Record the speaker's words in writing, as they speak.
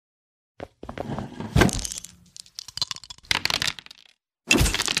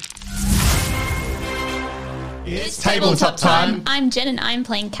It's tabletop time. I'm Jen and I'm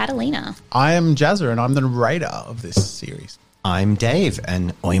playing Catalina. I am Jazza and I'm the narrator of this series. I'm Dave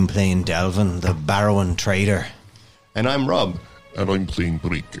and I'm playing Delvin, the Barrowan trader. And I'm Rob. And I'm playing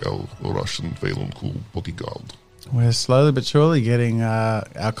Brick, our Russian Valencool bodyguard. We're slowly but surely getting our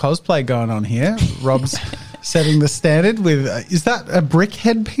cosplay going on here. Rob's setting the standard with, is that a brick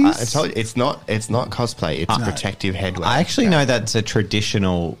headpiece? I told you, it's not cosplay, it's protective headwear. I actually know that's a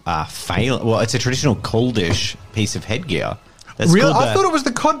traditional it's a traditional Kurdish piece of headgear. That's Really? called I thought it was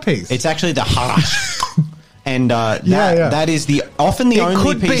the cod piece. It's actually the harash. And Yeah. that is often the only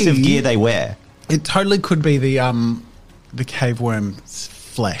could piece of be- gear they wear. It totally could be the cave worm's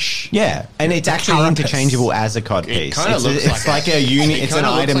flesh. Yeah, and it's actually carapace. interchangeable as a cod It piece. kind of looks it's like a unit. It's an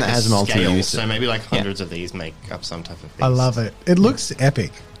item that has multi-use. So maybe like hundreds of these make up some type of piece. I love it. It looks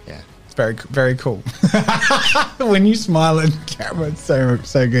epic. Yeah. It's very, very cool. When you smile at camera, it's so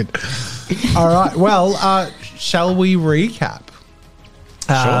good. All right. Well, shall we recap?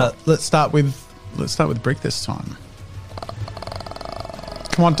 Sure. Let's start with Brick this time.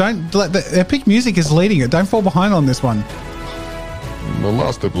 Come on, don't let the epic music is leading it. Don't fall behind on this one. In the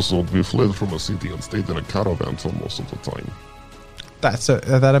last episode, we fled from a city and stayed in a caravan for most of the time.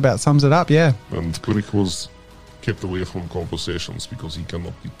 That about sums it up. Yeah. And Brick was kept away from conversations because he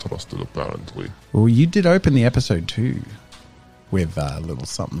cannot be trusted, apparently. Well, you did open the episode too with a little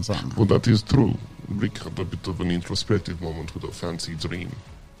something. Well, that is true. Brick had a bit of an introspective moment with a fancy dream.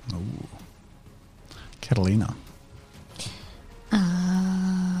 Catalina.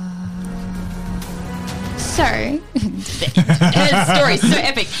 So, her story's so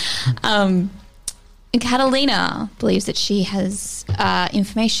epic. Catalina believes that she has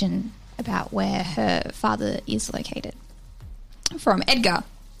information about where her father is located from Edgar,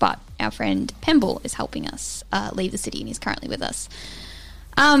 but our friend Pemble is helping us leave the city and he's currently with us.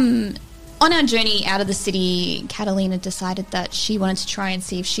 On our journey out of the city, Catalina decided that she wanted to try and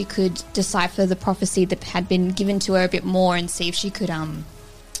see if she could decipher the prophecy that had been given to her a bit more and see if she could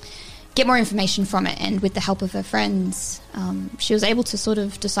get more information from it. And with the help of her friends, she was able to sort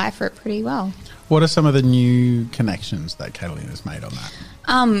of decipher it pretty well. What are some of the new connections that Catalina's made on that?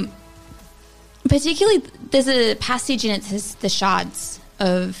 Particularly, there's a passage in it that says the shards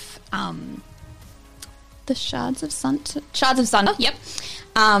of Sunder. Yep.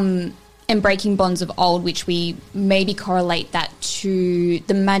 And breaking bonds of old, which we maybe correlate that to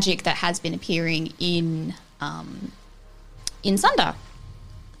the magic that has been appearing in Sunder.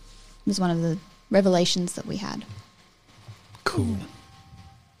 It was one of the revelations that we had. Cool.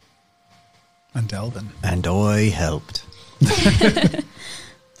 And Delvin. And I helped.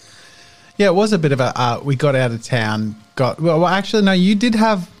 Yeah, it was a bit of a. We got out of town. Well, actually, no. You did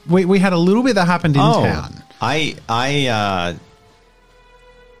have. We had a little bit that happened in town. I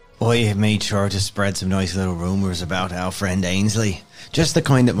made sure to spread some nice little rumours about our friend Ainsley. Just the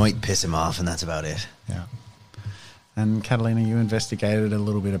kind that might piss him off, and that's about it. Yeah. And Catalina, you investigated a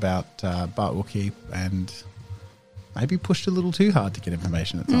little bit about Bartwell Keep and maybe pushed a little too hard to get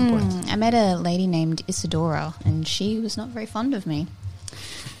information at some point. I met a lady named Isadora, and she was not very fond of me.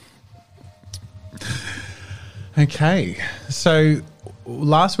 Okay. So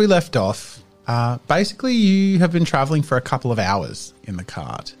last we left off, basically you have been travelling for a couple of hours in the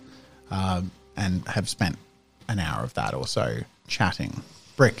cart and have spent an hour of that or so chatting.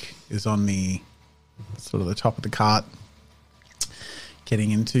 Brick is on the sort of the top of the cart,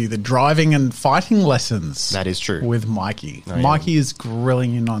 getting into the driving and fighting lessons. That is true. With Mikey. I am. Mikey is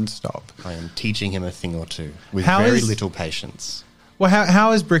grilling you non-stop. I am teaching him a thing or two with How very is- little patience. Well,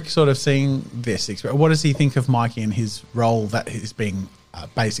 how is Brick sort of seeing this? What does he think of Mikey and his role that is being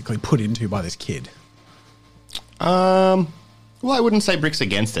basically put into by this kid? Well, I wouldn't say Brick's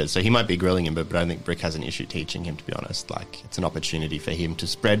against it, so he might be grilling him, but I don't think Brick has an issue teaching him, to be honest. Like, it's an opportunity for him to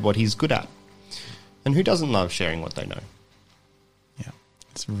spread what he's good at. And who doesn't love sharing what they know? Yeah,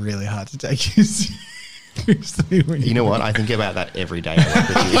 it's really hard to take you seriously. You know what? I think about that every day I work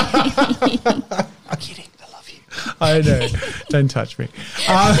with you. I'm kidding. I love you. I know. Don't touch me.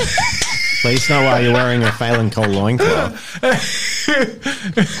 Please know why you're wearing a Valencool loincloth.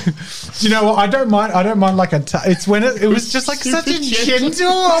 Do you know what? I don't mind like it's when it was just like such a gentle.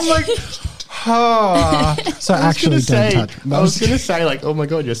 I'm like, oh. So actually, don't touch me. I was going to say, like, oh my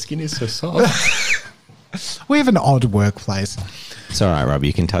God, your skin is so soft. We have an odd workplace. It's all right, Rob.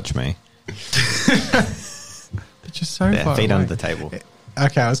 You can touch me. But you're so far Feet away. under the table.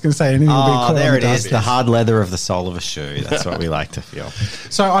 Okay, I was going to say anything will be caught there on it the is. dust. The hard leather of the sole of a shoe. That's what we like to feel.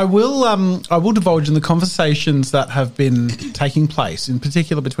 So I will divulge in the conversations that have been taking place, in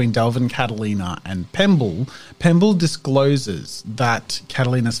particular between Delvin, Catalina, and Pemble. Pemble discloses that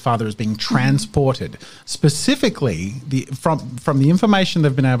Catalina's father is being transported, specifically from the information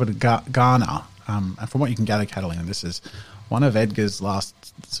they've been able to garner, and from what you can gather, Catalina, this is one of Edgar's last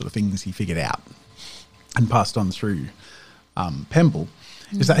sort of things he figured out and passed on through Pemble,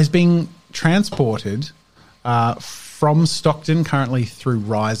 is that he's being transported from Stockton currently through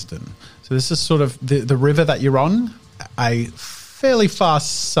Rysden. So this is sort of the river that you're on, a fairly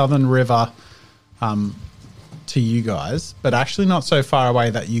fast southern river to you guys, but actually not so far away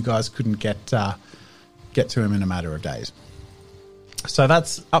that you guys couldn't get to him in a matter of days. So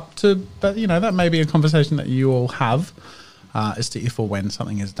that's up to, but that may be a conversation that you all have as to if or when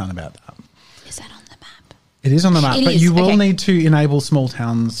something is done about that. Is that on the map? It is on the map, It but is, you will okay. need to enable small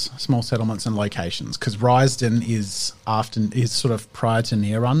towns, small settlements, and locations because Rysden is sort of prior to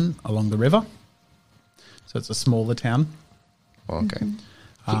Nearrun along the river, so it's a smaller town. Okay.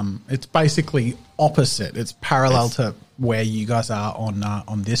 It's basically opposite. It's parallel to where you guys are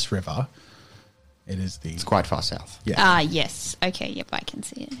on this river. It is It's quite far south. yeah. Yes. Okay, yep, I can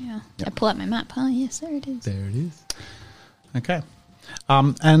see it. Yeah. I pull up my map. Oh, yes, there it is. There it is. Okay.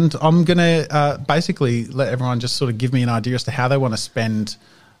 And I'm going to basically let everyone just sort of give me an idea as to how they want to spend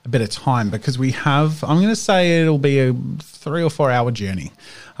a bit of time because I'm going to say it'll be a 3 or 4 hour journey.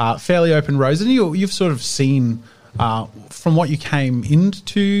 Fairly open roads. And you've sort of seen from what you came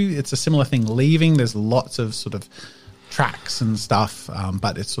into, it's a similar thing leaving. There's lots of sort of tracks and stuff,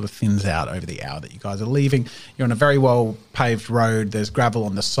 but it sort of thins out over the hour that you guys are leaving. You're on a very well paved road. There's gravel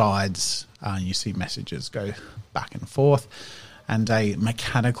on the sides. You see messages go back and forth, and a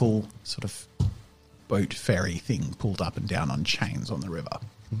mechanical sort of boat ferry thing pulled up and down on chains on the river.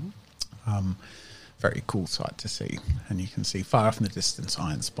 Very cool sight to see, and you can see far off in the distance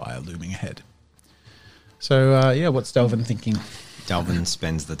Iron Spire looming ahead. So, what's Delvin thinking? Delvin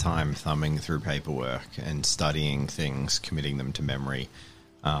spends the time thumbing through paperwork and studying things, committing them to memory.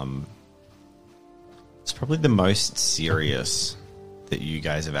 It's probably the most serious that you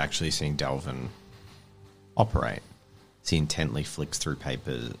guys have actually seen Delvin operate. He intently flicks through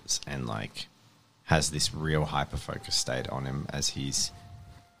papers and has this real hyper-focus state on him as he's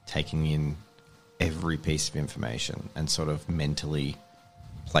taking in every piece of information and sort of mentally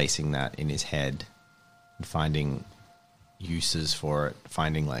placing that in his head and finding uses for it,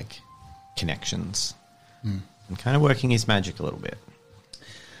 finding connections and kind of working his magic a little bit.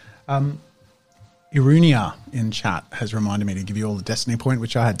 Irunia in chat has reminded me to give you all the destiny point,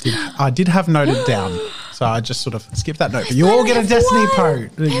 which I did have noted down. So I just sort of skipped that note. But you all get a destiny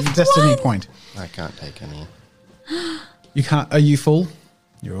point. I can't take any. You can't. Are you full?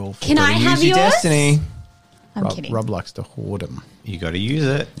 You're all full. Can I Use have your yours? destiny. I'm kidding. Rob likes to hoard them. You got to use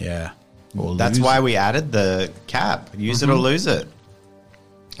it. Yeah. Or That's lose why it. we added the cap. Use it or lose it.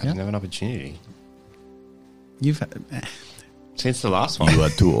 I didn't have an opportunity. You've. Since the last one. are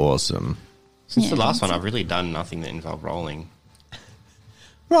too awesome. Since the Yeah, last one, I've really done nothing that involved rolling.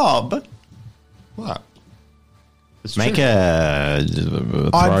 Rob, What? It's make true. a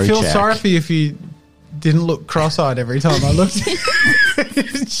I'd feel check. sorry for you if you didn't look cross-eyed every time I looked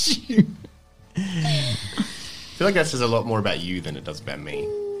at you. I feel like that says a lot more about you than it does about me.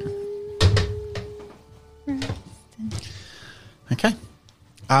 Okay.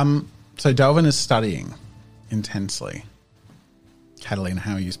 So Delvin is studying intensely. Catalina,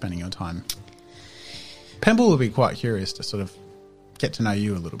 how are you spending your time? Pemble will be quite curious to sort of get to know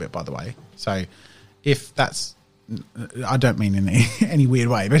you a little bit, by the way. So if that's... I don't mean in any weird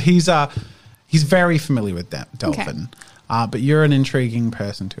way, but he's very familiar with Delvin. Okay. But you're an intriguing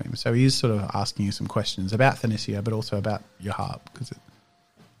person to him. So he's sort of asking you some questions about Thanicia, but also about your heart. Because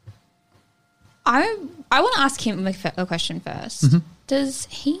I want to ask him a question first. Mm-hmm. Does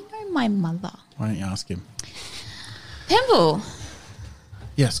he know my mother? why don't you ask him? Pemble,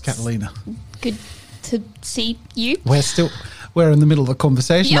 Yes, Catalina. good to see you. We're in the middle of a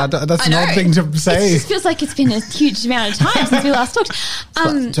conversation. Yep, That's I an know. odd thing to It say. just feels like it's been a huge amount of time since we last talked.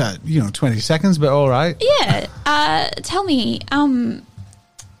 But, 20 seconds, but all right. Yeah. Tell me,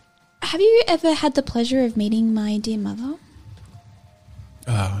 have you ever had the pleasure of meeting my dear mother?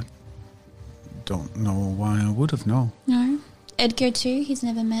 Don't know why I would have, no. No. Edgar too? He's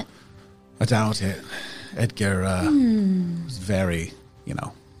never met. I doubt it. Edgar was very,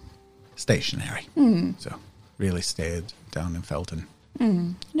 stationary. So really stared down in Felton.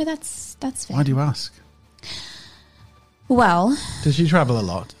 No, that's fair. Why do you ask? Well, Does she travel a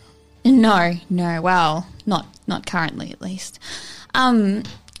lot? no. Well, not currently at least. I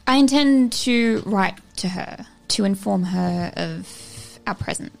intend to write to her to inform her of our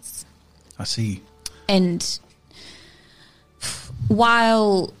presence. I see. And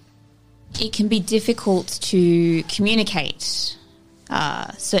while it can be difficult to communicate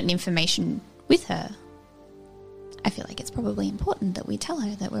certain information with her, I feel like it's probably important that we tell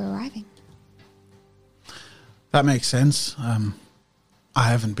her that we're arriving. That makes sense. I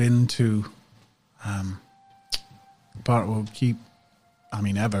haven't been to Bartwood Keep,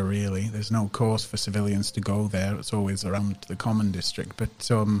 ever really. There's no course for civilians to go there. It's always around the Common District. But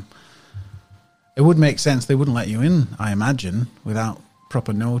it would make sense. They wouldn't let you in, I imagine, without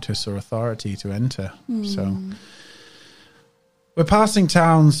proper notice or authority to enter. So we're passing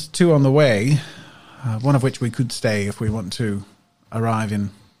towns, 2 on the way, one of which we could stay if we want to arrive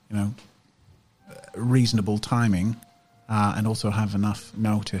in, reasonable timing, and also have enough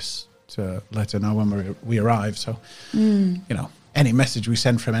notice to let her know when we arrive. So, any message we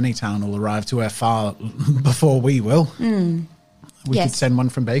send from any town will arrive to her far before we will. We could send one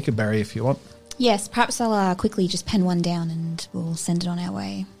from Bakerberry if you want. Yes, perhaps I'll quickly just pen one down and we'll send it on our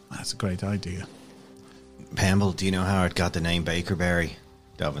way. That's a great idea. Pamble, do you know how it got the name Bakerberry?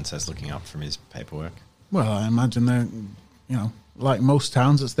 Delvin says, looking up from his paperwork. Well, I imagine they're, like most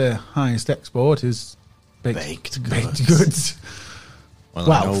towns, it's their highest export is baked goods.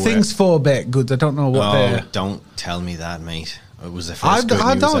 Well, things for baked goods. I don't know what they're... don't tell me that, mate. It was the first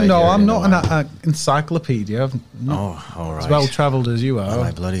I don't know. I'm not an encyclopedia. I'm not all right. as well-travelled as you are. Well,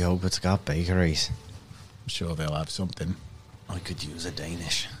 I bloody hope it's got bakeries. I'm sure they'll have something. I could use a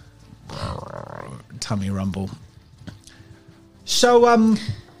Danish. Tummy rumble. So,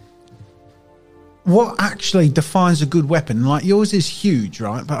 what actually defines a good weapon? Like, yours is huge,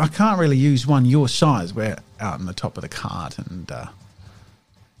 right? But I can't really use one your size. We're out on the top of the cart and,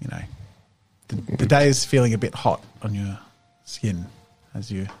 the day is feeling a bit hot on your skin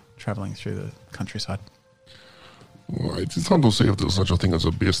as you're travelling through the countryside. Well, it's hard to say if there's such a thing as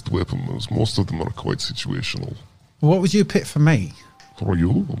a best weapon, as most of them are quite situational. What would you pick for me? For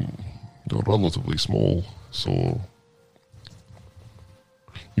you, they're relatively small, so...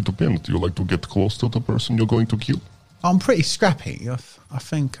 It depends. Do you like to get close to the person you're going to kill? I'm pretty scrappy. I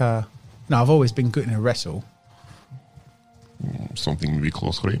think, I've always been good in a wrestle. Something maybe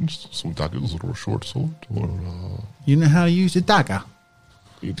close range, some daggers or a short sword, or... You know how to use a dagger?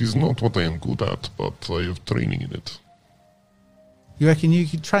 It is not what I am good at, but I have training in it. You reckon you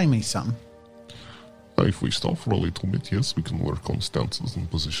could train me some? If we stop for a little bit, yes, we can work on stances and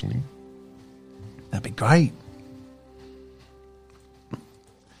positioning. That'd be great.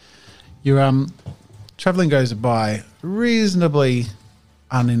 Your travelling goes by reasonably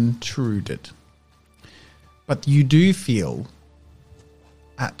unintruded. But you do feel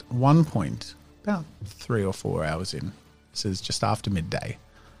at one point, about 3 or 4 hours in, this is just after midday,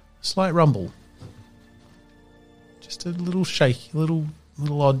 a slight rumble. Just a little shake, a little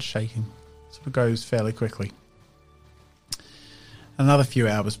odd shaking. Sort of goes fairly quickly. Another few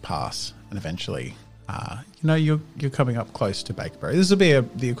hours pass, and eventually, you're coming up close to Bakerberry. This will be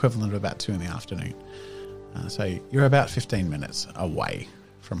the equivalent of about 2 in the afternoon. So you're about 15 minutes away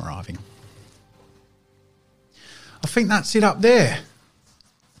from arriving. I think that's it up there,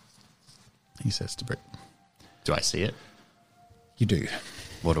 he says to Brick. Do I see it? You do.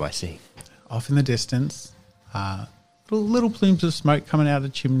 What do I see? Off in the distance, little plumes of smoke coming out of the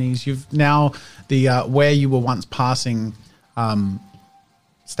chimneys. You've now, where you were once passing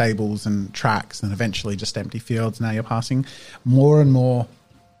stables and tracks and eventually just empty fields, now you're passing more and more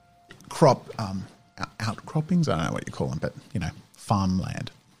outcroppings. I don't know what you call them, but, farmland.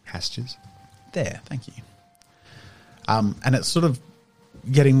 Pastures? There, thank you. And it's sort of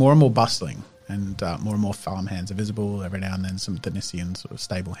getting more and more bustling, and more farm hands are visible. Every now and then some Thanisian sort of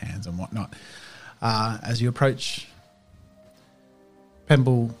stable hands and whatnot. As you approach,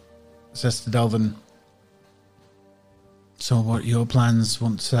 Pemble says to Delvin, so what are your plans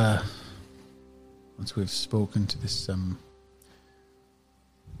once we've spoken to this,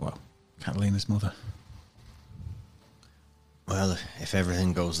 Catalina's mother? Well, if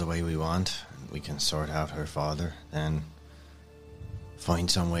everything goes the way we want, we can sort out her father, then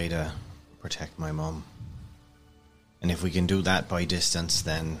find some way to protect my mum. And if we can do that by distance,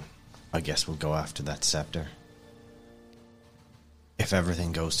 then I guess we'll go after that scepter. If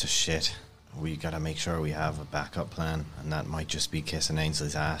everything goes to shit, we gotta make sure we have a backup plan, and that might just be kissing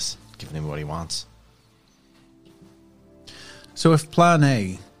Ainsley's ass, giving him what he wants. So if plan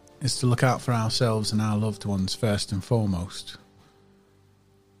A is to look out for ourselves and our loved ones first and foremost,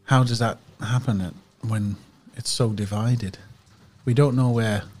 how does that happen when it's so divided? We don't know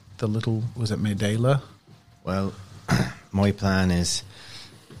where the little... Was it Medela? Well, my plan is,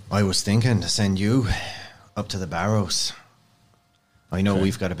 I was thinking to send you up to the Barrows. I know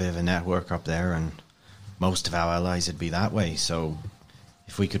we've got a bit of a network up there, and most of our allies would be that way. So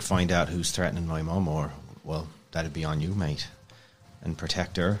if we could find out who's threatening my mum, or, well, that'd be on you, mate. And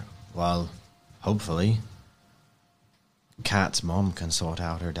protect her while, hopefully, Kat's mum can sort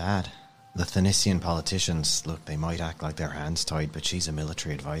out her dad. The Thanisian politicians, look, they might act like their hands tied, but she's a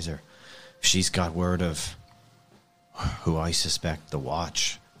military advisor. If she's got word of who I suspect the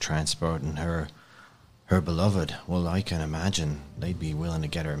Watch transporting her beloved, well, I can imagine they'd be willing to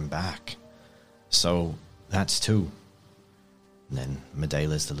get her back. So that's two. And then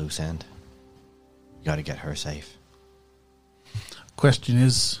Medela's the loose end. You got to get her safe. Question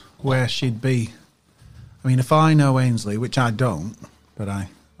is where she'd be. I mean, if I know Ainsley, which I don't, but I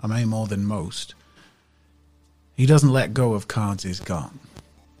may more than most, he doesn't let go of cards he's got.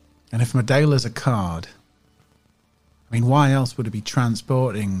 And if Medela's a card, I mean, why else would it be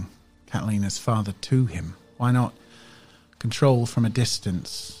transporting Catalina's father to him? Why not control from a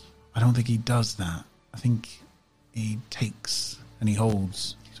distance? I don't think he does that. I think he takes and he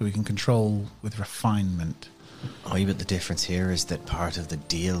holds so he can control with refinement. Oh, but the difference here is that part of the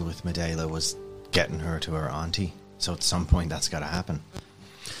deal with Medela was getting her to her auntie. So at some point that's got to happen.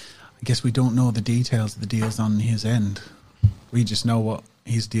 I guess we don't know the details of the deals on his end. We just know what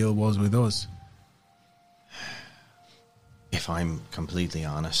his deal was with us. If I'm completely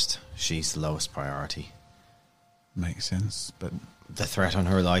honest, she's the lowest priority. Makes sense, but The threat on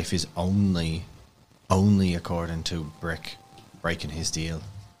her life is only according to Brick breaking his deal.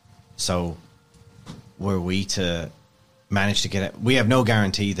 So were we to manage to get it, we have no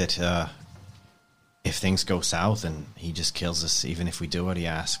guarantee that if things go south and he just kills us, even if we do what he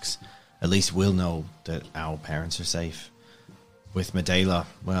asks, at least we'll know that our parents are safe. With Medela,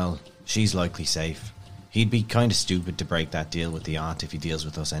 well, she's likely safe. He'd be kind of stupid to break that deal with the aunt if he deals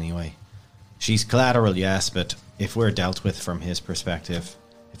with us anyway. She's collateral, yes, but if we're dealt with from his perspective,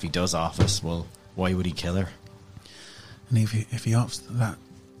 if he does off us, well, why would he kill her? and if he opts that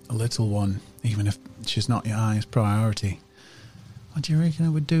little one, even if she's not your highest priority, what do you reckon it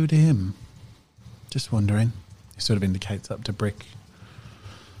would do to him? Just wondering. He sort of indicates up to Brick.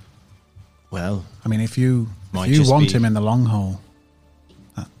 Well, I mean, if you want him in the long haul,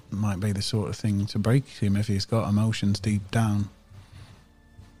 that might be the sort of thing to break him if he's got emotions deep down.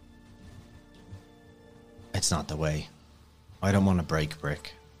 it's not the way. I don't want to break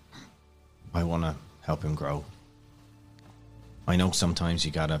Brick. I want to help him grow. I know sometimes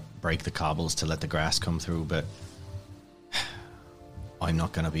you gotta break the cobbles to let the grass come through, but I'm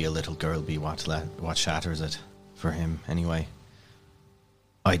not gonna be a little girl bee what shatters it for him anyway.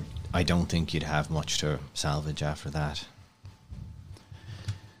 I don't think you'd have much to salvage after that.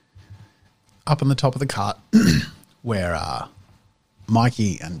 Up on the top of the cart, where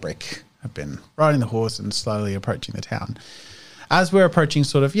Mikey and Brick have been riding the horse and slowly approaching the town. As we're approaching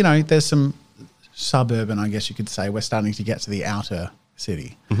sort of, there's some suburban, I guess you could say, we're starting to get to the outer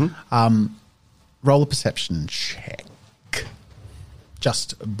city. Mm-hmm. Roll a perception check.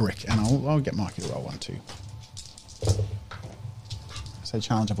 Just Brick, and I'll get Mikey to roll one too. So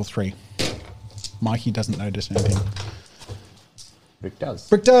challengeable 3. Mikey doesn't notice anything. Brick does.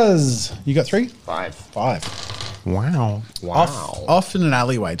 Brick does. You got 3? 5. Wow. Wow. Off in an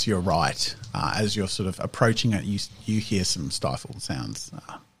alleyway to your right, as you're sort of approaching it, you hear some stifled sounds.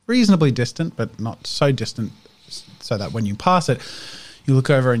 Reasonably distant, but not so distant so that when you pass it, you look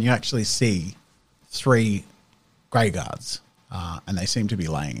over and you actually see 3 grey guards, and they seem to be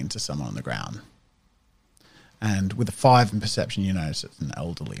laying into someone on the ground. And with a 5 in perception, you notice it's an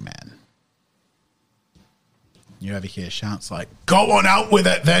elderly man. You overhear shouts like, "Go on out with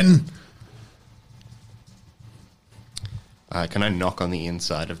it then!" Can I knock on the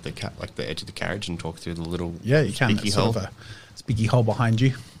inside of the the edge of the carriage and talk through the little Yeah, you can. squeaky It's hole? sort of a squeaky hole behind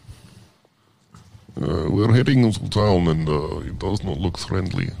you. We're heading into town and it does not look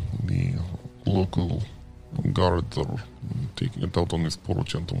friendly. The local guards are taking it out on this poor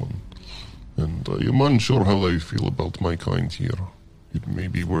gentleman. And I'm unsure how I feel about my kind here. It may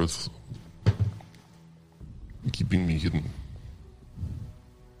be worth keeping me hidden.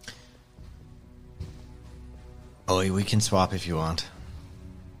 Oh, we can swap if you want.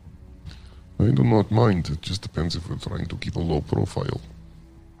 I do not mind. It just depends if we're trying to keep a low profile.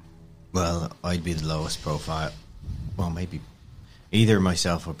 Well, I'd be the lowest profile. Well, maybe either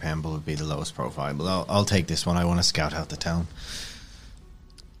myself or Pemble would be the lowest profile. But I'll take this one. I want to scout out the town.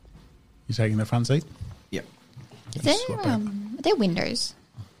 You taking the front seat? Yep. Is there, swap are there windows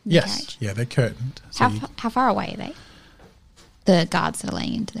in the Yes. carriage? Yeah, they're curtained. So How far away are they? The guards that are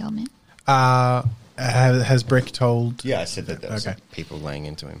laying into the element. Has Brick told? Yeah, I said that there was Okay. people laying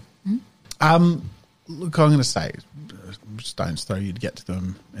into him. Look, I'm going to say stones throw you to get to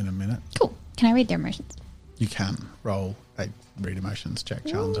them in a minute. Cool. Can I read their emotions? You can roll a read emotions check,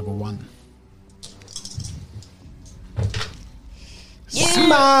 challenge level 1.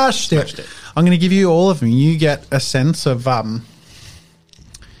 Smashed it. I'm going to give you all of them. You get a sense of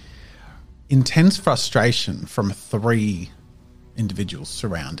intense frustration from 3 individuals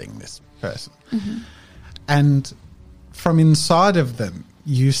surrounding this person. And from inside of them,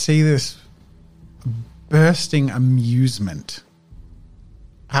 you see this bursting amusement.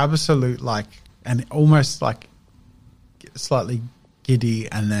 Absolute, like, and almost like slightly giddy,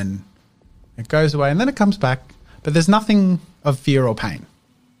 and then it goes away, and then it comes back. But there's nothing of fear or pain,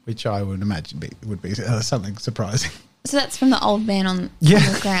 which I would imagine would be something surprising. So that's from the old man on Yeah.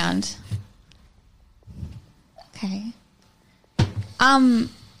 the ground. Okay.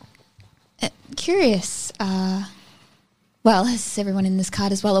 Curious. Well, as everyone in this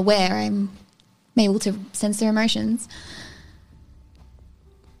card is well aware, I'm able to sense their emotions.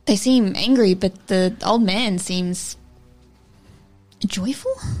 They seem angry, but the old man seems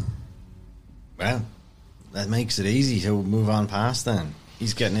joyful. Well, that makes it easy to move on past then.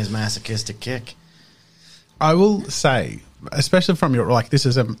 He's getting his masochistic kick. I will say, especially from your, like, this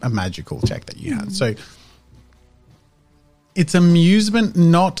is a magical check that you had. So it's amusement,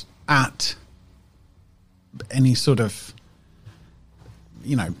 not at any sort of,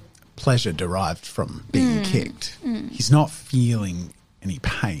 pleasure derived from being kicked. He's not feeling any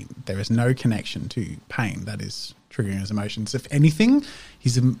pain. There is no connection to pain that is triggering his emotions. If anything,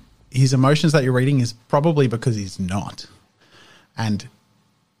 his emotions that you're reading is probably because he's not. And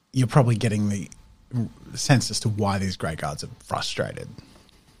you're probably getting the sense as to why these grey guards are frustrated.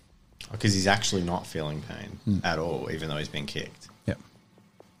 Because he's actually not feeling pain at all, even though he's been kicked. Yep.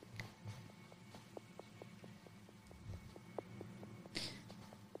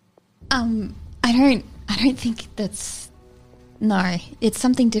 I don't think that's... No, it's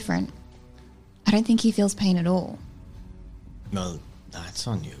something different. I don't think he feels pain at all. Well, that's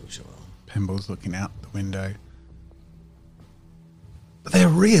unusual. Pemble's looking out the window. But they're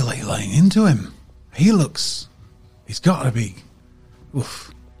really laying into him. He's got to be,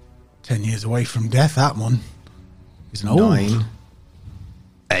 10 years away from death, that one. He's an old. 9,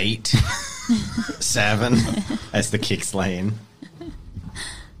 8, 7. As the kicks lane.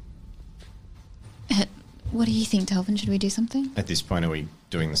 What do you think, Delvin? Should we do something? At this point, are we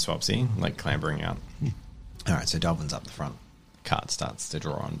doing the swapsy, like clambering out? All right, so Delvin's up the front. Cart starts to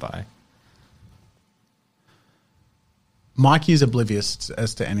draw on by. Mikey is oblivious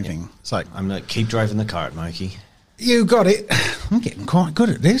as to anything. It's like, I'm like, keep driving the cart, Mikey. you got it. I'm getting quite good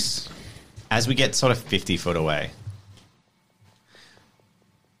at this. As we get sort of 50 foot away.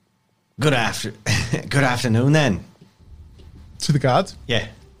 Good afternoon, then. To the guards. Yeah.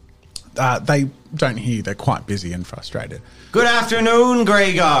 They don't hear you. They're quite busy and frustrated. Good afternoon,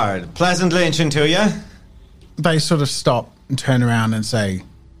 Grey Guard. Pleasant lynching to you. They sort of stop and turn around and say,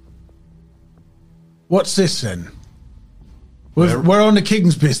 what's this then? We're on the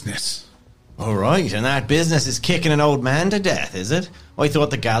king's business. All right, and that business is kicking an old man to death, is it? I thought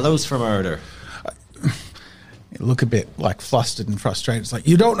the gallows for murder. You look a bit like flustered and frustrated. It's like,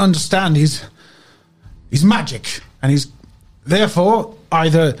 you don't understand. He's magic, and he's therefore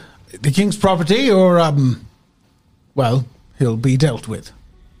either the king's property or he'll be dealt with.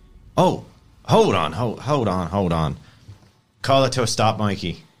 Oh, hold on. Call it to a stop,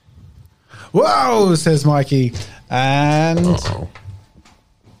 Mikey. Whoa, says Mikey, and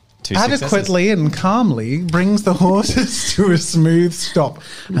 2 adequately and calmly brings the horses to a smooth stop,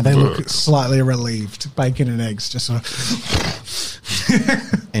 and they look slightly relieved. Bacon and eggs just sort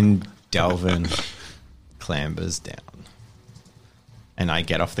of. And Delvin clambers down. And I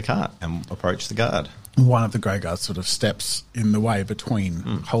get off the cart and approach the guard. One of the grey guards sort of steps in the way between,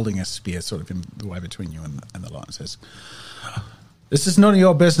 holding a spear sort of in the way between you and the lion, says, this is none of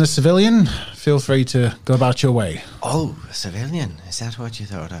your business, civilian. Feel free to go about your way. Oh, a civilian? Is that what you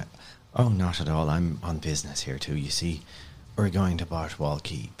thought? Oh, not at all. I'm on business here too, you see. We're going to Bartwall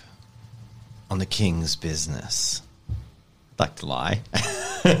Keep. On the king's business. I'd like to lie.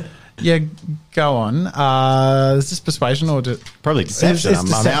 Yeah, go on. Is this persuasion or... Probably deception.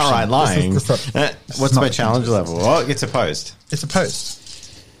 It's I'm outright lying. What's my challenge level? Oh, it's opposed. It's opposed.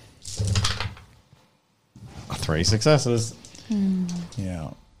 3 successes.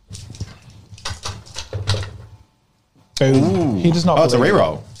 Yeah. Boom. He does not. Oh, it's a believe it.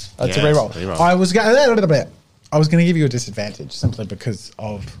 reroll. It's Yeah, a it's reroll. a reroll. I was going to give you a disadvantage simply because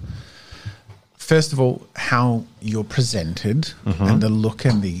of, first of all, how you're presented and the look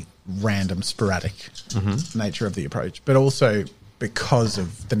and the random, sporadic nature of the approach, but also because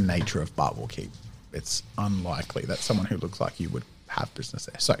of the nature of Bartwell Keep. It's unlikely that someone who looks like you would have business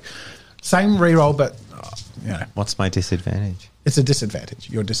there. So, same reroll, but What's my disadvantage? it's a disadvantage.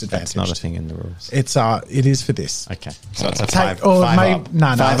 You're disadvantaged. That's not a thing in the rules. It is for this. Okay, so it's a Take- five, or five maybe- up.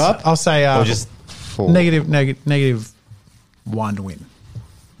 no, Five up? I'll say or just 4. negative 1 to win.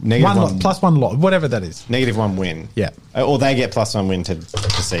 Negative One plus 1 lot, whatever that is. Negative 1 win. Yeah. Or they get plus 1 win to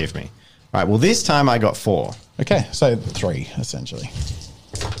deceive me. All right, well, this time I got 4. Okay, so 3 essentially.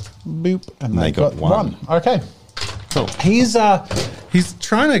 Boop, and They they got got one. 1. Okay, Cool. he's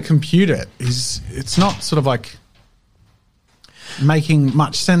trying to compute it. It's not sort of like making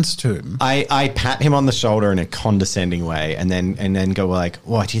much sense to him. I pat him on the shoulder in a condescending way and then go like,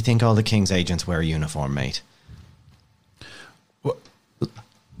 what, do you think all the King's agents wear a uniform, mate? What-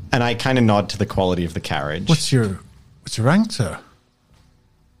 And I kind of nod to the quality of the carriage. What's your rank, sir?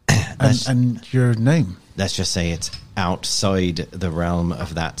 And your name? Let's just say it's outside the realm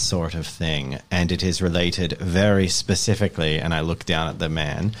of that sort of thing, and it is related very specifically, and I look down at the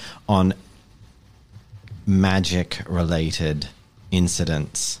man, on magic-related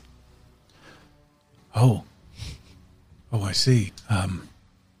incidents. Oh, I see.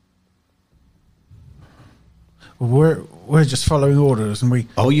 We're just following orders, and we.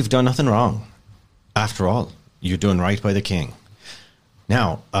 Oh, you've done nothing wrong. After all, you're doing right by the king.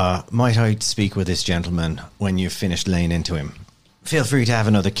 Now, might I speak with this gentleman when you've finished laying into him? Feel free to have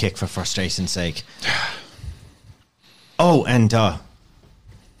another kick for frustration's sake. Oh, and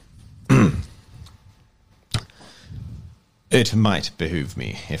it might behoove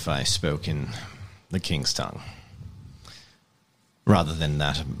me if I spoke in the king's tongue, rather than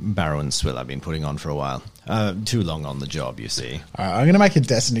that Barrow swill I've been putting on for a while. Too long on the job, you see. I'm going to make a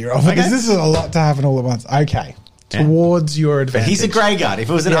destiny roll because this is a lot to happen all at once. Okay, Yeah. towards your advantage. He's a grey guard. If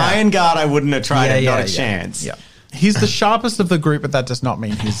it was an Yeah. iron guard, I wouldn't have tried it. Not a chance. Yeah. He's the sharpest of the group, but that does not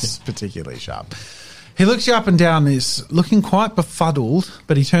mean he's particularly sharp. He looks you up and down, is looking quite befuddled,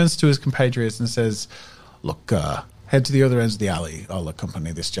 but he turns to his compatriots and says, look, head to the other ends of the alley. I'll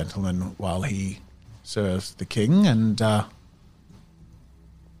accompany this gentleman while he serves the king, and I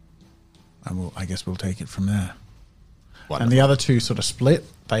guess we'll take it from there. Wonderful. And the other two sort of split.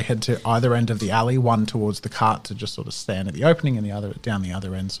 They head to either end of the alley, one towards the cart to just sort of stand at the opening, and the other down the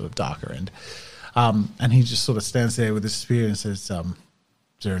other end, sort of darker end. And he just sort of stands there with his spear and says,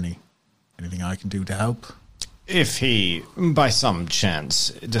 is there anything I can do to help? If he, by some chance,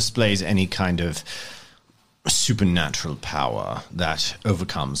 displays any kind of supernatural power that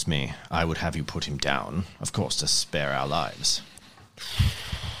overcomes me, I would have you put him down, of course, to spare our lives.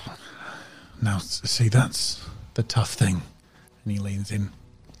 Now, see, that's the tough thing. And he leans in.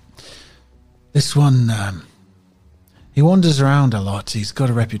 This one, he wanders around a lot. He's got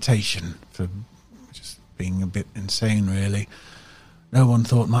a reputation for just being a bit insane, really. No one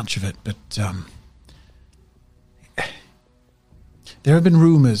thought much of it, but there have been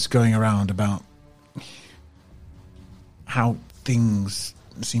rumors going around about how things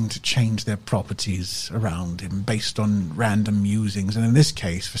seem to change their properties around him based on random musings. And in this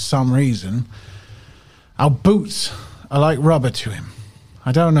case, for some reason, our boots are like rubber to him.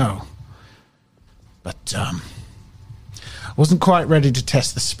 I don't know. But I wasn't quite ready to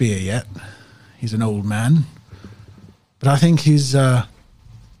test the spear yet. He's an old man. But I think he's a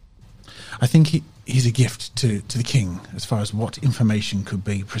gift to the king as far as what information could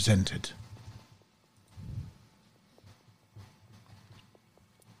be presented.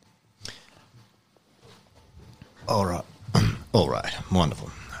 All right. All right. Wonderful.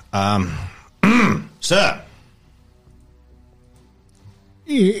 Sir.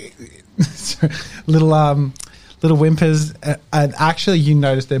 Little whimpers, and actually, you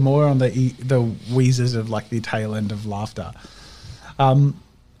notice they're more on the wheezes of like the tail end of laughter. And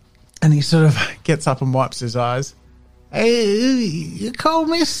he sort of gets up and wipes his eyes. Hey, you call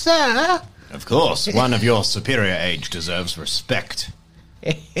me sir? Of course, one of your superior age deserves respect.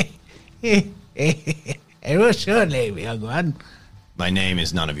 What's your name, young one? My name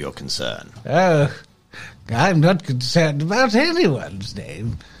is none of your concern. Oh, I'm not concerned about anyone's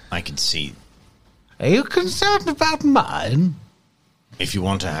name. I can see. Are you concerned about mine? If you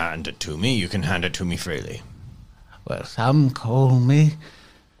want to hand it to me, you can hand it to me freely. Well, some call me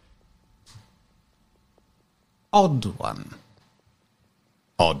Odd One.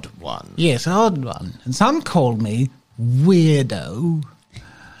 Odd one. Yes, Odd One. And some call me Weirdo.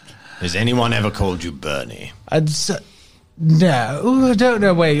 Has anyone ever called you Bernie? And so, no, I don't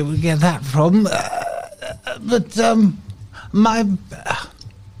know where you would get that from. But I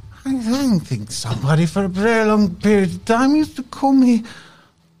think somebody for a very long period of time used to call me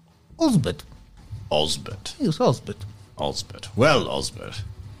Osbert. Osbert. Yes, Osbert. Osbert. Well, Osbert,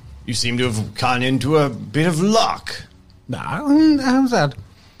 you seem to have gone into a bit of luck. No, how's that?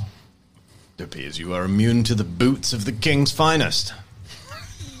 It appears you are immune to the boots of the king's finest.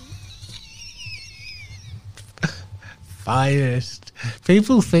 Finest.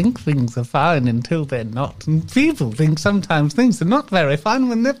 People think things are fine until they're not. And people think sometimes things are not very fine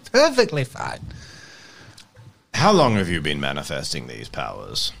when they're perfectly fine. How long have you been manifesting these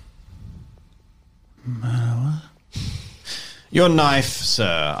powers? Your knife,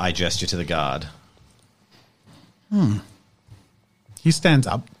 sir, I gesture to the guard. He stands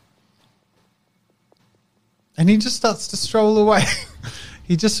up. And he just starts to stroll away.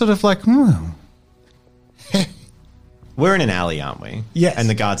 He just sort of like, We're in an alley, aren't we? Yes. And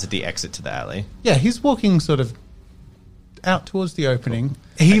the guard's at the exit to the alley. Yeah, he's walking sort of out towards the opening.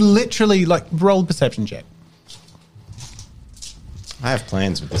 He literally, like, rolled perception check. I have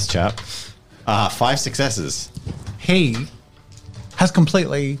plans with this chap. 5 successes. He has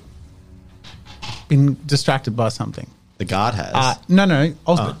completely been distracted by something. The guard has. No,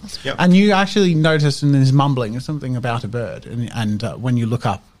 Osbert. Yep. And you actually notice in his mumbling something about a bird. And when you look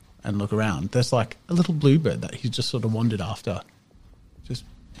up and look around, there's like a little bluebird that he's just sort of wandered after. Just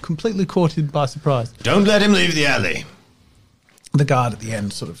completely caught him by surprise. Don't let him leave the alley. The guard at the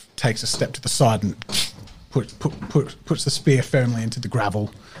end sort of takes a step to the side and puts the spear firmly into the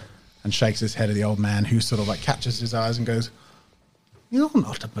gravel and shakes his head at the old man, who sort of like catches his eyes and goes, "You're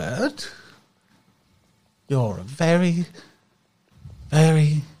not a bird. You're a very,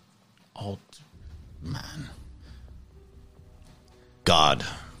 very odd man." Guard,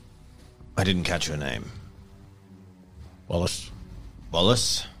 I didn't catch your name. Wallace.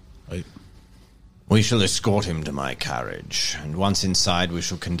 Wallace? I, We shall escort him to my carriage, and once inside we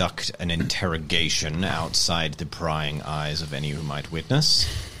shall conduct an interrogation outside the prying eyes of any who might witness.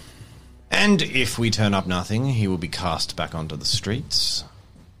 And if we turn up nothing, he will be cast back onto the streets.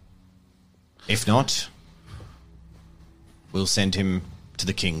 If not, we'll send him to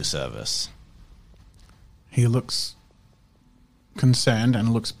the king's service. he looks concerned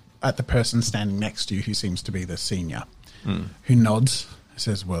and looks at the person standing next to you, who seems to be the senior, who nods,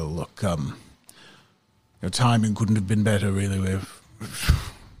 says, "Well, look, your timing couldn't have been better, really. We're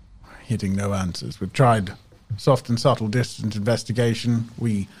hitting no answers. We've tried soft and subtle distant investigation.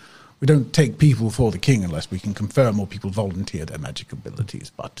 We don't take people for the king unless we can confirm or people volunteer their magic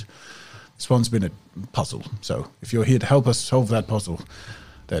abilities. But this one's been a puzzle. So if you're here to help us solve that puzzle,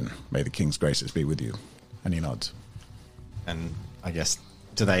 then may the king's graces be with you." And he nods. And I guess,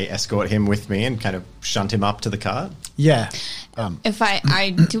 do they escort him with me and kind of shunt him up to the cart? Yeah. If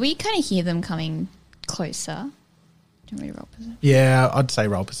do we kind of hear them coming closer? Do we roll perception? Yeah, I'd say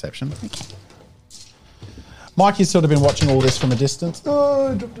roll perception. Okay. Mikey's sort of been watching all this from a distance.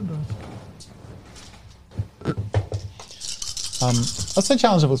 Oh, I dropped a dice. I'd say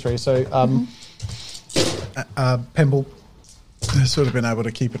challenge level 3. So, Pemble has sort of been able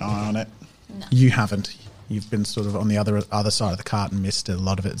to keep an eye on it. No. You haven't. You've been sort of on the other side of the cart and missed a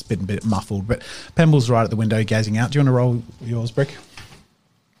lot of it. It's been a bit muffled. But Pemble's right at the window gazing out. Do you want to roll yours, Brick?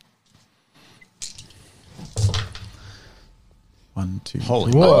 1, 2,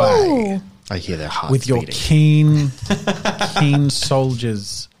 Holy 3. Oh, I hear their hearts With your beating. keen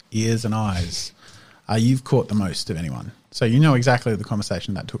soldier's ears and eyes, you've caught the most of anyone. So you know exactly the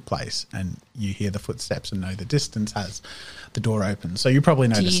conversation that took place, and you hear the footsteps and know the distance as the door opens. So you probably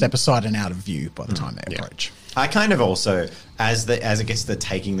know to step aside and out of view by the time they approach. I kind of also, as it gets to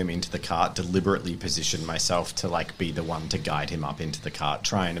taking them into the cart, deliberately position myself to like be the one to guide him up into the cart,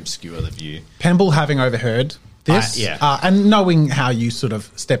 try and obscure the view. Pemble, having overheard this, and knowing how you sort of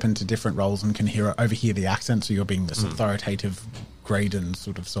step into different roles and can overhear the accent, so you're being this authoritative Graydon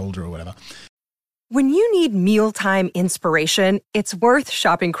sort of soldier or whatever. When you need mealtime inspiration, it's worth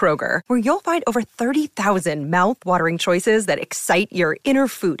shopping Kroger, where you'll find over 30,000 mouth-watering choices that excite your inner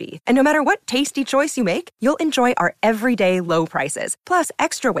foodie. And no matter what tasty choice you make, you'll enjoy our everyday low prices, plus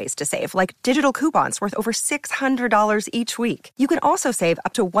extra ways to save, like digital coupons worth over $600 each week. You can also save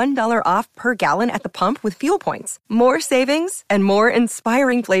up to $1 off per gallon at the pump with fuel points. More savings and more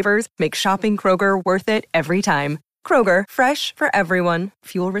inspiring flavors make shopping Kroger worth it every time. Kroger, fresh for everyone.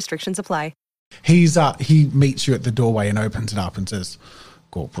 Fuel restrictions apply. He meets you at the doorway and opens it up and says,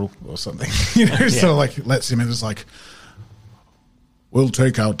 "Corporal," or something. Sort of like lets him in. It's like, "We'll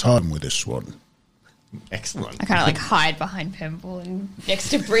take our time with this one." Excellent. I kind of like hide behind Pemble, and next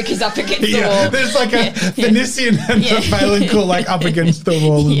to Brick is up against the wall. There's like a Phoenician and a Valencourt like up against the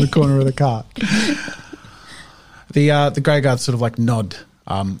wall in the corner of the cart. The grey guards sort of like nod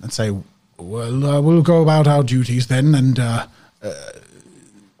and say, "Well, we'll go about our duties then, and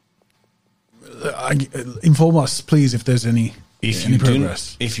Inform us, please, if there's any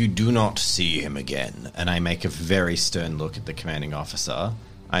progress. If you do not see him again, and I make a very stern look at the commanding officer,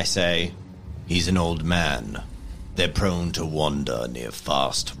 I say, he's an old man. They're prone to wander near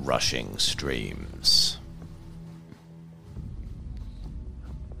fast rushing streams.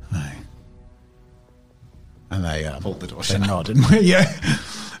 Aye. And they Pull the door they shut. nod. And yeah.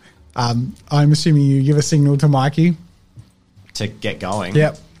 I'm assuming you give a signal to Mikey. To get going?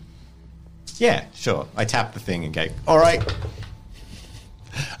 Yep. Yeah, sure. I tap the thing and go, all right.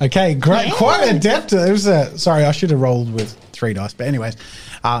 Okay, great. Yeah. Quite adept. It was sorry, I should have rolled with 3 dice. But anyways,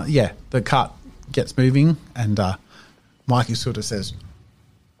 the cart gets moving and Mikey sort of says,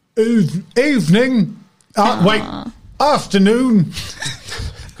 evening. Wait, afternoon.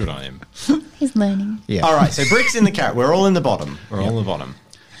 Good on him. He's learning. Yeah. All right, so Brick's in the carrot. We're all in the bottom. We're all in the bottom.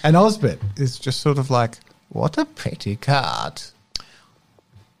 And Osbert is just sort of like, what a pretty cart.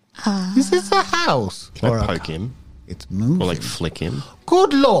 Is this a house? Can or I a poke cart? him? It's moving. Or like flick him?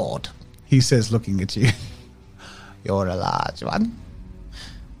 Good Lord, he says, looking at you. You're a large one.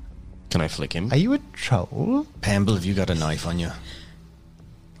 Can I flick him? Are you a troll? Pamble, have you got a knife on you?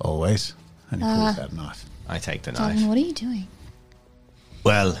 Always. And he pulls out a knife. I take the knife. Dalvin, what are you doing?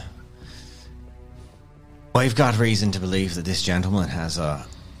 Well, we've got reason to believe that this gentleman has a...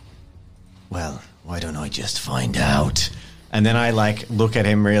 Well, why don't I just find out? And then I, look at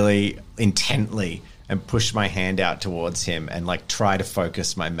him really intently and push my hand out towards him and, try to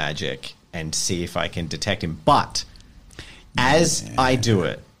focus my magic and see if I can detect him. But as I do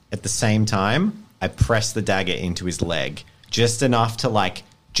it, at the same time, I press the dagger into his leg just enough to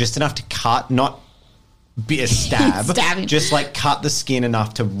cut, not be a stab, Stab him. just cut the skin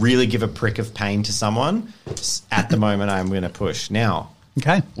enough to really give a prick of pain to someone. At the moment, I'm going to push. Now,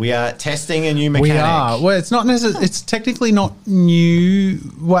 Okay. we are testing a new mechanic. We are. Well, it's not necessarily. It's technically not new.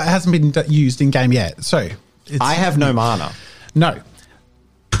 Well, it hasn't been used in game yet. So it's, I have no mana. no.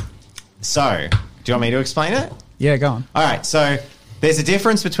 So, do you want me to explain it? Yeah, go on. All right, so there's a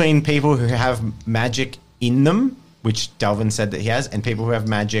difference between people who have magic in them, which Dalvin said that he has, and people who have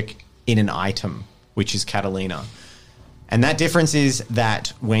magic in an item, which is Catalina. And that difference is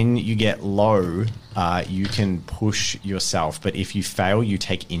that when you get low, you can push yourself, but if you fail, you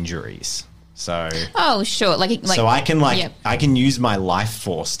take injuries. So, Oh, sure. so I can Yep. I can use my life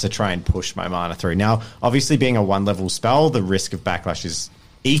force to try and push my mana through. Now, obviously, being a 1-level spell, the risk of backlash is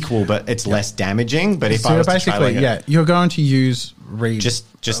equal, but it's less damaging. But if So I you're was to try basically, you're going to use just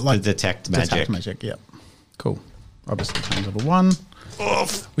the detect magic. Detect magic. Yep. Cool. Obviously, change level 1.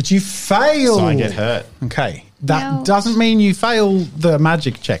 Which you fail. So I get hurt. Okay. That No. doesn't mean you fail the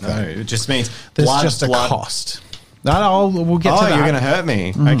magic check, No, though. it just means There's blood, just a blood. cost. No, we'll get Oh, to that. you're going to hurt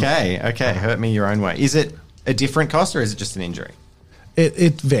me. Okay, hurt me your own way. Is it a different cost or is it just an injury?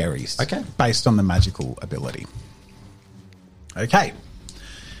 It varies. Okay. Based on the magical ability. Okay.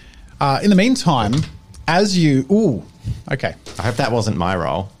 In the meantime, as you... Ooh. Okay. I hope that wasn't my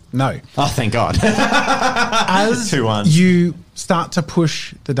roll. No. Oh, thank God. As 2-1. you start to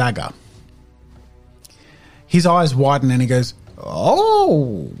push the dagger, his eyes widen and he goes,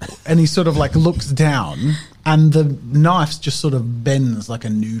 oh, and he sort of looks down and the knife just sort of bends like a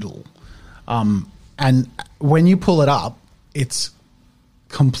noodle. And when you pull it up, it's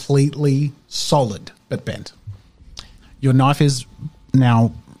completely solid but bent. Your knife is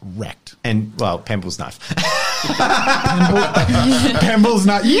now wrecked. And, well, Pemble's knife. Pemble's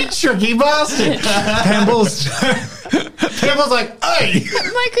not, you tricky bastard. Pemble's like, hey.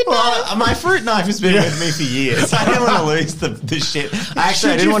 My goodness. Well, my fruit knife has been with me for years. I didn't want to lose the shit.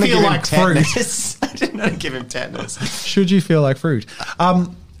 Actually, I didn't want to give him tetanus. I didn't want to give him tetanus. Should you feel like fruit?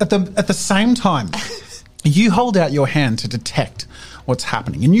 At the same time, you hold out your hand to detect what's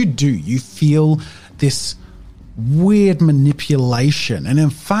happening, and you do. You feel this weird manipulation, and in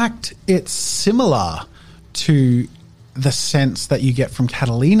fact, it's similar to the sense that you get from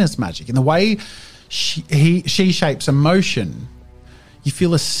Catalina's magic. In the way she shapes emotion, you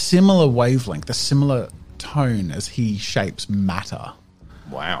feel a similar wavelength, a similar tone as he shapes matter.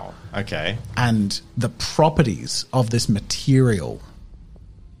 Wow. Okay. And the properties of this material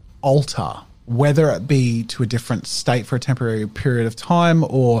alter, whether it be to a different state for a temporary period of time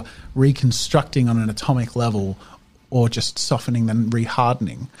or reconstructing on an atomic level or just softening and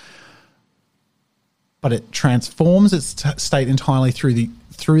rehardening. But it transforms its state entirely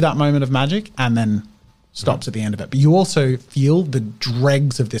through that moment of magic and then stops at the end of it. But you also feel the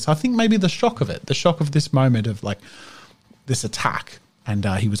dregs of this. I think maybe the shock of it, the shock of this moment of this attack. And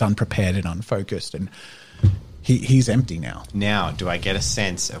he was unprepared and unfocused, and he's empty now. Now, do I get a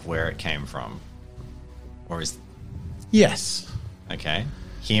sense of where it came from? Or is... Yes. Okay.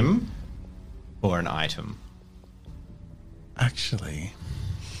 Him? Or an item? Actually,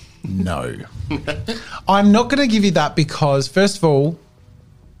 no. I'm not going to give you that because, first of all,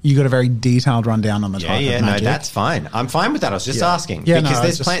 you got a very detailed rundown on the type of magic. No, that's fine. I'm fine with that. I was just asking. Yeah,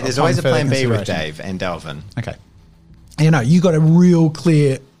 because no, there's always a plan B with consideration. Dave and Delvin. Okay. You got a real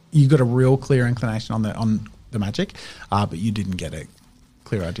clear inclination on the magic, but you didn't get a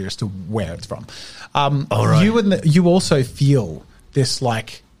clear idea as to where it's from. All right. You also feel this,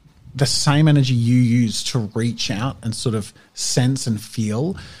 like, the same energy you use to reach out and sort of sense and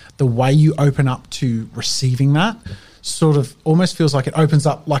feel. The way you open up to receiving that sort of almost feels like it opens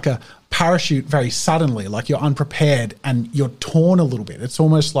up like a parachute very suddenly, like you're unprepared and you're torn a little bit. It's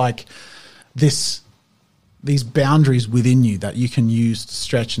almost like these boundaries within you that you can use to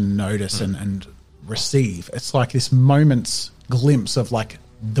stretch and notice and receive. It's like this moment's glimpse of like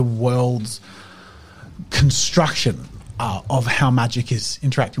the world's construction of how magic is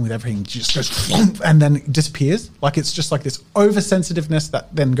interacting with everything. Just goes thump, and then it disappears. Like it's just like this oversensitiveness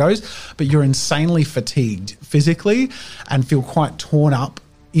that then goes, but you're insanely fatigued physically and feel quite torn up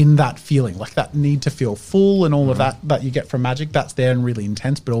in that feeling, like that need to feel full and all of that you get from magic. That's there and really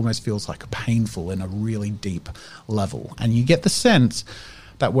intense, but almost feels like painful in a really deep level. And you get the sense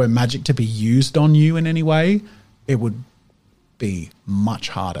that were magic to be used on you in any way, it would be much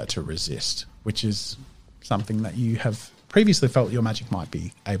harder to resist, which is something that you have previously felt your magic might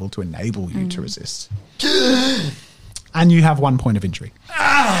be able to enable you to resist. And you have 1 point of injury,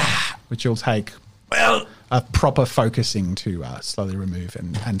 which you'll take a proper focusing to slowly remove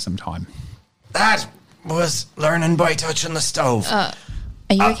and some time. That was learning by touching the stove. Are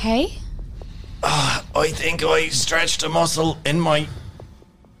you okay? I think I stretched a muscle in my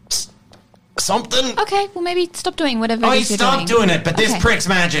something. Okay, well maybe stop doing whatever it I is you're stopped doing it, but this Okay. prick's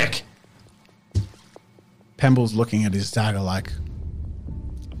magic. Pemble's looking at his dagger like,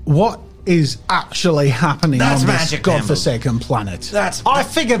 what is actually happening That's on this magic, Pemble. godforsaken planet? That's- I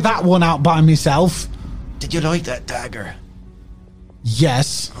figured that one out by myself. Did you like that dagger?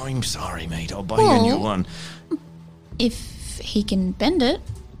 Yes. I'm sorry, mate. I'll buy you a new one. If he can bend it.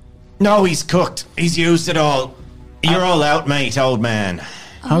 No, he's cooked. He's used it all. You're all out, mate, old man.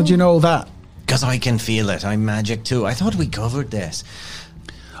 How do you know all that? Because I can feel it. I'm magic too. I thought we covered this.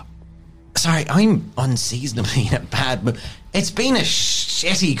 Sorry, I'm unseasonably in a bad mood. It's been a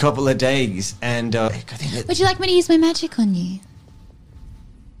shitty couple of days, and I think Would you like me to use my magic on you?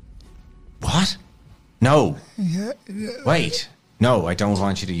 What? No. Wait. No, I don't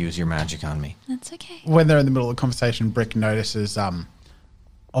want you to use your magic on me. That's okay. When they're in the middle of the conversation, Brick notices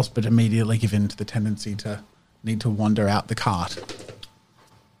Osbert immediately give in to the tendency to need to wander out the cart.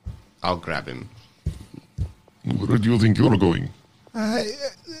 I'll grab him. Where do you think you're going?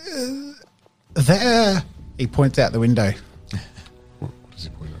 There, he points out the window. What does he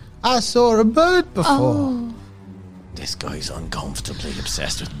point out? I saw a bird before. Oh, This guy's uncomfortably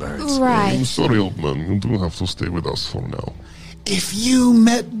obsessed with birds. I'm right. sorry, old man. You do have to stay with us for now. If you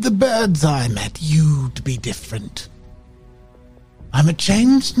met the birds I met, you'd be different. I'm a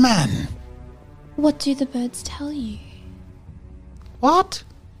changed man. What do the birds tell you? What?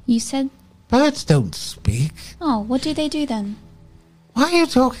 You said, Birds don't speak. oh, what do they do then? Why are you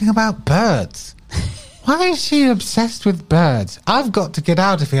talking about birds? Why is she obsessed with birds? I've got to get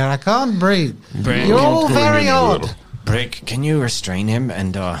out of here. I can't breathe. Brick. You're all Not going very anywhere. odd. Brick, can you restrain him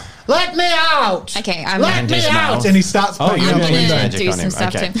and Let me out! Okay, I'm Let And me his out! mouth. And he starts Oh, putting you're out I'm the gonna going window. magic to do on some him,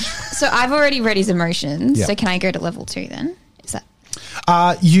 stuff okay. to him. So I've already read his emotions. Yeah. So can I go to level 2 then? Is that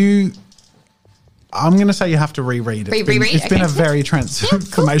I'm going to say you have to reread it. Reread? It's been Okay. a very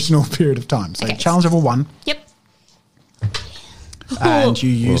transformational period of time. So Okay. challenge level 1, Yep. and you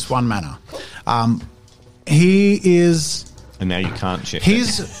use 1 mana. He is... and now you can't shift it.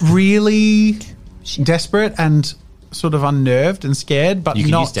 He's really desperate and sort of unnerved and scared, but You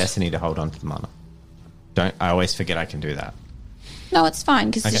can not... use Destiny to hold on to the mana. Don't. I always forget I can do that. No, it's fine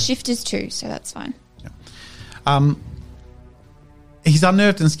because Okay. the shift is 2, so that's fine. He's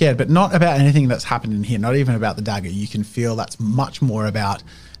unnerved and scared, but not about anything that's happened in here, not even about the dagger. You can feel that's much more about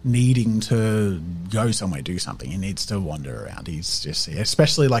needing to go somewhere, do something. He needs to wander around. He's just,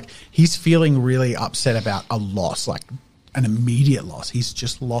 especially like, he's feeling really upset about a loss, like an immediate loss. He's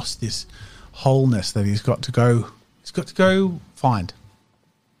just lost this wholeness that he's got to go find.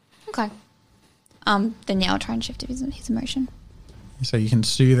 Okay. Then yeah, I'll try and shift his emotion. So you can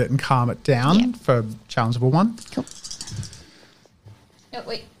soothe it and calm it down Yeah. for challenge level 1. Cool. Oh,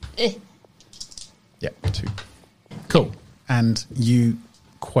 wait. Yep, 2. Cool. And you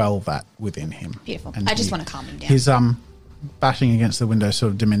quell that within him. Beautiful. And I just want to calm him down. His bashing against the window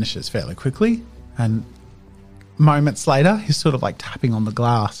sort of diminishes fairly quickly, and moments later he's sort of like tapping on the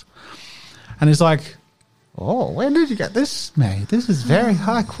glass, And he's like, "Oh, when did you get this made? This is very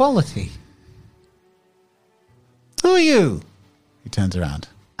high quality." "Who are you?" He turns around.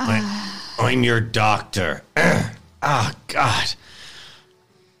 I'm your doctor. Oh, God.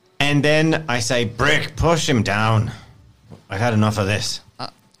 And then I say, Brick, push him down. I've had enough of this.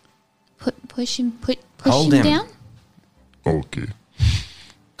 Push him Hold him. down. Okay.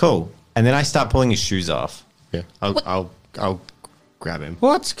 Cool. And then I start pulling his shoes off. Yeah, I'll grab him.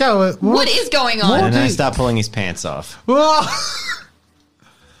 What's going? What is going on? And then I start pulling his pants off. Whoa.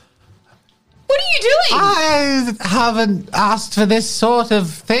 What are you doing? I haven't asked for this sort of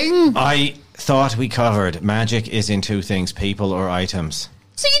thing. I thought we covered magic is in two things, people or items.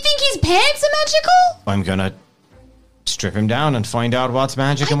 So you think his pants are magical? I'm going to strip him down and find out what's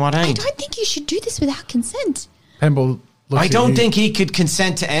magic and what I ain't. don't think you should do this without consent. Pemble looks I at don't you. think he could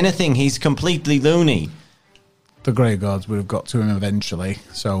consent to anything. He's completely loony. The Grey Gods would have got to him eventually.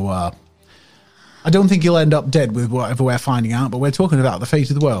 So I don't think he'll end up dead with whatever we're finding out, but we're talking about the fate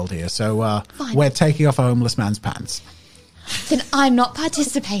of the world here. So Fine. we're taking off a homeless man's pants. Then I'm not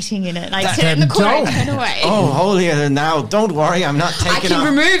participating in it. I sit in the corner and don't. turn away. Oh, holier than thou. Don't worry, I'm not I taking can off.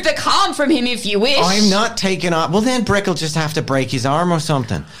 remove the calm from him if you wish. I'm not taking off. Well, then Brick will just have to break his arm or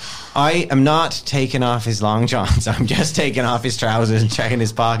something. I am not taking off his long johns. I'm just taking off his trousers and checking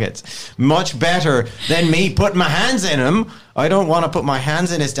his pockets. Much better than me putting my hands in him. I don't want to put my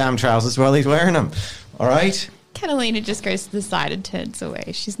hands in his damn trousers while he's wearing them. All right? Catalina just goes to the side and turns away.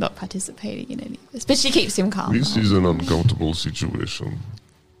 She's not participating in any of this, but she keeps him calm. This is an uncomfortable situation.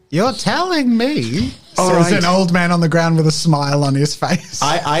 You're telling me? All Says right. an old man on the ground with a smile on his face.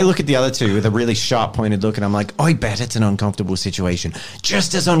 I look at the other two with a really sharp pointed look and I'm like, I bet it's an uncomfortable situation.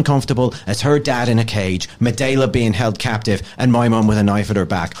 Just as uncomfortable as her dad in a cage, Medela being held captive, and my mum with a knife at her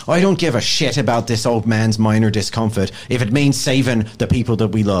back. I don't give a shit about this old man's minor discomfort if it means saving the people that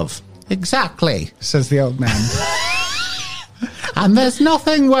we love. Exactly, says the old man. And there's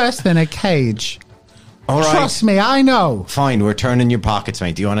nothing worse than a cage. All right. Trust me, I know. Fine, we're turning your pockets,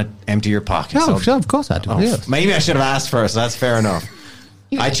 mate. Do you want to empty your pockets? No, I'll- sure, of course I do. Oh, yes. maybe I should have asked first. That's fair enough.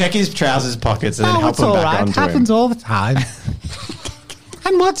 I check his trousers pockets and then Oh, help it's him all back right. It onto happens him. all the time.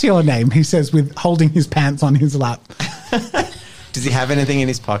 And what's your name? He says with holding his pants on his lap. Does he have anything in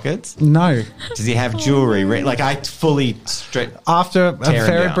his pockets? No. Does he have jewelry? Like I fully straight. After a Tear him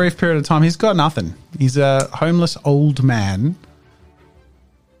very down. brief period of time, he's got nothing. He's a homeless old man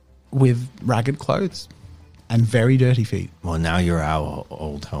with ragged clothes and very dirty feet. Well, now you're our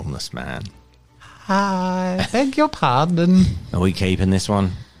old homeless man. I beg your pardon. Are we keeping this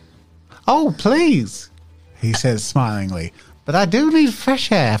one? Oh, please, he says smilingly. But I do need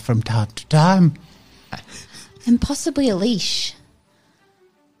fresh air from time to time. And possibly a leash.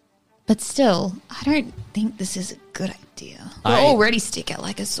 But still, I don't think this is a good idea. We're already stick out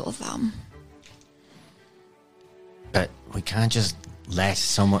like a sore thumb. But we can't just let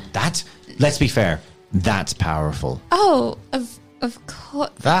someone. Let's be fair. That's powerful. Oh, of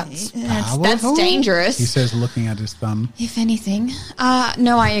course. That's that's powerful, dangerous. he says, looking at his thumb. If anything.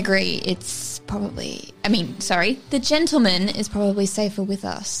 No, I agree. It's probably... the gentleman is probably safer with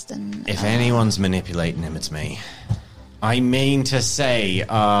us than... If anyone's manipulating him, it's me. I mean to say,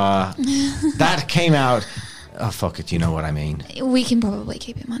 that came out. Oh, fuck it. You know what I mean. We can probably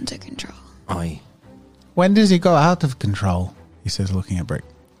keep him under control. When does he go out of control? He says, looking at Brick.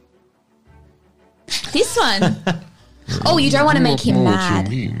 This one. Oh, you don't want to make him What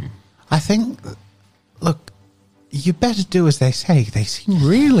mad. you mean? I think, look, you better do as they say. They seem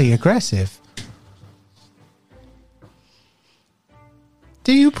really aggressive.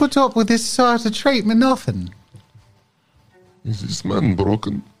 Do you put up with this sort of treatment often? Is this man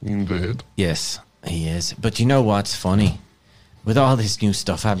broken in the head? Yes, he is. But you know what's funny? With all this new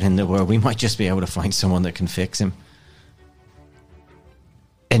stuff happening in the world, we might just be able to find someone that can fix him.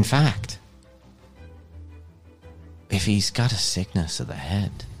 In fact, if he's got a sickness of the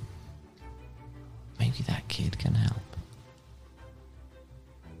head, maybe that kid can help.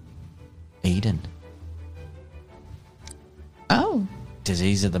 Eden. Oh.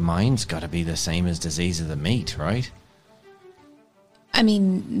 Disease of the mind's got to be the same as disease of the meat, right?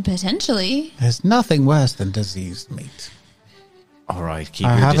 Potentially. There's nothing worse than diseased meat. All right, keep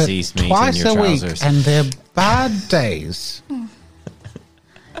I your have diseased it meat in twice your a trousers. week, and they're bad days.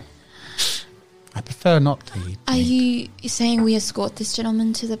 I prefer not to eat. Are you saying we escort this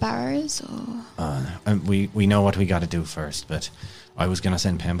gentleman to the barrows, or...? And we know what we got to do first, but I was going to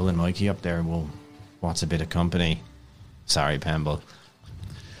send Pemble and Mikey up there. Well, what's a bit of company? Sorry, Pemble.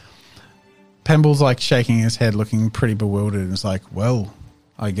 Pemble's like shaking his head, looking pretty bewildered, and is like, well,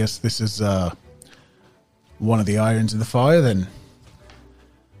 I guess this is one of the irons in the fire then.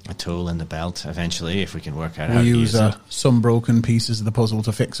 a tool in the belt eventually if we can work out how We'll to use use it. some broken pieces of the puzzle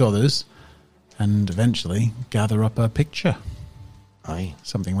to fix others, and eventually gather up a picture, Aye.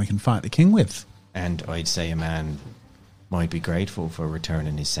 something we can fight the king with. And I'd say a man might be grateful for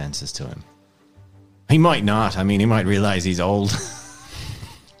returning his senses to him. He might not. I mean, he might realize he's old.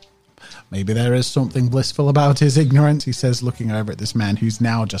 Maybe there is something blissful about his ignorance, he says, looking over at this man who's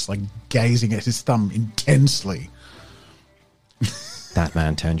now just like gazing at his thumb intensely. That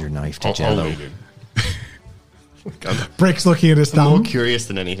man turned your knife to I'll jello. lean in. Brick's looking at his I'm more thumb. curious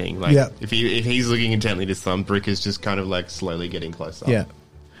than anything. Like, Yeah. if he's looking intently at his thumb, Brick is just kind of like slowly getting closer. Yeah.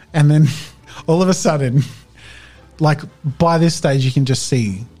 And then all of a sudden, like by this stage, you can just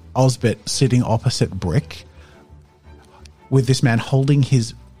see Osbert sitting opposite Brick with this man holding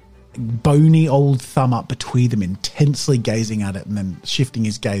his bony old thumb up between them, intensely gazing at it and then shifting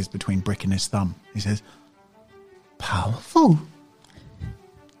his gaze between Brick and his thumb. He says, "Powerful.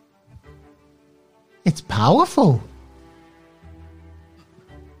 It's powerful."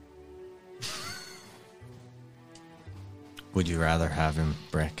 Would you rather have him,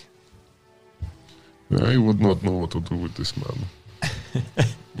 Brick? I would not know what to do with this man.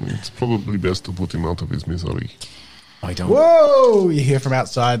 It's probably best to put him out of his misery. I don't. Whoa! You hear from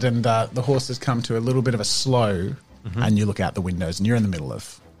outside, and the horses come to a little bit of a slow, and you look out the windows, and you're in the middle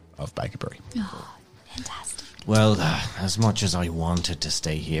of Bakerbury. Fantastic. Well, as much as I wanted to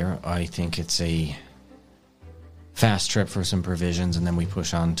stay here, I think it's a fast trip for some provisions, and then we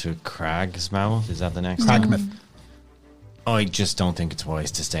push on to Cragsmouth. Is that the next town? Cragmouth. I just don't think it's wise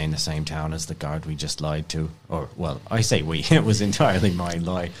to stay in the same town as the guard we just lied to. Or, well, I say we. It was entirely my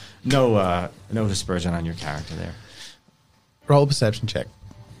lie. No dispersion on your character there. Roll a perception check.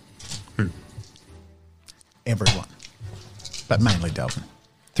 Everyone. But mainly Delvin.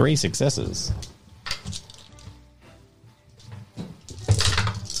 3 successes.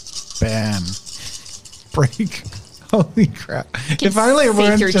 Bam. Break. Holy crap. Can If only it see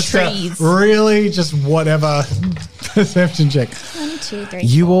weren't through just trees. really just whatever perception check. 1, 2, 3.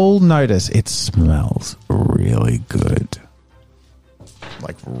 You all notice it smells really good.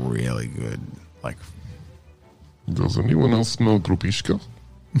 Like really good. Like Does anyone else smell Grupishka?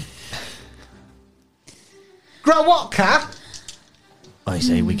 grow what, cat? I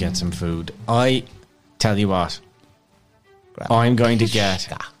say we get some food. I tell you what. I'm going to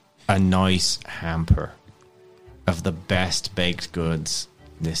get a nice hamper of the best baked goods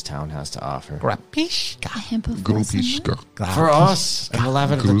this town has to offer. Grapishka. A hemp of blossom. Grupishka. For us, and we'll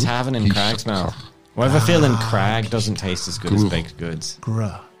have it at the tavern in Cragsmouth. Well, I have a feeling Crag doesn't taste as good as baked goods.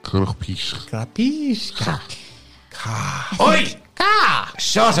 Grupishka. Grapishka. Oi!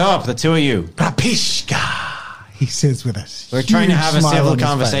 Shut up, the two of you. Grapishka. He says with us. We're trying to have a civil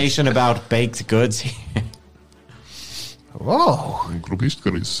conversation about baked goods here. Oh.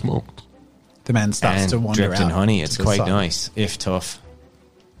 Grupishka is smoked. The man starts to And wander dripped out. in honey. to It's the quite side. nice, if tough.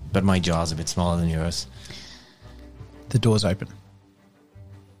 But my jaw's a bit smaller than yours. The door's open.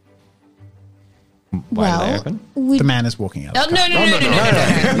 Why are they open? The man is walking out. Oh,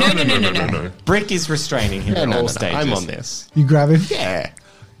 no. Brick is restraining him at all stages. I'm on this. You grab him. Yeah.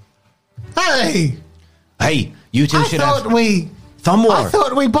 Hey, Hey, you two I should thought have we thumb war. I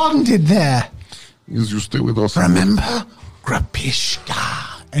thought we bonded there. Yes, you stay with us. Remember,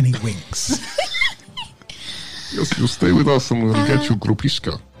 Grapishka, and he winks. Yes, you stay with us and we'll get you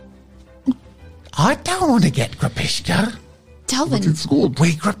Grupishka. I don't want to get Grapishka. But Delvin, it's good.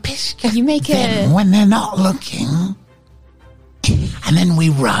 We Grapishka. You make them a- when they're not looking, and then we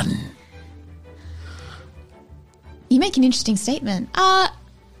run. you make an interesting statement.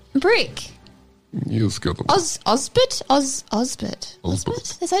 Brick. Yes, get them. Osbert?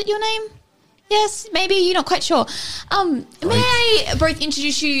 Osbert. Is that your name? Yes, maybe you're not quite sure. May I both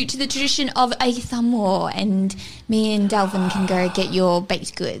introduce you to the tradition of a thumb war, and me and Delvin can go get your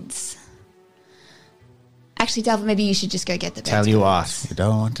baked goods. Actually, Delvin, maybe you should just go get the baked Tell you goods. what. You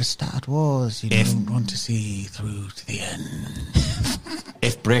don't want to start wars. You If- don't want to see through to the end.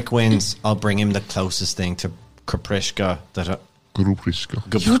 If Brick wins, I'll bring him the closest thing to Kaprishka that Grupishka.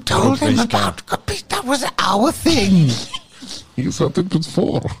 You told him Kaprishka. about Grapishka. That was our thing. Yes, I think it's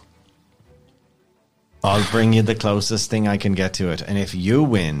 4. I'll bring you the closest thing I can get to it. And if you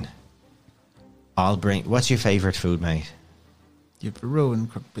win, I'll bring... What's your favourite food, mate? You've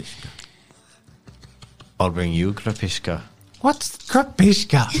ruined Grapishka. I'll bring you Krapishka. What's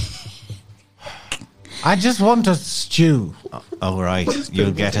Grapishka? I just want a stew. All right,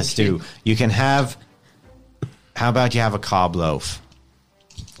 you'll get a stew. You can have... How about you have a cob loaf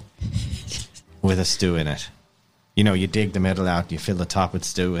with a stew in it? You know, you dig the middle out, you fill the top with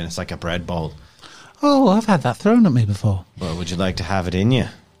stew, and it's like a bread bowl. Oh, I've had that thrown at me before. Well, would you like to have it in you?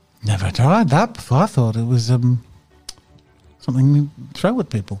 Never tried that before. I thought it was something you throw at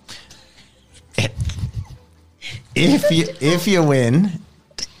people. If you win,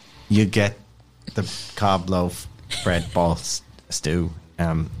 you get the cob loaf bread ball stew.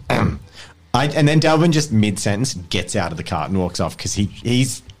 And then Delvin just mid-sentence gets out of the cart and walks off because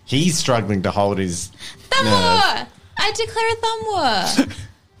he's struggling to hold his Thumb war! I declare thumb war.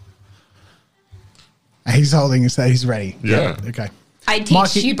 He's holding his. He's ready. Yeah. Okay. I teach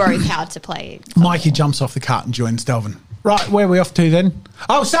Mikey- you both how to play. Mikey jumps off the cart and joins Delvin. Right, where are we off to then?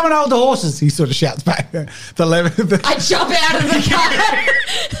 Oh, someone hold the horses. He sort of shouts back. I jump out of the car.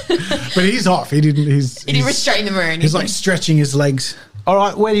 But he's off. He didn't. He didn't restrain them or anything. He's like stretching his legs. All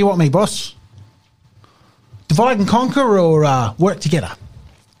right, where do you want me, boss? Divide and conquer or work together?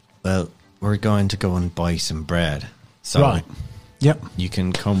 Well, we're going to go and buy some bread. So Right. Yep. you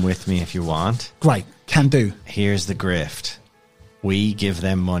can come with me if you want. Great. Can do. Here's the grift. We give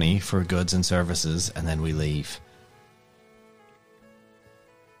them money for goods and services, and then we leave.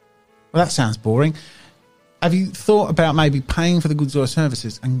 Well, that sounds boring. Have you thought about maybe paying for the goods or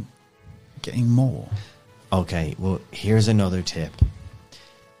services and getting more? Okay, well, here's another tip.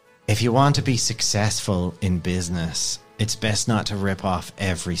 If you want to be successful in business, it's best not to rip off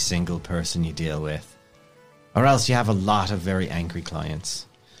every single person you deal with, or else you have a lot of very angry clients.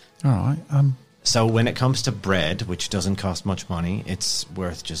 All right. So when it comes to bread, which doesn't cost much money, it's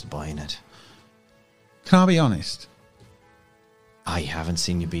worth just buying it. Can I be honest? I haven't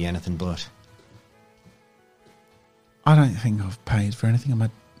seen you be anything but. I don't think I've paid for anything in my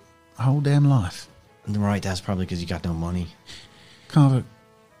whole damn life. Right, that's probably because you got no money. Can't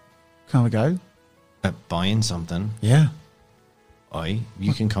I go? Buying something, Yeah.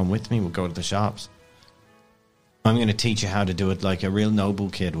 you can come with me, we'll go to the shops. I'm going to teach you how to do it like a real noble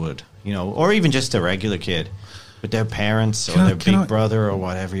kid would, or even just a regular kid, with their parents or their big brother or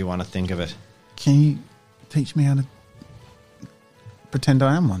whatever you want to think of it. Can you teach me how to pretend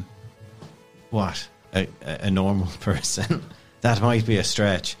I am one? What? A normal person? That might be a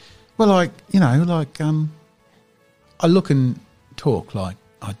stretch. Well, I look and talk like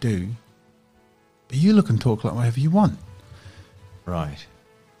I do, but you look and talk like whatever you want. Right.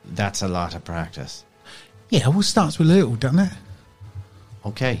 That's a lot of practice. Yeah, well, starts with little, doesn't it?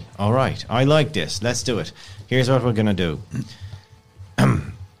 Okay, all right. I like this. Let's do it. Here's what we're going to do.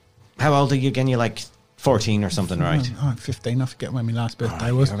 How old are you again? You're like 14 or something, right? I'm 15. I forget when my last birthday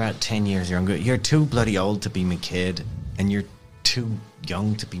Right, was. You're about 10 years younger. You're too bloody old to be my kid, and you're too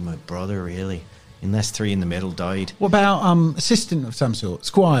young to be my brother, really. Unless three in the middle died. What about assistant of some sort?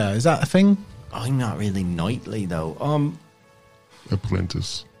 Squire, is that a thing? I'm not really knightly, though.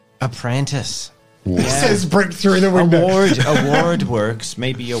 Apprentice. Apprentice. Ward. Says break through the window. Award works.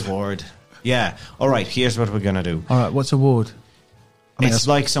 Maybe award. Yeah. All right, here's what we're going to do. All right, what's award? I mean, It's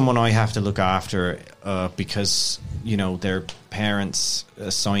like someone I have to look after because, their parents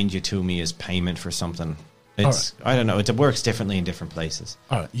assigned you to me as payment for something. It's I don't know. It works differently in different places.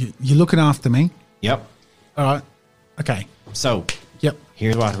 all right, you're looking after me. Yep. All right. Okay. So Yep.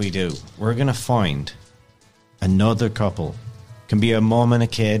 here's what we do. We're going to find another couple. Can be a mom and a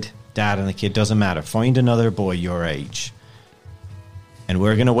kid, dad and a kid, doesn't matter. Find another boy your age. And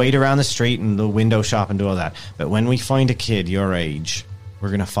we're going to wait around the street and the window shop and do all that. But when we find a kid your age, we're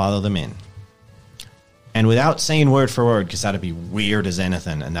going to follow them in. And without saying word for word, because that'd be weird as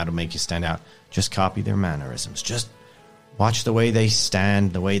anything and that'll make you stand out, just copy their mannerisms. Just watch the way they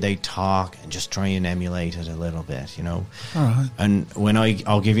stand, the way they talk, and just try and emulate it a little bit, All right. And when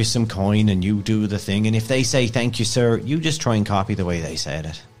I'll give you some coin and you do the thing, and if they say thank you, sir, you just try and copy the way they said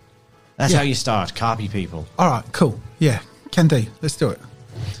it. That's Yeah. how you start. Copy people. All right, cool. Yeah, can do. Let's do it.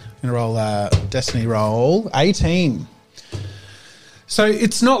 I'm going to roll Destiny roll 18. So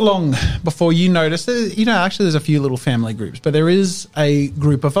it's not long before you notice that, actually there's a few little family groups, but there is a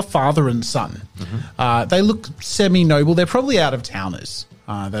group of a father and son. They look semi-noble. They're probably out-of-towners.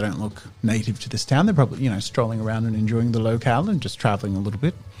 They don't look native to this town. They're probably, strolling around and enjoying the locale and just traveling a little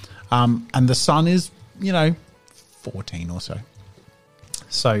bit. And the son is, 14 or so.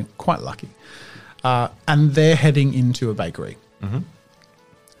 So quite lucky. And they're heading into a bakery. Mm-hmm.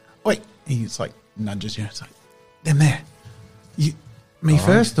 Wait, he's like nudges you. It's like, them there. Me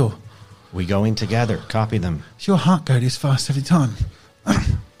first, or We go in together. Copy them. does your heart go this fast every time?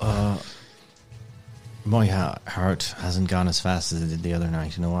 My heart hasn't gone as fast as it did the other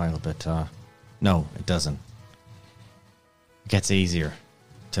night in a while, but no, it doesn't. It gets easier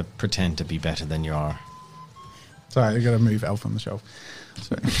to pretend to be better than you are. Sorry, I got to move Elf on the shelf.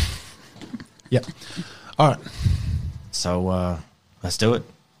 So, yep. All right. So let's do it.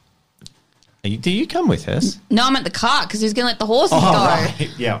 Do you come with us? No, I'm at the cart because he's going to let the horses go. Right.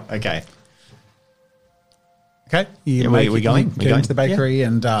 Yeah, okay. Okay, Yeah, make we're it- going. Get We're going. into the bakery,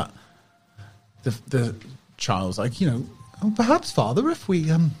 and the child's like, perhaps, Father, if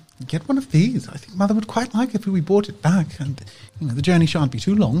we get one of these, I think Mother would quite like if we brought it back, and the journey shan't be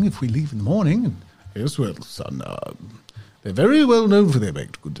too long if we leave in the morning. And, yes, well, son, they're very well known for their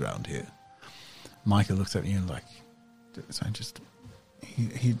baked goods around here. Micah looks at you and like, so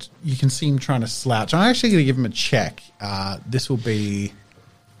you can see him trying to slouch. I'm actually going to give him a check. This will be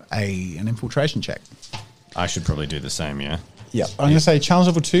an infiltration check. I should probably do the same, yeah? Yep. I'm going to say challenge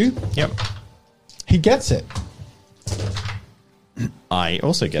level 2. Yep. He gets it. I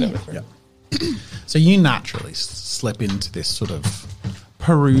also get it. Yep. So you naturally slip into this sort of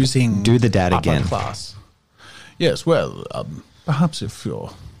perusing. Do the dad upper again. Class. Yes. Well, perhaps if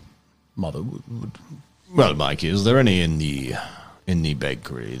your mother would. Well, Mike, is there any in the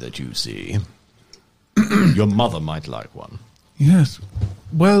bakery that you see? Your mother might like one. Yes.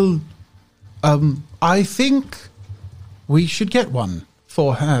 Well, I think we should get one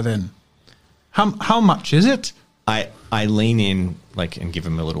for her then. How much is it? I lean in and give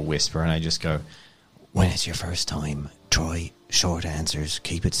him a little whisper, and I just go, when it's your first time, try short answers.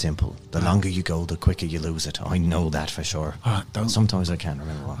 Keep it simple. The longer you go, the quicker you lose it. I know that for sure. All right, don't- Sometimes I can't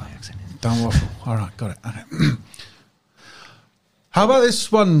remember what my accent is. Don't waffle. All right, got it. Okay. How about this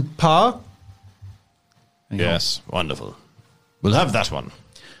one, Pa? Yes, wonderful. We'll have that one.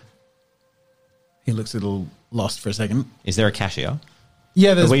 He looks a little lost for a second. Is there a cashier?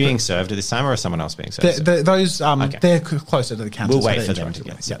 Yeah, Are there's we being served at this time, or is someone else being served? those. Okay. They're closer to the counter. We'll so wait they're for them interacting to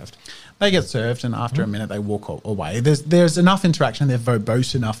get with it. Yeah. served. They get served, and after a minute, they walk away. There's enough interaction. They're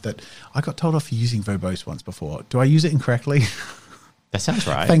verbose enough that I got told off for using verbose once before. Do I use it incorrectly? That sounds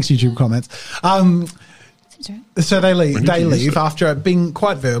right. Thanks, YouTube comments. Seems right. So they leave. need They to use leave it. after being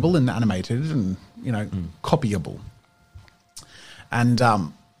quite verbal and animated, and copyable. And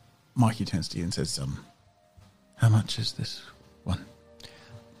Mikey turns to you and says, "How much is this one?"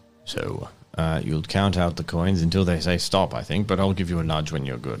 So, you'll count out the coins until they say stop, I think, but I'll give you a nudge when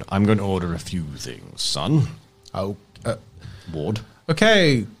you're good. I'm going to order a few things, son. Oh, Ward.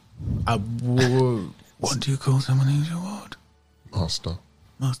 okay. What do you call someone who's your ward? Master.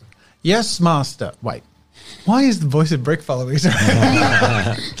 Master. Yes, master. Wait. Why is the voice of Brick following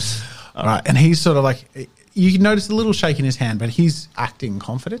us? All right, and he's sort of like, you can notice a little shake in his hand, but he's acting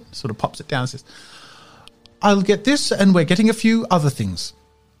confident, sort of pops it down and says, I'll get this, and we're getting a few other things.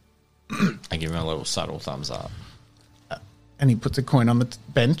 I give him a little subtle thumbs up. And he puts a coin on the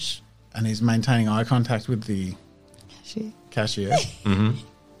bench, and he's maintaining eye contact with the cashier.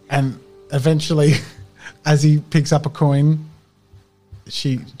 And eventually, as he picks up a coin,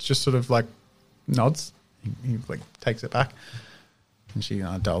 she just sort of like nods. He like takes it back, and she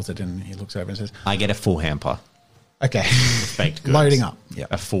dials it in. And he looks over and says, I get a full hamper. "Okay, Baked goods. loading up." Yeah.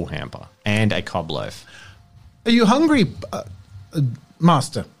 A full hamper. And a cob loaf. Are you hungry,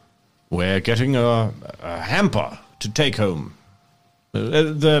 master? We're getting a hamper to take home.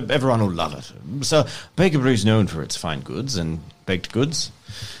 Everyone will love it. So, Bakery's known for its fine goods and baked goods.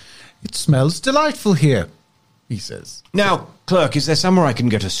 It smells delightful here, he says. Now, clerk, is there somewhere I can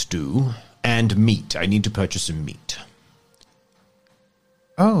get a stew and meat? I need to purchase some meat.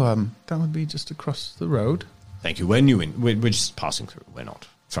 Oh, that would be just across the road. Thank you. We're just passing through. We're not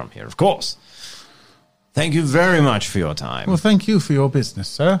from here, of course. Thank you very much for your time. Well, thank you for your business,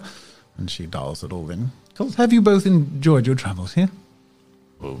 sir. And she dials it all in. Cool. Have you both enjoyed your travels here?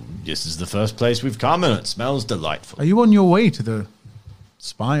 Well, this is the first place we've come, and it smells delightful. Are you on your way to the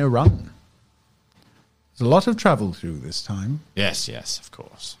Spire Run? There's a lot of travel through this time. Yes, of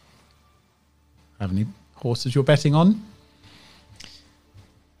course. Have any horses you're betting on?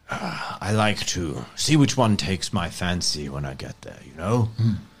 I like to see which one takes my fancy when I get there, you know?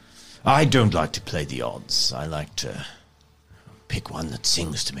 I don't like to play the odds. I like to pick one that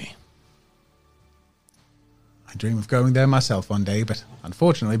sings to me. I dream of going there myself one day, but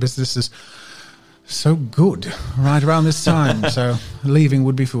unfortunately business is so good right around this time, so leaving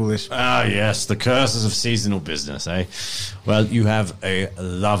would be foolish. Ah, yes, the curses of seasonal business, eh? Well, you have a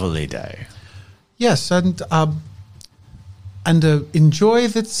lovely day. Yes, and enjoy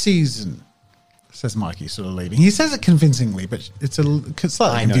the season, says Mikey, sort of leaving. He says it convincingly, but it's a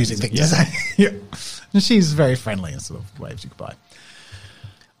slightly I know, confusing thing to say. Yeah. And she's very friendly and sort of waves you goodbye.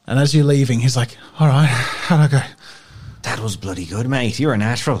 And as you're leaving, he's like, all right, how'd I go? That was bloody good, mate. You're a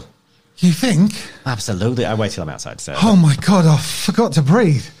natural. You think? Absolutely. I wait till I'm outside, sir. Oh my God, I forgot to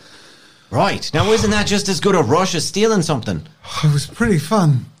breathe. Right. Now, isn't that just as good a rush as stealing something? It was pretty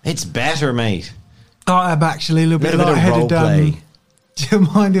fun. It's better, mate. I'm actually a little bit Little bit of lightheaded. role play. Do you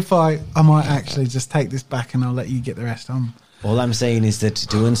mind if I might actually just take this back and I'll let you get the rest on? All I'm saying is that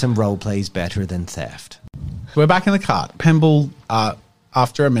doing some role play is better than theft. We're back in the cart. Pemble,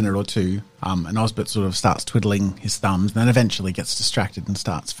 after a minute or two, and Osbert sort of starts twiddling his thumbs, and then eventually gets distracted and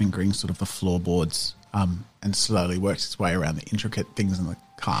starts fingering sort of the floorboards, and slowly works his way around the intricate things in the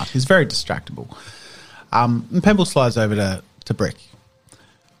cart. He's very distractible. And Pemble slides over to Brick.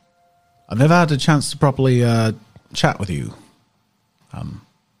 I've never had a chance to properly chat with you.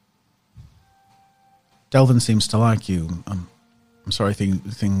 Delvin seems to like you. I'm sorry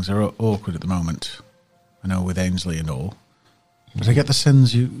things are awkward at the moment. I know with Ainsley and all. But I get the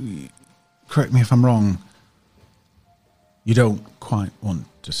sense you correct me if I'm wrong, you don't quite want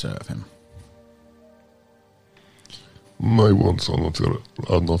to serve him. My wants are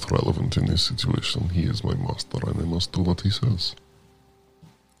not relevant in this situation. He is my master, and I must do what he says.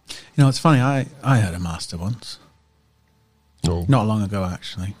 You know, it's funny, I had a master once. No. Not long ago,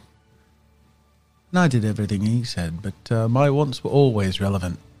 actually. And I did everything he said, but my wants were always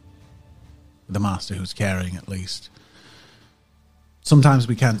relevant. The master who's caring, at least. Sometimes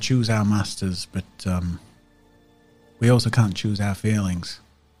we can't choose our masters, but we also can't choose our feelings.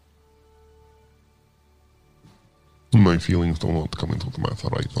 My feelings do not come into the matter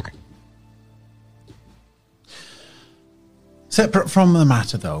either. Separate from the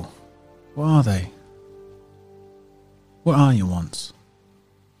matter, though, what are they? What are your wants?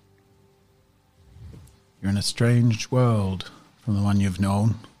 You're in a strange world from the one you've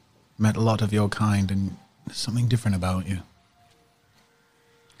known. Met a lot of your kind, and there's something different about you.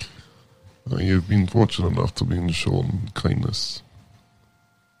 I have been fortunate enough to be shown kindness,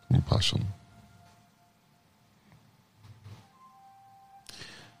 compassion.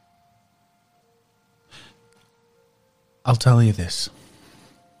 I'll tell you this.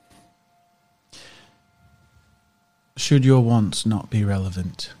 Should your wants not be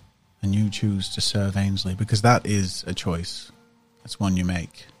relevant, and you choose to serve Ainsley, because that is a choice. That's one you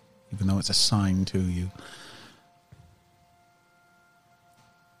make, even though it's assigned to you.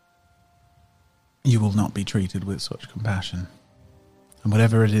 You will not be treated with such compassion. And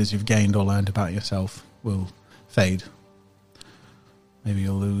whatever it is you've gained or learned about yourself will fade. Maybe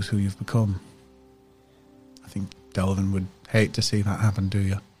you'll lose who you've become. I think Delvin would hate to see that happen, do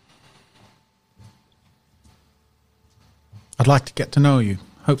you? I'd like to get to know you.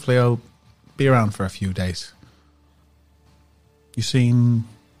 Hopefully I'll be around for a few days. You seem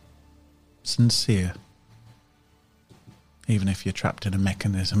sincere. Even if you're trapped in a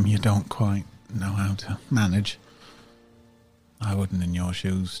mechanism you don't quite know how to manage. I wouldn't in your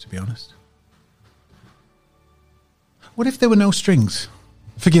shoes, to be honest. What if there were no strings?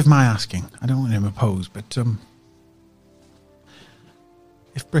 Forgive my asking. I don't want to impose, but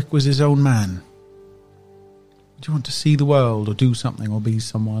if Brick was his own man, would you want to see the world or do something or be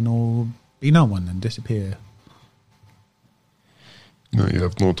someone or be no one and disappear? I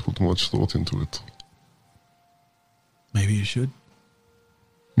have not put much thought into it. Maybe you should.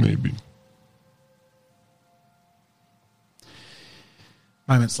 Maybe.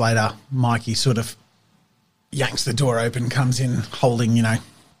 Moments later, Mikey sort of yanks the door open, comes in holding,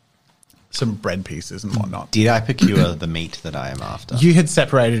 some bread pieces and whatnot. Did I procure the meat that I am after? You had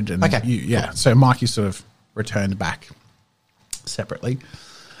separated and Okay. So Mikey sort of returned back separately.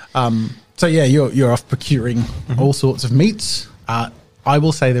 So you're off procuring all sorts of meats. I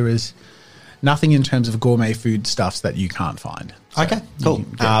will say there is nothing in terms of gourmet food stuffs that you can't find. So Okay, cool.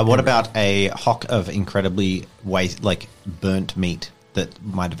 What about a hock of incredibly burnt meat that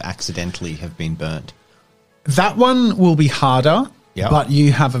might have accidentally have been burnt? That one will be harder, Yep. but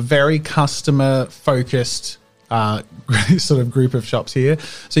you have a very customer-focused sort of group of shops here.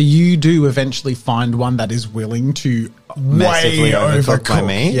 So you do eventually find one that is willing to Massively way overcook my overcook.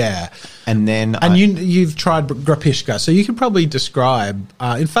 meat? Yeah. And then You've tried Grapishka, so you could probably describe.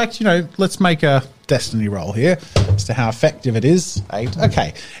 In fact, let's make a destiny roll here as to how effective it is. 8.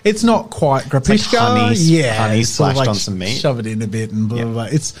 Okay, it's not quite Grapishka. honey it's sort of splashed on some meat. Shove it in a bit and blah blah blah.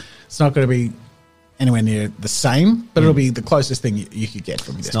 It's not going to be anywhere near the same, but it'll be the closest thing you could get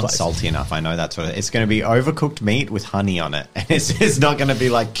from this it's not place. salty enough. I know that's what it's going to be. Overcooked meat with honey on it, and it's not going to be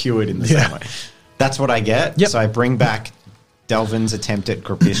cured in the same way. That's what I get. Yep. So I bring back Delvin's attempt at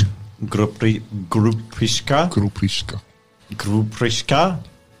Grupishka. Gruprishka,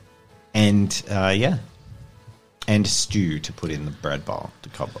 and and stew to put in the bread bowl, the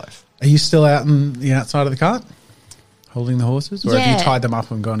cob loaf. Are you still out in the outside of the cart, holding the horses, or have Yeah. you tied them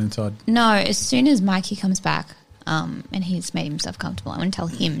up and gone inside? No, as soon as Mikey comes back, and he's made himself comfortable, I want to tell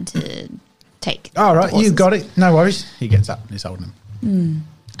him to take. All right, the horses. you got it. No worries. He gets up and he's holding them.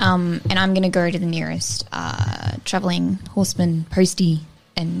 And I'm going to go to the nearest travelling horseman postie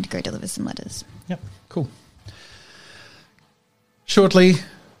and go deliver some letters. Yep, cool. Shortly,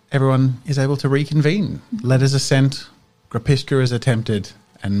 everyone is able to reconvene. Letters are sent, Grapishka is attempted,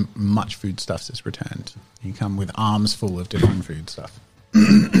 and much foodstuffs is returned. You come with arms full of different foodstuff.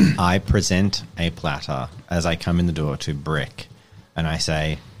 I present a platter as I come in the door to Brick, and I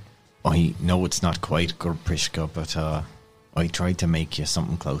say, I know it's not quite Grapishka, but I tried to make you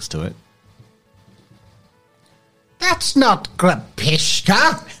something close to it. That's not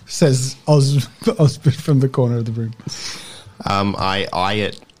Grapishka, says Osbert from the corner of the room. I eye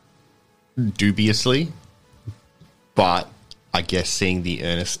it dubiously, but I guess seeing the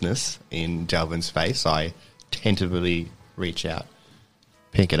earnestness in Delvin's face, I tentatively reach out,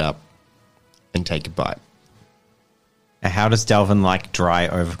 pick it up, and take a bite. How does Delvin like dry,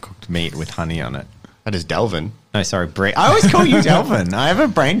 overcooked meat with honey on it? That is Delvin. No, sorry, Brick. I always call you Delvin. I have a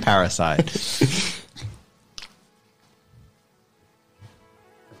brain parasite.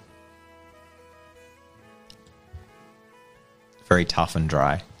 Very tough and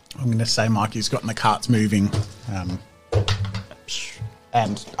dry. I'm going to say Mikey's gotten the carts moving.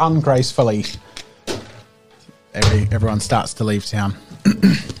 And ungracefully, everyone starts to leave town.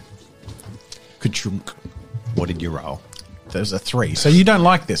 Ka-chunk. What did you roll? There's a 3. So you don't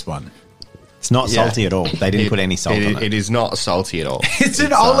like this one? It's not Yeah. salty at all. They didn't put any salt on it. It is not salty at all. It's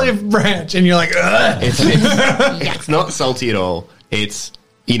an olive branch, and you're like, ugh. It's not salty at all. It's,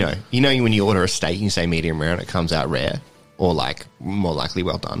 you know when you order a steak and you say medium rare and it comes out rare, or like more likely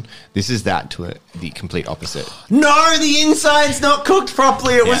well done. This is that to the complete opposite. No, the inside's not cooked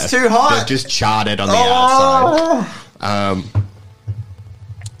properly. It was too hot. They've just charred it on the outside.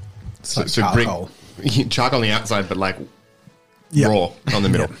 It's like So charcoal. charcoal on the outside, but like Yep. raw on the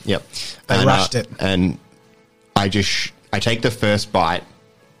middle. Yep. They rushed it. And I take the first bite,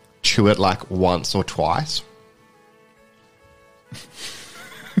 chew it like once or twice.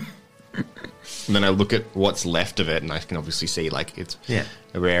 And then I look at what's left of it, and I can obviously see like it's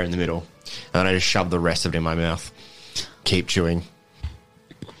a rare in the middle. And then I just shove the rest of it in my mouth. Keep chewing.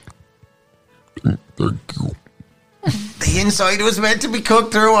 Thank you. The inside was meant to be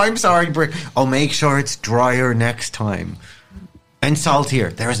cooked through. I'm sorry, Brick. I'll make sure it's drier next time. And saltier.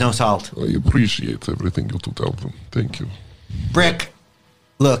 There is no salt. I appreciate everything you do, Delvin. Thank you. Brick,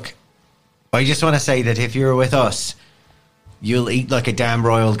 look, I just want to say that if you're with us, you'll eat like a damn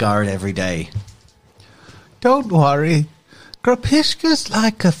royal guard every day. Don't worry. Grapishka's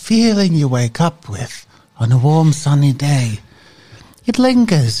like a feeling you wake up with on a warm, sunny day. It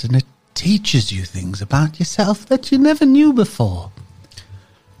lingers and it teaches you things about yourself that you never knew before.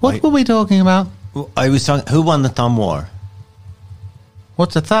 What were we talking about? I was talking. Who won the thumb war?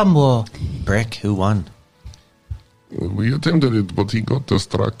 What's a thumb war? Brick, who won? We attempted it, but he got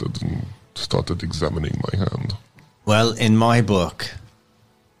distracted and started examining my hand. Well, in my book,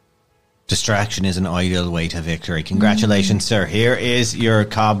 distraction is an ideal way to victory. Congratulations, sir. Here is your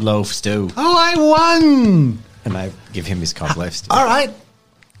cob loaf stew. Oh, I won! And I give him his cob loaf stew. All right.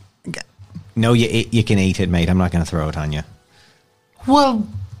 No, you can eat it, mate. I'm not going to throw it on you. Well,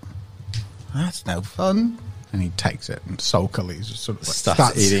 that's no fun. And he takes it and sulkily just sort of like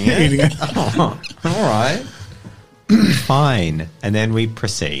Starts eating it. All right. Fine. And then we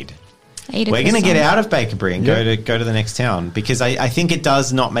proceed. We're going to get out of Bakerbury and go to the next town, because I think it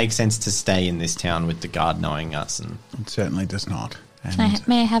does not make sense to stay in this town with the guard knowing us. And It certainly does not. And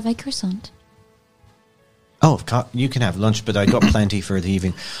May I have a croissant? you can have lunch, but I got plenty for the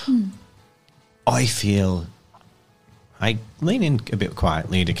evening. I lean in a bit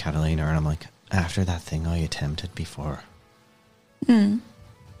quietly to Catalina, and I'm like, after that thing I attempted before, do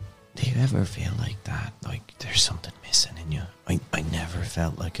you ever feel like that? Like there's something missing in you? I never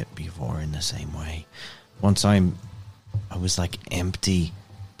felt like it before in the same way. Once I was like empty,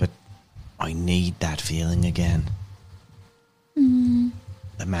 but I need that feeling again.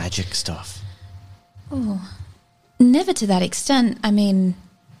 The magic stuff. Never to that extent. I mean,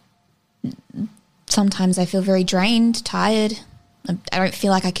 sometimes I feel very drained, tired. I don't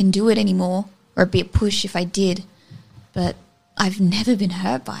feel like I can do it anymore, or it'd be a push if I did. But I've never been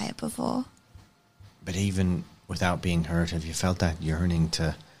hurt by it before. But even without being hurt, have you felt that yearning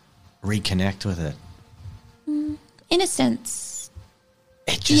to reconnect with it? In a sense,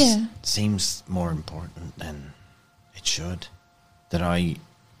 It just Yeah. seems more important than it should.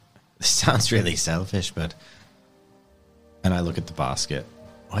 This sounds really selfish, but... And I look at the basket.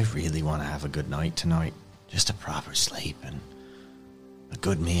 I really want to have a good night tonight. Just a proper sleep and a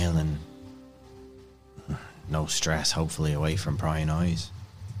good meal and no stress, hopefully away from prying eyes.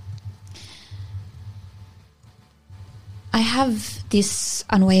 I have this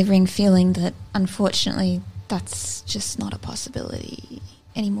unwavering feeling that, unfortunately, that's just not a possibility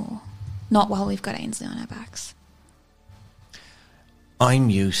anymore. Not while we've got Ainsley on our backs. I'm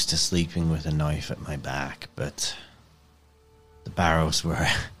used to sleeping with a knife at my back, but the Barrows were a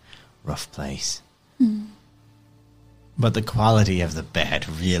rough place. But the quality of the bed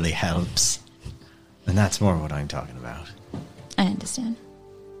really helps. And that's more what I'm talking about. I understand.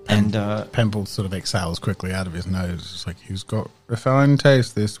 And Pemble sort of exhales quickly out of his nose. It's like, he's got a fine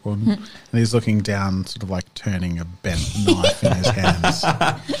taste, this one. And he's looking down, sort of like turning a bent knife in his hands.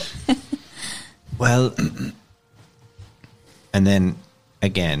 well, and then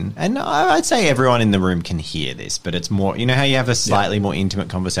again, and I'd say everyone in the room can hear this, but it's more, you know how you have a slightly more intimate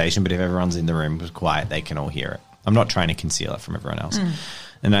conversation, but if everyone's in the room was quiet, they can all hear it. I'm not trying to conceal it from everyone else.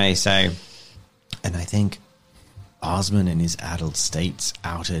 And I say, and I think Osmond in his adult states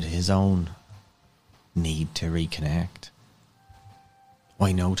outed his own need to reconnect.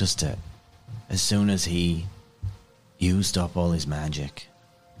 I noticed it as soon as he used up all his magic.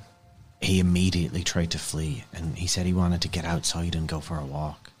 He immediately tried to flee, and he said he wanted to get outside and go for a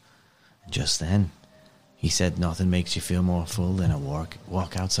walk. And just then, he said nothing makes you feel more full than a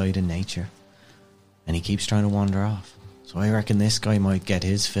walk outside in nature. And he keeps trying to wander off. So I reckon this guy might get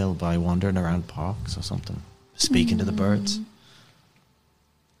his fill by wandering around parks or something, speaking to the birds.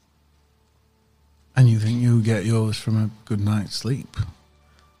 And you think you'll get yours from a good night's sleep?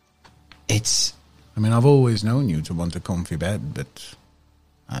 It's... I mean, I've always known you to want a comfy bed, but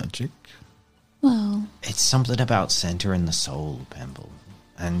magic? Well, It's something about centering the soul, Pemble.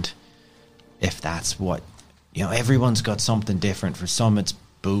 And if that's what... You know, everyone's got something different. For some it's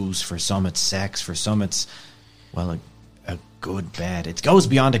booze, for some it's sex, for some it's, well, a good bed. It goes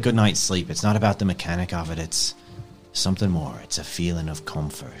beyond a good night's sleep. It's not about the mechanic of it. It's something more. It's a feeling of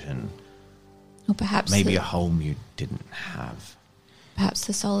comfort and or perhaps maybe a home you didn't have. perhaps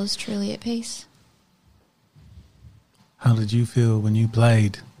the soul is truly at peace. How did you feel when you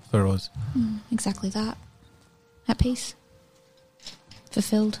played for us? Exactly that. At peace.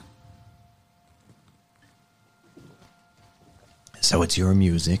 Fulfilled. So it's your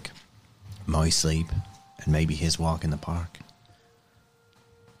music, my sleep, and maybe his walk in the park.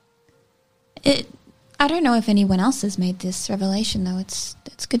 I don't know if anyone else has made this revelation, though. It's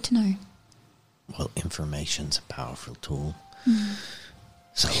good to know. Well, information's a powerful tool.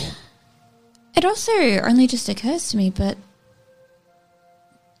 So, It also only just occurs to me, but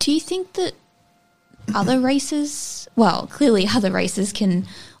do you think that other races, well, clearly other races can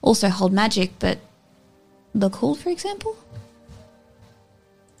also hold magic, but the Cool, for example?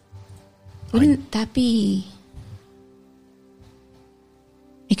 Wouldn't that be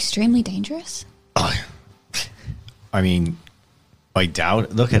extremely dangerous? I mean, I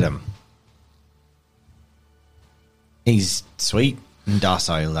doubt. Look at him. He's sweet and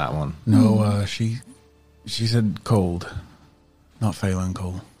docile, that one. No, she said cold, not Phelan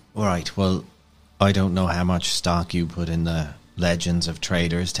cold. Right, well, I don't know how much stock you put in the legends of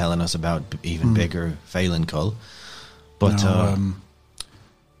traders telling us about even bigger Phelan Cull. But, I mean,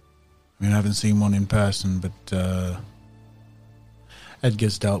 I haven't seen one in person, but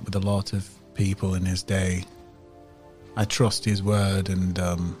Edgar's dealt with a lot of people in his day. I trust his word, and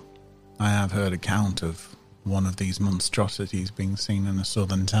I have heard account of one of these monstrosities being seen in a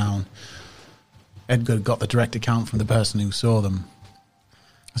southern town. Edgar got the direct account from the person who saw them.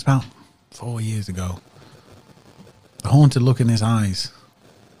 It's about 4 years ago. The haunted look in his eyes,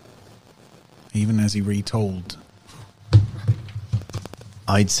 even as he retold.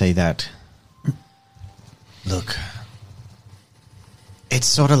 I'd say that, look, it's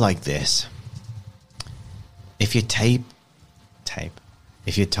sort of like this. If you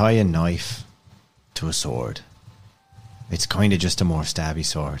if you tie a knife to a sword, it's kind of just a more stabby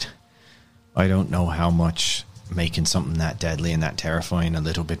sword. I don't know how much making something that deadly and that terrifying a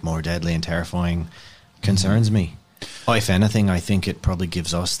little bit more deadly and terrifying concerns me. If anything, I think it probably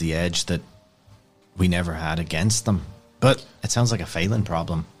gives us the edge that we never had against them. But it sounds like a Phelan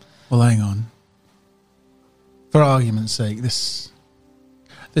problem. Well, hang on. For argument's sake, this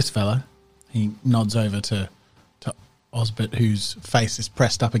fella, he nods over to Osbert, whose face is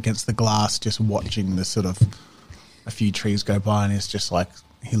pressed up against the glass, just watching the sort of a few trees go by, and is just like,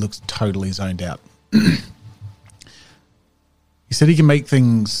 he looks totally zoned out. He said he can make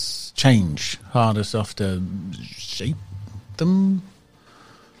things change, harder, softer, shape them.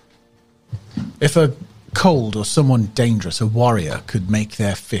 If a cold or someone dangerous, a warrior, could make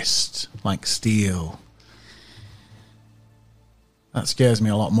their fist like steel, that scares me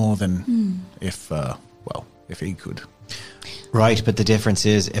a lot more than if he could. Right, but the difference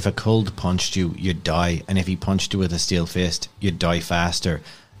is if a cold punched you, you'd die. And if he punched you with a steel fist, you'd die faster.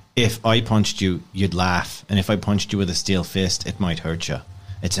 If I punched you, you'd laugh. And if I punched you with a steel fist, it might hurt you.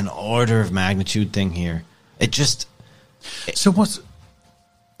 It's an order of magnitude thing here. It just... So what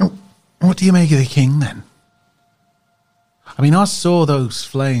do you make of the king then? I mean, I saw those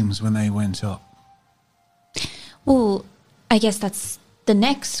flames when they went up. Well, I guess that's the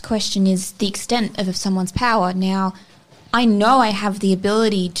next question, is the extent of someone's power. Now, I know I have the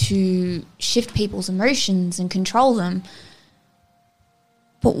ability to shift people's emotions and control them.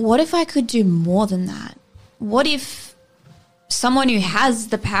 But what if I could do more than that? What if someone who has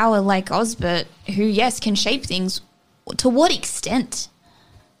the power like Osbert, who, yes, can shape things, to what extent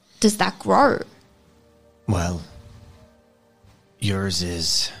does that grow? Well, yours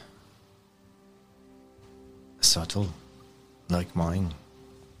is subtle, like mine.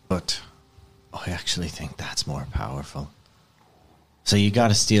 But I actually think that's more powerful. So you got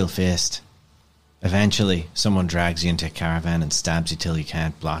a steel fist. Eventually, someone drags you into a caravan and stabs you till you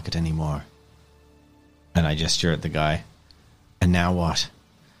can't block it anymore. And I gesture at the guy. And now what?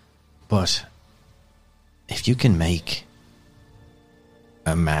 But if you can make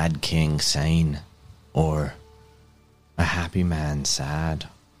a mad king sane, or a happy man sad,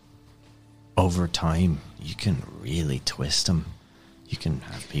 over time, you can really twist them. You can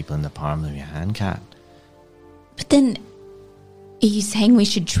have people in the palm of your hand, Cat. But then, are you saying we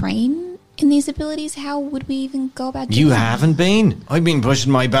should train in these abilities? How would we even go about doing You that? haven't been. I've been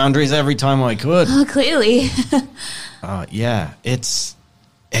pushing my boundaries every time I could. Oh, clearly. Yeah, it's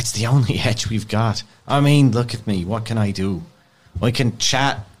the only edge we've got. I mean, look at me. What can I do? I can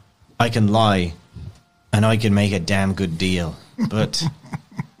chat, I can lie, and I can make a damn good deal. But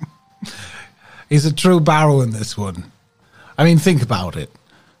He's a true barrow in this one. I mean, think about it.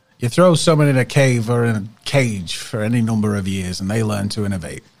 You throw someone in a cave or in a cage for any number of years and they learn to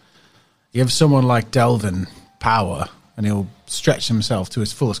innovate. You have someone like Delvin power and he'll stretch himself to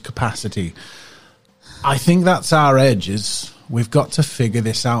his fullest capacity. I think that's our edge, is we've got to figure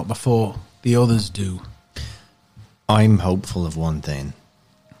this out before the others do. I'm hopeful of one thing.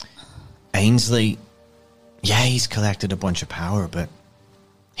 Ainsley, yeah, he's collected a bunch of power, but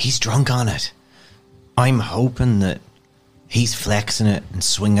he's drunk on it. I'm hoping that he's flexing it and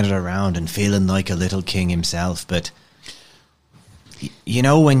swinging it around and feeling like a little king himself, but you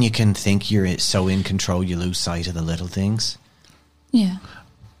know when you can think you're so in control you lose sight of the little things? Yeah.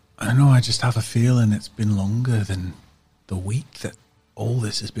 I don't know, I just have a feeling it's been longer than the week that all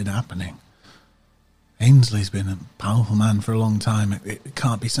this has been happening. Ainsley's been a powerful man for a long time. It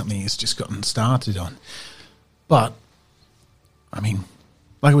can't be something he's just gotten started on. But, I mean,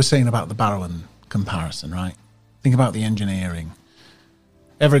 like I was saying about the Barrowan comparison, right? Think about the engineering.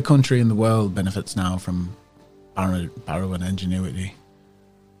 Every country in the world benefits now from Barrowan ingenuity.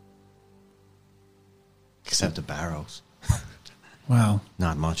 Except the barrows. Well,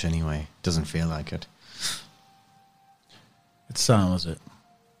 Not much anyway. Doesn't feel like it. it sours it.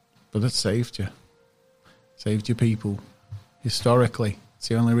 But it saved you. Saved your people. Historically. It's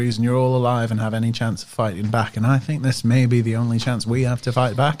the only reason you're all alive and have any chance of fighting back. And I think this may be the only chance we have to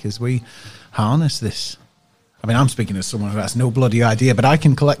fight back, is we harness this. I mean, I'm speaking as someone who has no bloody idea, but I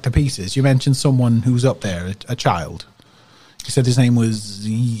can collect the pieces. You mentioned someone who's up there, a child. You said his name was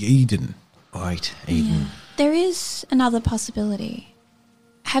Eden. Right, Aiden. There is another possibility.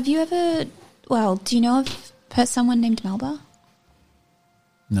 Have you ever... Well, do you know of someone named Melba?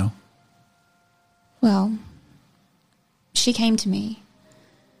 No. Well, she came to me,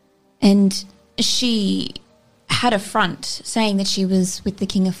 and she had a front saying that she was with the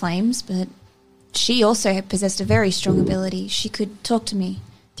King of Flames, but she also possessed a very strong ability. She could talk to me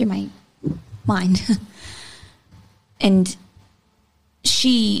through my mind. And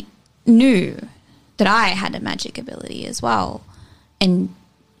she knew that I had a magic ability as well. And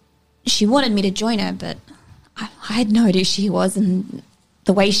she wanted me to join her, but I had no idea who she was, and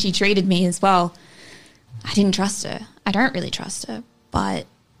the way she treated me as well. I didn't trust her. I don't really trust her. But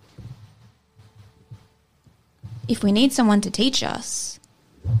if we need someone to teach us,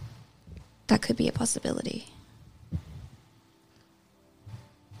 that could be a possibility.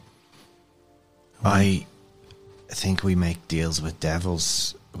 I think we make deals with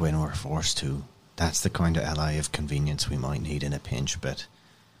devils when we're forced to. That's the kind of ally of convenience we might need in a pinch, but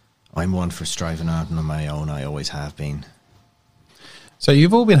I'm one for striving out on my own. I always have been. So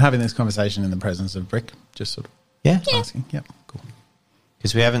you've all been having this conversation in the presence of Brick, just sort of asking. Yep, cool.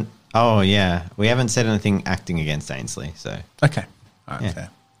 Because we haven't... Oh, yeah. We haven't said anything acting against Ainsley, so... Okay. All right, Yeah. fair.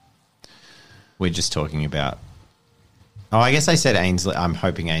 We're just talking about Oh, I guess I said Ainsley. I'm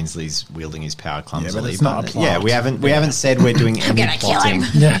hoping Ainsley's wielding his power clumsily. it's not a plot. Yeah, we haven't said we're doing any gonna kill plotting.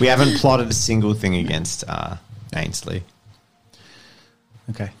 him. We haven't plotted a single thing against Ainsley.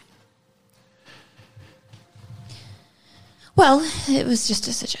 Okay. Well, it was just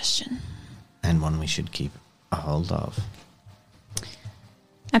a suggestion. And one we should keep a hold of.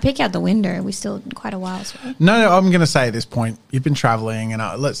 I peek out the window. We still quite a while. So. No, I'm going to say at this point, you've been traveling,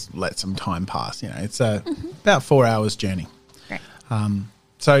 and let's let some time pass. You know, it's about 4 hours journey. Great.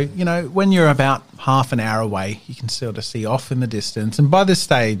 So, you know, when you're about half an hour away, you can sort of see off in the distance. And by this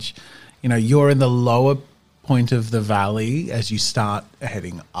stage, you know, you're in the lower point of the valley as you start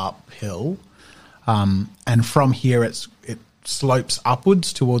heading uphill. And from here, it slopes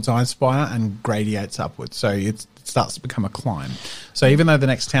upwards towards Ironspire and gradiates upwards. So it starts to become a climb. So even though the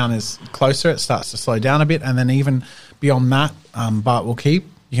next town is closer, it starts to slow down a bit. And then even beyond that, Bartwell Keep,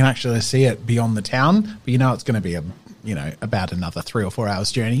 you can actually see it beyond the town. But you know it's going to be about another 3 or 4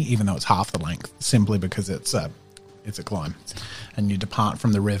 hours journey, even though it's half the length, simply because it's a climb. And you depart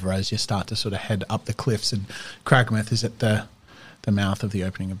from the river as you start to sort of head up the cliffs. And Cragmouth is at the mouth of the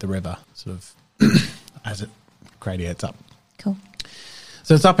opening of the river, sort of as it gradiates up. Cool.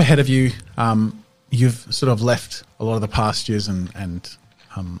 So it's up ahead of you. You've sort of left a lot of the pastures and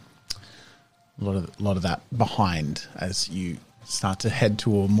a lot of that behind as you start to head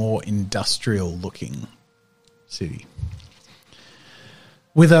to a more industrial-looking city.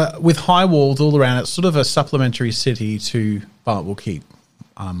 With high walls all around, it's sort of a supplementary city to Bartwell Keep,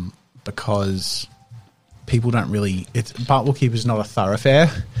 because people don't really. Bartwell Keep is not a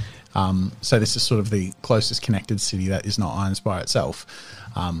thoroughfare. So this is sort of the closest connected city that is not Ironspire itself,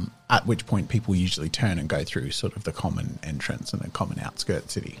 at which point people usually turn and go through sort of the common entrance and the common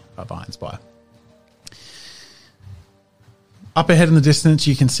outskirt city of Ironspire. Up ahead in the distance,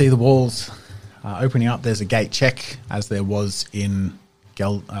 you can see the walls opening up. There's a gate check, as there was in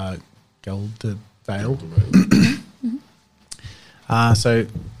Gelderdale.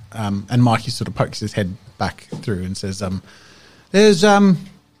 And Mikey sort of pokes his head back through and says, there's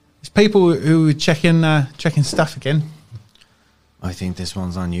people who are checking stuff again. I think this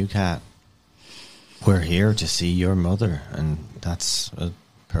one's on you, Kat. We're here to see your mother, and that's a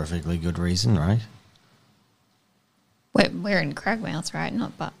perfectly good reason, right? We're in Cragmouth, right?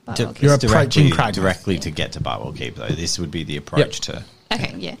 Not Bartwell Keep. You're approaching Cragmouth. Directly to get to Bartwell Keep, though. This would be the approach to...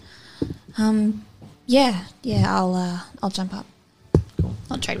 Okay, yeah. I'll jump up. Cool.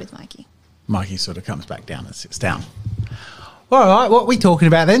 I'll trade with Mikey. Mikey sort of comes back down and sits down. All right, what are we talking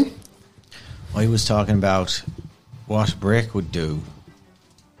about then? I was talking about what Brick would do,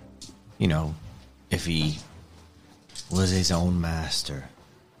 you know, if he was his own master.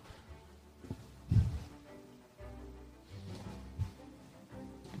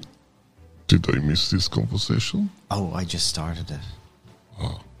 Did I miss this conversation? Oh, I just started it.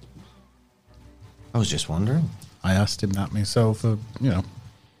 Oh. I was just wondering. I asked him that myself,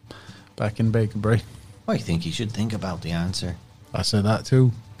 back in Bakerbury. I think you should think about the answer. I said that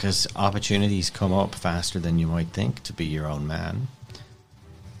too. Because opportunities come up faster than you might think to be your own man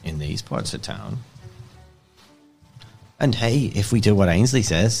in these parts of town. And hey, if we do what Ainsley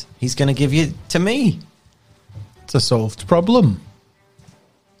says, he's going to give you to me. It's a solved problem.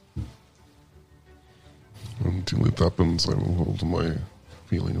 Until it happens, I will hold my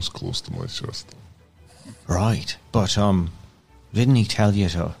feelings close to my chest. Right, but didn't he tell you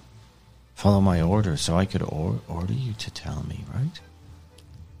to follow my orders so I could order you to tell me, right?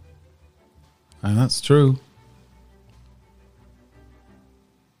 And that's true.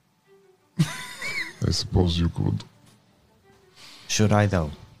 I suppose you could. Should I,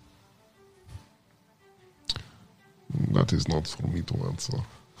 though? That is not for me to answer.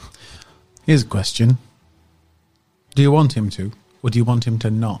 Here's a question. Do you want him to, or do you want him to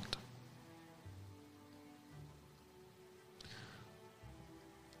not?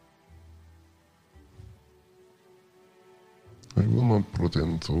 I will not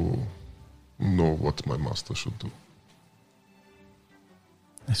pretend to know what my master should do.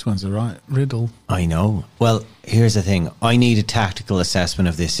 This one's a right riddle. I know. Well, here's the thing. I need a tactical assessment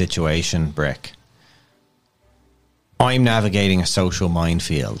of this situation, Brick. I'm navigating a social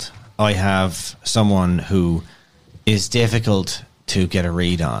minefield. I have someone who is difficult to get a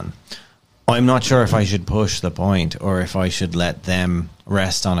read on. I'm not sure if I should push the point or if I should let them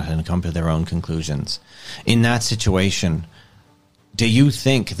rest on it and come to their own conclusions. In that situation, do you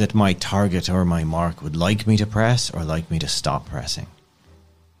think that my target or my mark would like me to press or like me to stop pressing?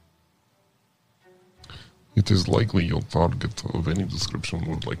 It is likely your target of any description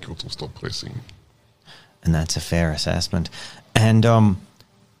would like you to stop pressing. And that's a fair assessment. And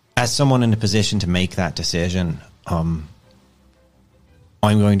as someone in a position to make that decision,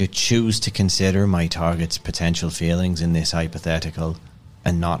 I'm going to choose to consider my target's potential feelings in this hypothetical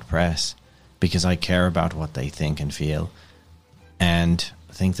and not press, because I care about what they think and feel, and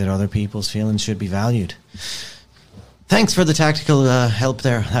think that other people's feelings should be valued. Thanks for the tactical help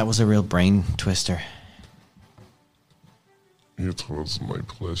there. That was a real brain twister. It was my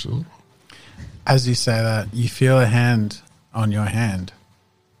pleasure. As you say that, you feel a hand on your hand,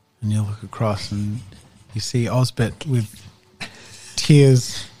 and you look across and you see Osbert with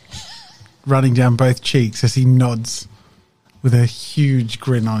tears running down both cheeks as he nods with a huge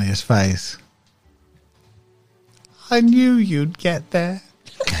grin on his face. I knew you'd get there.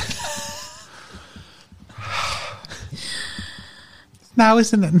 Now,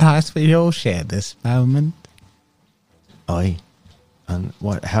 isn't it nice we all share this moment? Aye. And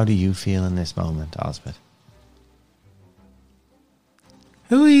how do you feel in this moment, Osbert?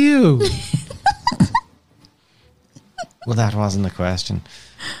 Who are you? Well, that wasn't the question.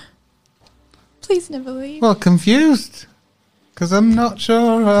 Please never leave. Well, confused. Because I'm not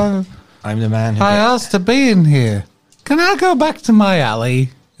sure I'm the man who... I asked to be in here. Can I go back to my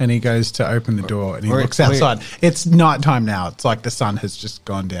alley? And he goes to open the door and he looks outside. It's nighttime now. It's like the sun has just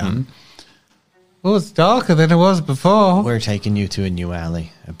gone down. Well, it's darker than it was before. We're taking you to a new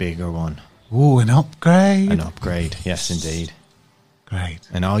alley, a bigger one. Ooh, an upgrade. An upgrade, yes, indeed. Great.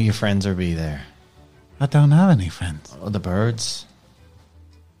 And all your friends will be there. I don't have any friends. Oh, the birds,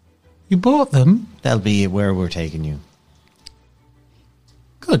 You bought them? they'll be where we're taking you.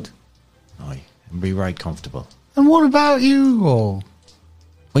 Good. Aye, and be right comfortable. And what about you all?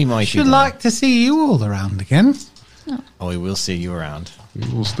 We might Should be there. like to see you all around again. Oh, we will see you around. We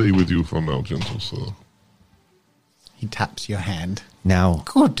will stay with you for now, gentle sir. He taps your hand. Now,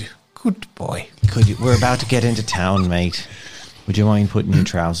 Good boy. we're about to get into town, mate. Would you mind putting your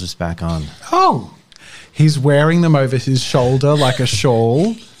trousers back on? Oh, he's wearing them over his shoulder like a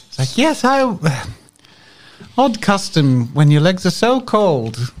shawl. It's like, yes, odd custom when your legs are so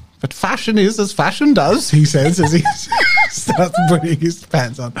cold. But fashion is as fashion does, he says as he starts putting his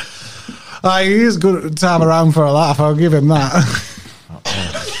pants on. He is good at time around for a laugh, I'll give him that.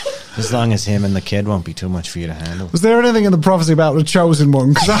 As long as him and the kid won't be too much for you to handle. Was there anything in the prophecy about the chosen one?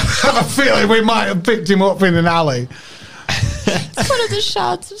 Because I have a feeling we might have picked him up in an alley. It's one of the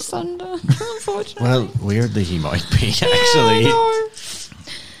shards of Sunder, unfortunately. Well, weirdly, he might be, Yeah, actually. I know.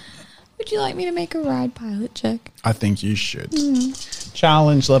 Would you like me to make a ride pilot check? I think you should.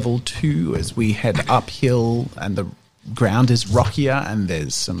 Challenge level 2 as we head uphill and the ground is rockier and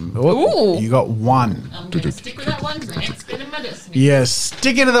there's some... Oh, Ooh. you got 1. I'm going to stick with that one because I ain't spending my destiny. Yes,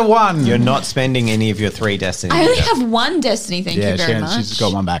 stick it to the 1. You're not spending any of your 3 destiny. I only have one destiny, thank you very much. She's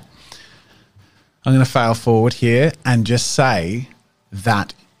got 1 back. I'm going to fail forward here and just say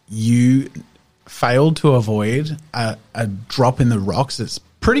that you failed to avoid a drop in the rocks. It's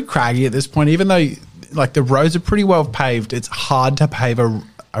pretty craggy at this point, even though like the roads are pretty well paved. It's hard to pave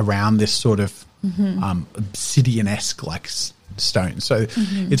around this sort of obsidian-esque like stone. So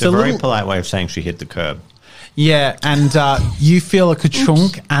it's a a very little polite way of saying she hit the curb. yeah, and you feel like a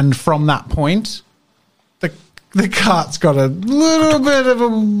chunk, and from that point, the cart's got a little bit of a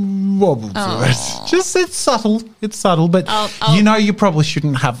wobble to it. Just it's subtle, but I'll- you know you probably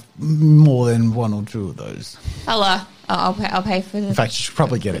shouldn't have more than 1 or 2 of those. I'll pay for the. In fact, you should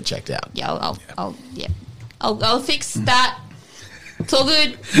probably get it checked out. Yeah, I'll fix that. It's all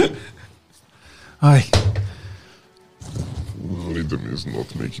good. Aye. Rhythm is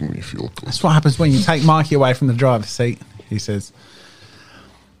not making me feel good. That's what happens when you take Mikey away from the driver's seat, he says.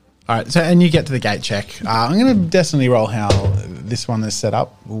 All right, so and you get to the gate check. I'm going to destiny roll how this one is set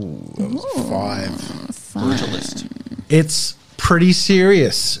up. Ooh, that was 5. Brutalist. It's pretty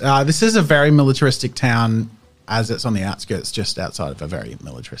serious. This is a very militaristic town, as it's on the outskirts, just outside of a very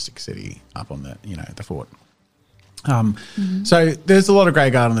militaristic city, up on the the fort. So there's a lot of Grey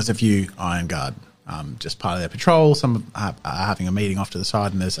Guard and there's a few Iron Guard, just part of their patrol. Some are having a meeting off to the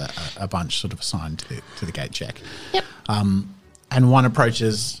side, and there's a bunch sort of assigned to the gate check. Yep. And one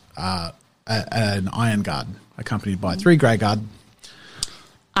approaches an Iron Guard, accompanied by 3 Grey Guard.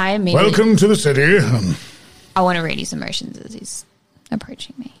 I immediately. to the city. I want to read his emotions as he's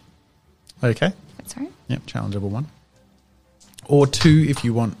approaching me. Okay. That's all right. Yep, challenge level 1. Or 2 if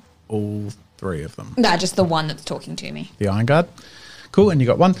you want all 3 of them. Nah, just the one that's talking to me. The Iron Guard. Cool, and you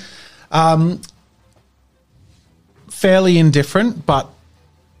got 1. Fairly indifferent, but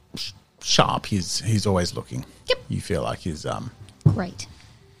sharp. He's always looking. Yep. You feel like he's Great.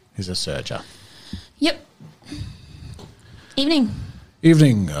 a searcher. Yep. Evening.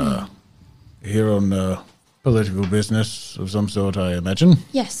 Evening. Here on political business of some sort, I imagine.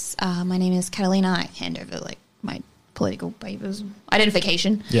 Yes, my name is Catalina. I hand over my political papers.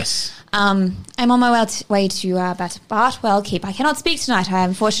 Identification. Yes. I'm on my way to Bartwell Keep. I cannot speak tonight.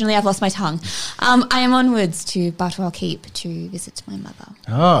 Unfortunately, I've lost my tongue. I am onwards to Bartwell Keep to visit my mother.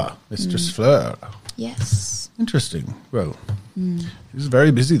 Ah, Mistress Fleur. Yes. Interesting. Well, she's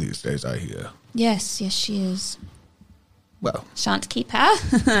very busy these days, I hear. Yes, she is. Well, Shan't keep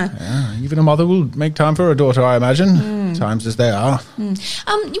her. even a mother will make time for her daughter, I imagine. Times as they are. You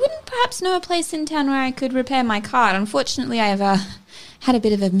wouldn't perhaps know a place in town where I could repair my cart. Unfortunately, I've had a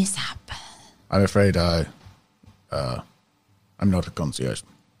bit of a mishap. I'm afraid I'm not a concierge.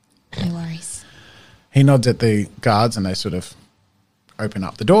 No worries. He nods at the guards and they sort of open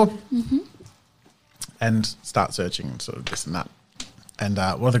up the door and start searching and sort of this and that. And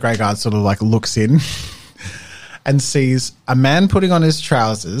one of the grey guards sort of like looks in and sees a man putting on his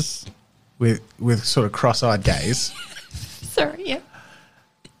trousers with sort of cross-eyed gaze, Sorry, yeah.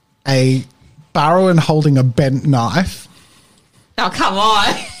 a Barrowan holding a bent knife, Oh, come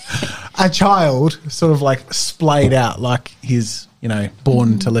on. a child sort of like splayed out like he's,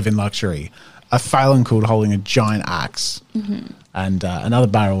 born to live in luxury, a Phalancourt holding a giant axe, and another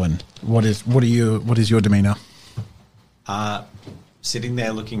Barrowan. What is your demeanour? Sitting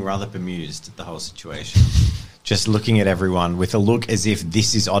there looking rather bemused at the whole situation. Just looking at everyone with a look as if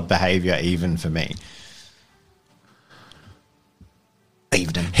this is odd behaviour even for me.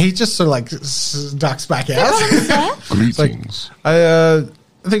 Evening. He just sort of like ducks back out. Greetings. I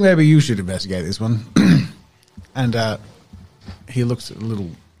think maybe you should investigate this one. And he looks a little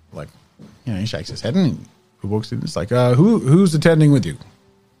like, he shakes his head and he walks in. It's like, who's attending with you?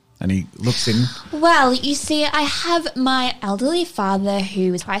 And he looks in. Well, you see, I have my elderly father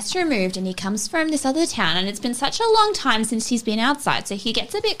who was twice removed and he comes from this other town and it's been such a long time since he's been outside, so he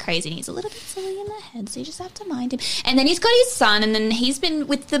gets a bit crazy and he's a little bit silly in the head, so you just have to mind him. And then he's got his son and then he's been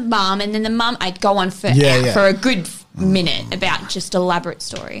with the mum and then the mum, I'd go on for a good minute about just elaborate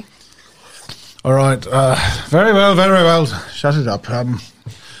story. All right. Very well. Shut it up.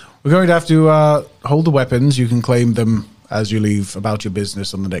 We're going to have to hold the weapons. You can claim them as you leave about your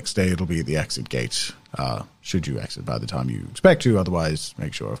business. On the next day, it'll be at the exit gate, should you exit by the time you expect to. Otherwise,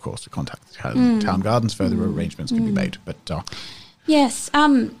 make sure, of course, to contact the town gardens. Further arrangements can be made. But Yes,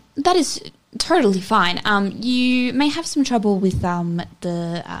 that is totally fine. You may have some trouble with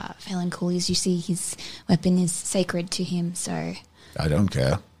the Phalancourt, as you see his weapon is sacred to him, so... I don't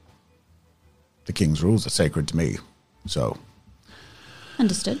care. The king's rules are sacred to me, so...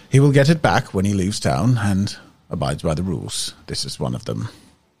 Understood. He will get it back when he leaves town and abides by the rules. This is one of them.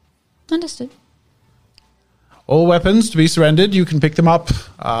 Understood. All weapons to be surrendered. You can pick them up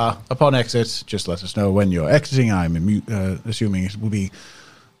upon exit. Just let us know when you're exiting. I'm assuming it will be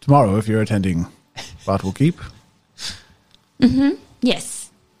tomorrow if you're attending Bartwell Keep. Yes.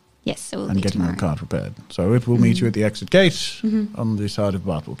 Yes, it will And be getting tomorrow. your cart repaired. So it will meet you at the exit gate on the side of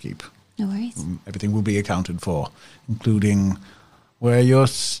Bartwell Keep. No worries. Everything will be accounted for, including where you're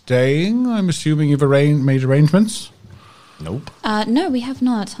staying. I'm assuming you've made arrangements? Nope. No, we have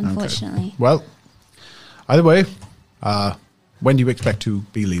not, unfortunately. Well, either way, when do you expect to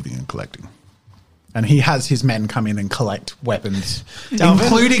be leaving and collecting? And he has his men come in and collect weapons,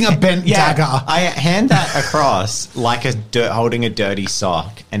 including a bent dagger. I hand that across like holding a dirty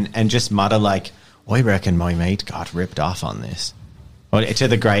sock and just mutter like, I reckon my mate got ripped off on this. Or to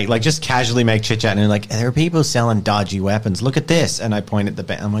the great, like just casually make chit chat and like, there are people selling dodgy weapons. Look at this. And I point at the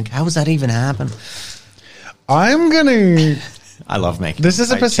bent. I'm like, how does that even happen? I'm going to... I love making This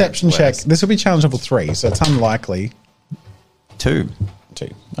is a fake perception check. worse. This will be challenge level 3, so it's unlikely. 2. 2.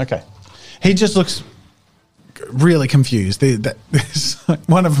 Okay. He just looks really confused.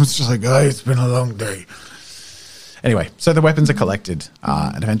 One of them's just like, it's been a long day. Anyway, so the weapons are collected,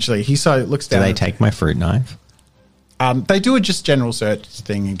 and eventually he looks Do down. they take my fruit knife? They do a just general search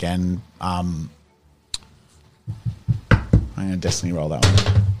thing again. I'm going to destiny roll that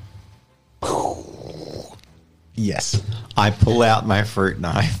one. Yes. I pull out my fruit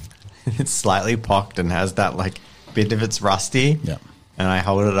knife. It's slightly pocked and has that like bit of it's rusty. Yeah. And I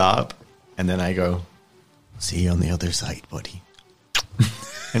hold it up and then I go, see you on the other side, buddy.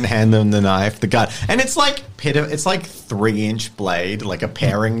 And hand them the knife, the gun. And it's like it's like 3-inch blade, like a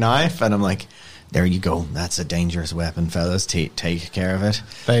paring knife. And I'm like, there you go. That's a dangerous weapon, fellas. Take care of it.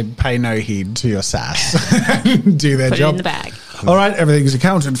 They pay no heed to your sass. Do their Put job. it in the bag. All right, everything's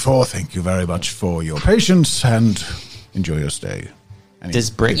accounted for. Thank you very much for your patience and enjoy your stay. Anyway.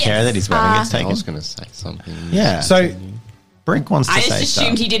 Does Brick Yes. care that his weapon gets I taken? was going to say something. Yeah. So, Brick wants to I say just stuff.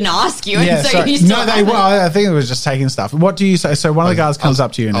 assumed he didn't ask you, yeah, and so sorry. you still No, they haven't. well, I think it was just taking stuff. What do you say? So one of the guards comes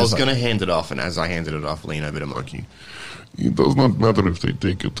up to you and I is was like, going to hand it off, and as I handed it off, lean over to Moki. It does not matter if they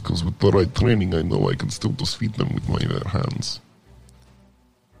take it, because with the right training, I know I can still just feed them with my bare hands.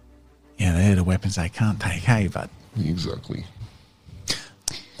 Yeah, they're the weapons they can't take, hey, but... Exactly.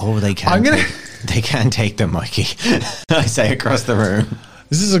 Oh, they can. I'm gonna- They can take them, Mikey. I say across the room.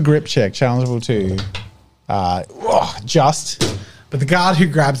 This is a grip check, challengeable 2. Just. But the guard who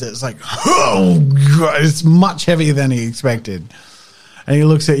grabs it is like, oh, God, it's much heavier than he expected. And he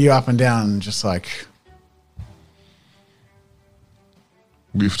looks at you up and down and just like,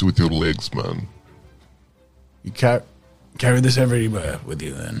 Lift with your legs, man. you carry this everywhere with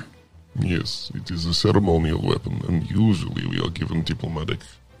you then. Yes, it is a ceremonial weapon, and usually we are given diplomatic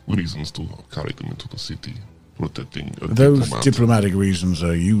reasons to carry them into the city, protecting a Those diplomat. diplomatic reasons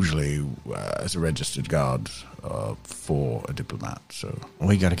are usually as a registered guard for a diplomat. So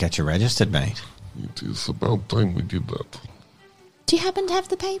We got to get you registered, mate. It is about time we did that. Do you happen to have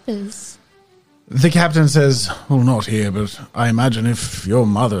the papers? the captain says, well, not here, but I imagine if your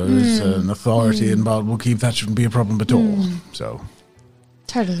mother is an authority in Bard, we'll keep that shouldn't be a problem at all. So,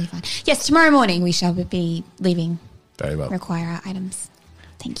 Totally fine. Yes, tomorrow morning we shall be leaving. very well. Require our items.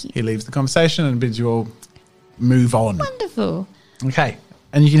 Thank you. He leaves the conversation and bids you all move on. Wonderful. Okay.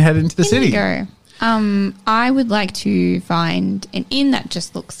 And you can head into the city. Indigo. I would like to find an inn that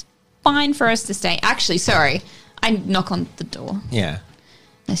just looks fine for us to stay. Actually, sorry. I knock on the door. Yeah.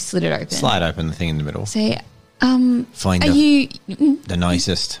 I slid it open. Slide open the thing in the middle. Say, Find are the, you... the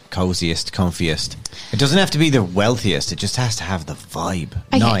nicest, coziest, comfiest. It doesn't have to be the wealthiest. It just has to have the vibe.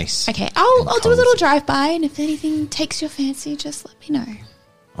 Okay, Nice. Okay, I'll do a little cozy. drive-by, and if anything takes your fancy, just let me know.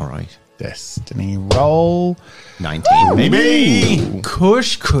 All right. Destiny roll. 19, maybe.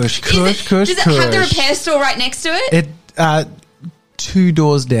 Cush. Does it have the repair store right next to it? It 2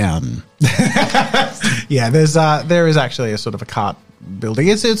 doors down. Yeah, there is actually a sort of a cart building.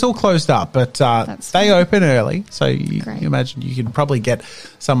 It's all closed up, but That's they fine. open early, so you Great. imagine you could probably get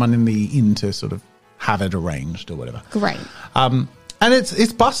someone in the inn to sort of have it arranged or whatever. Great. And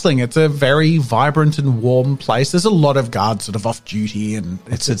it's bustling. It's a very vibrant and warm place. There's a lot of guards sort of off duty, and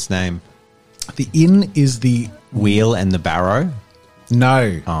What's its name? the inn is the Wheel and the Barrow?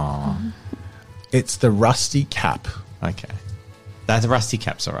 no. Oh, It's the Rusty Cap. okay. That's Rusty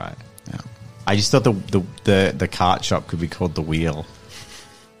Cap's all right. Yeah. I just thought the cart shop could be called the Wheel.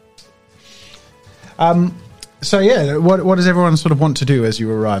 So yeah, what does everyone sort of want to do as you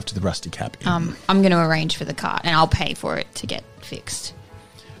arrive to the Rusty Cap Inn? I'm going to arrange for the cart, and I'll pay for it to get fixed.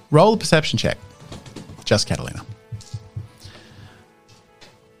 Roll a perception check. Just Catalina.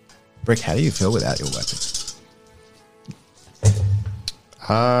 Brick, how do you feel without your weapon?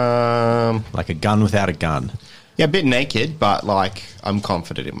 Like a gun without a gun. Yeah, a bit naked, but like I'm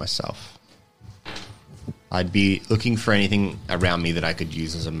confident in myself. I'd be looking for anything around me that I could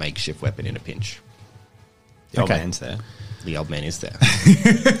use as a makeshift weapon in a pinch. The old Okay. man's there. The old man is there.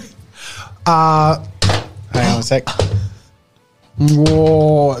 Hang on a sec.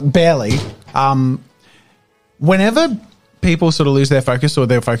 Whoa, barely. Whenever people sort of lose their focus or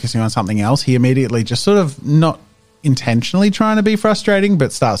they're focusing on something else, he immediately just sort of not intentionally trying to be frustrating,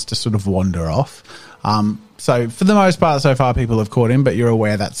 but starts to sort of wander off. So for the most part, so far, people have caught him, but you're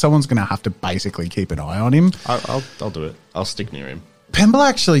aware that someone's going to have to basically keep an eye on him. I'll do it. I'll stick near him. Pemble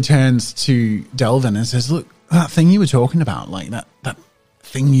actually turns to Delvin and says, look, that thing you were talking about, like that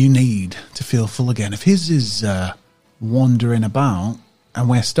thing you need to feel full again, if his is wandering about and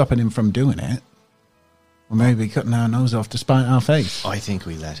we're stopping him from doing it, well, maybe cutting our nose off to spite our face. I think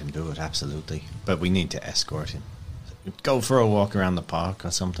we let him do it, absolutely. But we need to escort him. Go for a walk around the park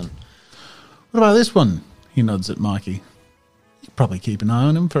or something. What about this one? He nods at Mikey. You could probably keep an eye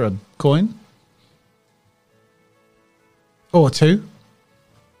on him for a coin. Or 2,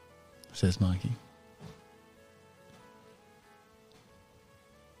 says Mikey.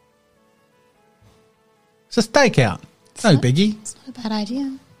 It's a stakeout. No biggie. It's not a bad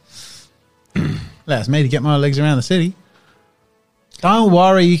idea. Allows me to get my legs around the city. Don't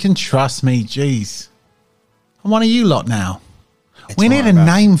worry, you can trust me. Jeez. I'm one of you lot now. It's We more need a about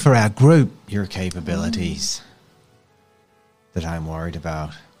name for our group. your capabilities that I'm worried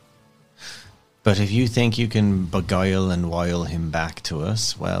about. But if you think you can beguile and wile him back to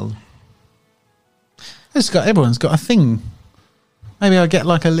us, well, Everyone's got a thing. Maybe I'll get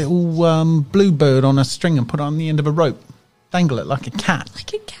like a little blue bird on a string and put it on the end of a rope. Dangle it like a cat.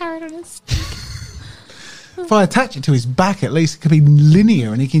 Like a carrot on a stick. If I attach it to his back, at least it could be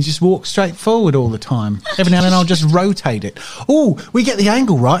linear and he can just walk straight forward all the time. Every now and then I'll just rotate it. Oh, we get the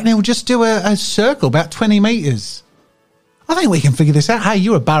angle right and he'll just do a circle about 20 metres. I think we can figure this out. Hey,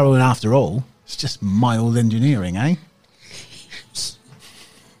 you're a barrowing after all. It's just mild engineering, eh?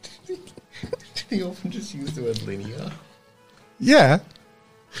 He often just used the word linear. Yeah.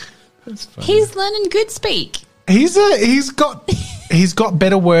 He's learning good speak. He's got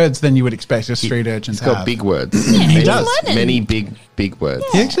better words than you would expect a street urchin He's to have. got big words. Yeah, many, he's learning. many big words.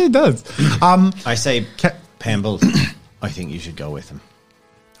 He actually does. I say, Pamble, I think you should go with him.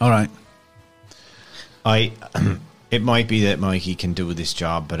 All right. It might be that Mikey can do this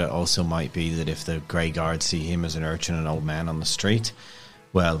job, but it also might be that if the Grey Guards see him as an urchin and an old man on the street,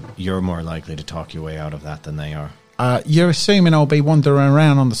 well, you're more likely to talk your way out of that than they are. You're assuming I'll be wandering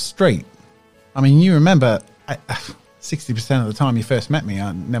around on the street. I mean, you remember 60% of the time you first met me,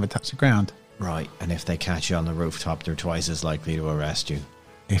 I never touched the ground. Right, and if they catch you on the rooftop, they're twice as likely to arrest you.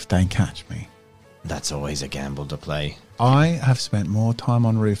 If they catch me. That's always a gamble to play. I have spent more time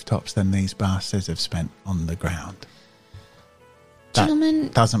on rooftops than these bastards have spent on the ground. That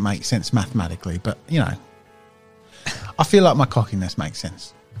Gentlemen. doesn't make sense mathematically, but, you know, I feel like my cockiness makes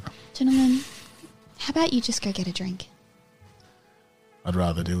sense. Gentlemen, how about you just go get a drink? I'd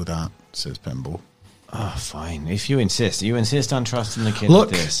rather do that, says Pemble. Oh, fine. If you insist. You insist on trusting the kid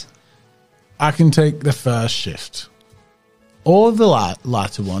Look. with this. I can take the first shift. Or the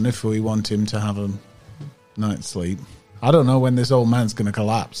latter one if we want him to have a night's sleep. I don't know when this old man's going to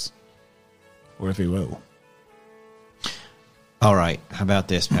collapse. Or if he will. All right, how about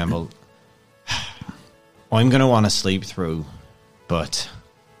this, Pamble? I'm going to want to sleep through, but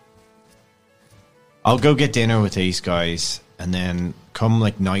I'll go get dinner with these guys, and then come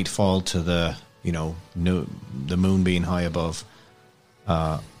like nightfall to the, the moon being high above,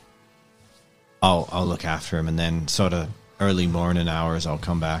 I'll look after him, and then sort of early morning hours I'll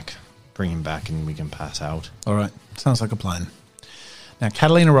come back, bring him back, and we can pass out. All right. Sounds like a plan. Now,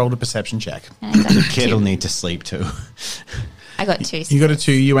 Catalina rolled a perception check. And I got The kid two. will need to sleep too. I got two. You got a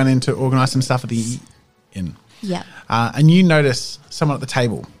 2. You went in to organise some stuff at the inn. Yeah. And you notice someone at the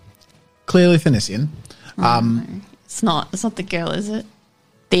table. Clearly Thanisian. It's not the girl, is it?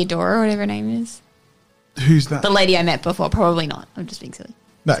 Theodora, or whatever her name is. Who's that? The lady I met before. Probably not. I'm just being silly.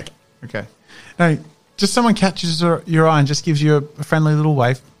 No. Okay. No, just someone catches your eye and just gives you a friendly little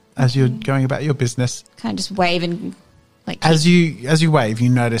wave as you're going about your business. Kind of just wave and like. As you wave, you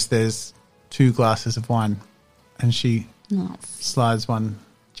notice there's 2 glasses of wine, and she Oh. slides one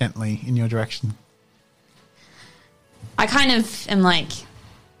gently in your direction. I kind of am like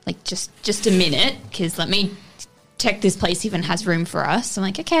just a minute, because let me check this place even has room for us. I'm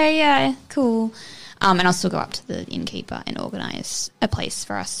like, okay, yeah, cool. And I'll still go up to the innkeeper and organise a place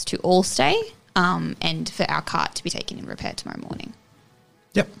for us to all stay, and for our cart to be taken and repaired tomorrow morning.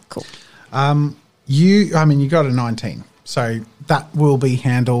 Yep. Cool. You got a 19, so that will be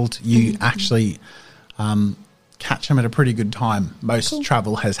handled. You actually catch them at a pretty good time. Most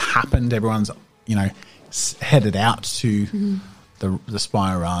travel has happened. Everyone's, headed out to the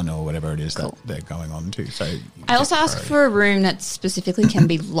Spire Run or whatever it is that they're going on to. So I also ask for a room that specifically can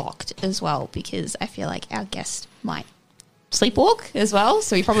be locked as well, because I feel like our guest might sleepwalk as well.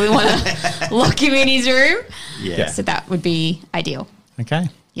 So we probably want to lock him in his room. Yeah. So that would be ideal. Okay.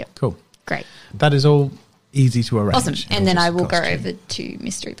 Yep. Cool. Great. That is all easy to arrange. Awesome. And then It'll I just will go cost you. over to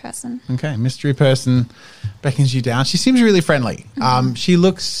mystery person. Okay, mystery person beckons you down. She seems really friendly. She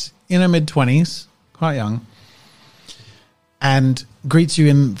looks in her mid-20s, quite young, and greets you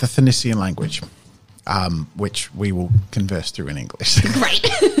in the Thanisian language, which we will converse through in English. Great.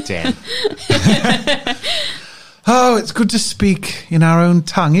 Damn. Oh, it's good to speak in our own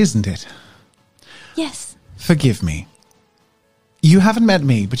tongue, isn't it? Yes. Forgive me. You haven't met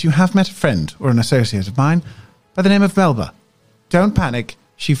me, but you have met a friend or an associate of mine by the name of Melba. Don't panic.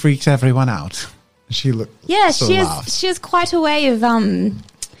 She freaks everyone out. She looked. Yeah, sort of laughed. she has quite a way of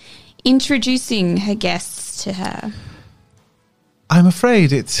introducing her guests to her. I'm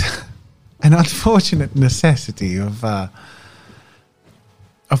afraid it's an unfortunate necessity of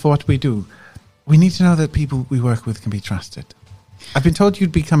what we do. We need to know that people we work with can be trusted. I've been told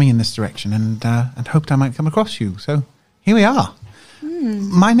you'd be coming in this direction, and hoped I might come across you. So here we are.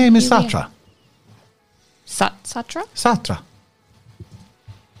 My name is Here we Satra. Satra? Satra.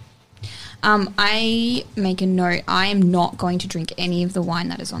 I make a note. I am not going to drink any of the wine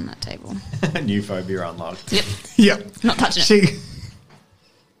that is on that table. New phobia unlocked. Yep. Yep. Not touching it.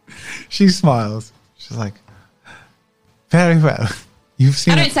 She smiles. She's like, very well. You've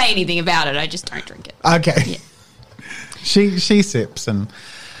seen I don't it. say anything about it. I just don't drink it. Okay. Yeah. She sips and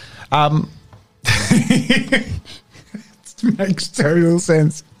it makes total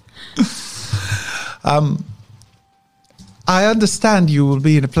sense. I understand you will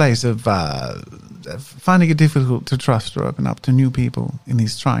be in a place of finding it difficult to trust or open up to new people in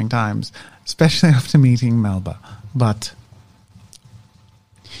these trying times, especially after meeting Melba. But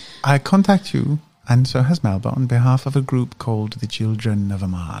I contact you and so has Melba, on behalf of a group called the Children of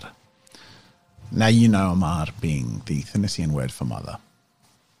Amar. Now you know Amar being the Thanisian word for mother.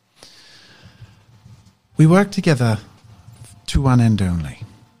 We work together to one end only.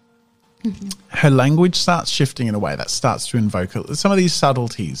 Mm-hmm. Her language starts shifting in a way that starts to invoke some of these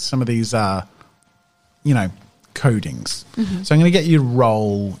subtleties, some of these, codings. Mm-hmm. So I'm going to get you to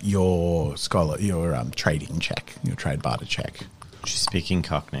roll your trading check, your trade barter check. She's speaking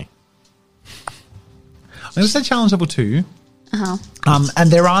Cockney. I'm going to say challenge level 2. Uh-huh. And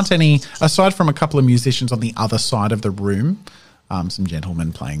there aren't any, aside from a couple of musicians on the other side of the room, some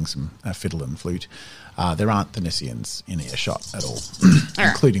gentlemen playing some fiddle and flute, there aren't Thanisians in earshot at all,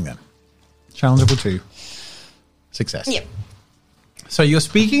 including them. Challenge level 2. Success. Yep. So you're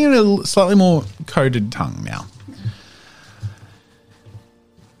speaking in a slightly more coded tongue now.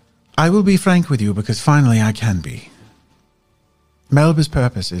 I will be frank with you because finally I can be. Melba's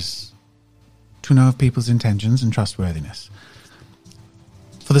purpose is to know of people's intentions and trustworthiness.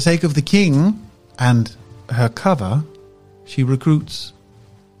 For the sake of the king and her cover, she recruits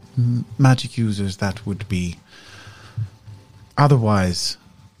magic users that would be otherwise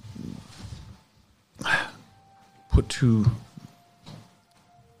put to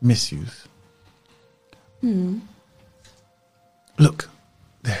misuse. Look,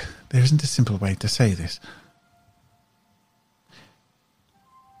 there isn't a simple way to say this.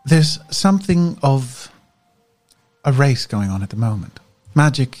 There's something of a race going on at the moment.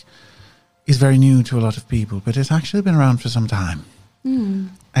 Magic is very new to a lot of people, but it's actually been around for some time.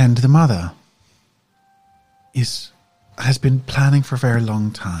 And the mother has been planning for a very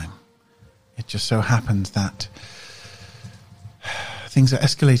long time. It just so happens that things are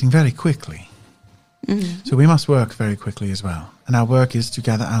escalating very quickly. So we must work very quickly as well. And our work is to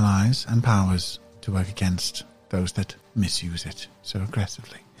gather allies and powers to work against those that misuse it so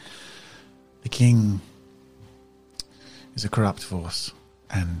aggressively. The king is a corrupt force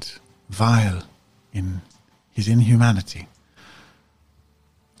and vile in his inhumanity.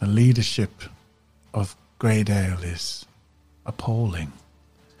 The leadership of Greydale is appalling.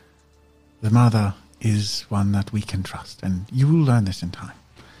 The mother is one that we can trust, and you will learn this in time.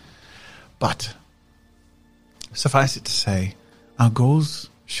 But suffice it to say, our goals,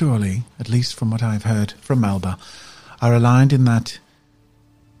 surely, at least from what I've heard from Melba, are aligned in that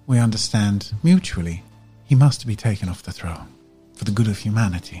we understand mutually he must be taken off the throne for the good of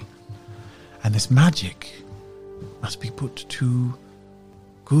humanity. And this magic must be put to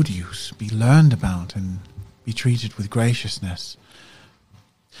good use, be learned about, and be treated with graciousness.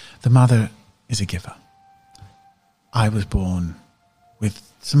 The mother is a giver. I was born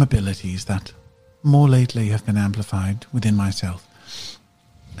with some abilities that more lately have been amplified within myself,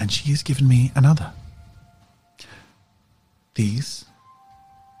 and she has given me another. These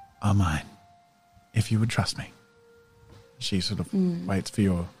are mine, if you would trust me. She sort of waits for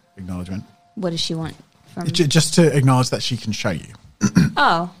your acknowledgement. What does she want from... Just to acknowledge that she can show you.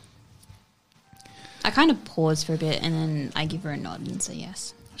 Oh. I kind of pause for a bit and then I give her a nod and say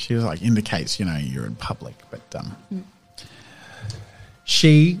yes. She like indicates, you're in public, but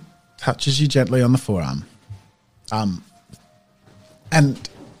she touches you gently on the forearm. And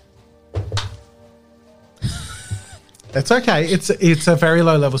it's okay. It's a very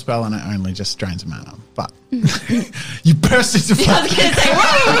low level spell and it only just drains a mana. But you burst into flame. I was going to say,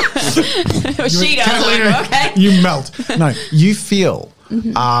 whoa! She does. Okay. You melt. No, you feel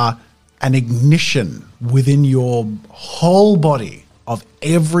an ignition within your whole body of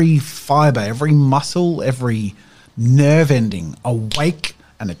every fiber, every muscle, every nerve ending awake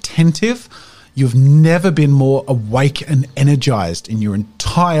and attentive. You've never been more awake and energized in your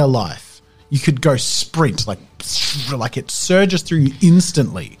entire life. You could go sprint, like it surges through you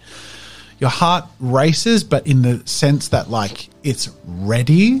instantly. Your heart races, but in the sense that like it's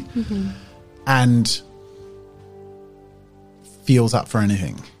ready and feels up for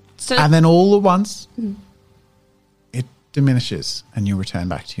anything. And then all at once, it diminishes and you return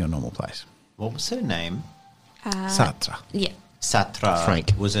back to your normal place. What was her name? Satra. Yeah. Satra.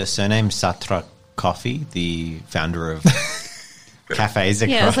 Frank. Was her surname Satra Coffee, the founder of cafes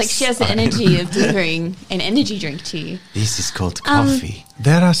across? Yeah, it's like she has the energy of delivering an energy drink to you. This is called coffee.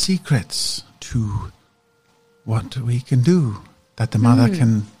 There are secrets to what we can do that the mother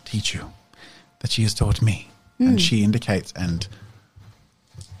can teach you, that she has taught me. And she indicates, and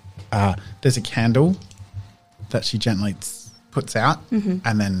there's a candle that she gently puts out and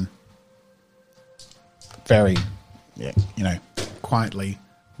then very, quietly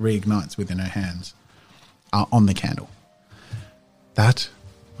reignites within her hands on the candle. That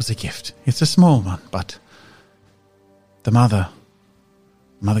was a gift. It's a small one, but the mother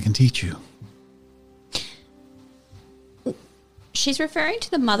can teach you she's referring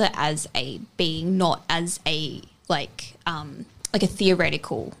to the mother as a being, not as a like a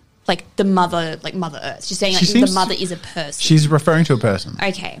theoretical, like the mother, like Mother Earth. She's saying like the mother is a person. She's referring to a person.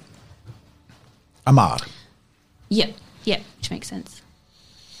 Okay. Amar. Yep, which makes sense.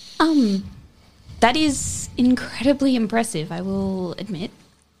 That is incredibly impressive, I will admit.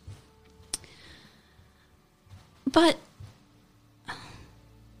 But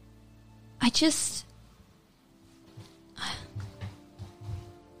I just...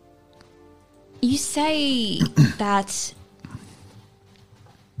 You say that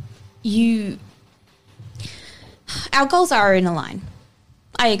our goals are in a line.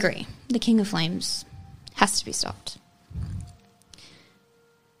 I agree. The King of Flames has to be stopped.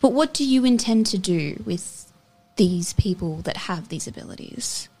 But what do you intend to do with these people that have these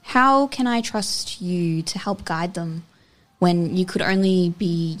abilities? How can I trust you to help guide them when you could only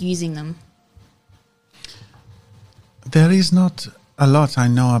be using them? There is not a lot I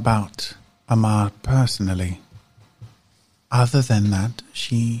know about Amar personally. Other than that,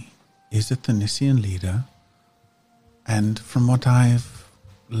 she is a Thanisian leader, and from what I've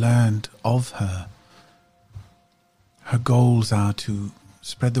learned of her, her goals are to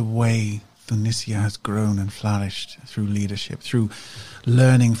spread the way Tunisia has grown and flourished through leadership, through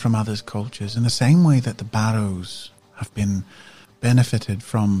learning from others' cultures, in the same way that the Barrows have been benefited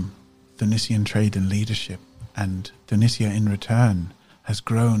from Tunisian trade and leadership, and Tunisia in return has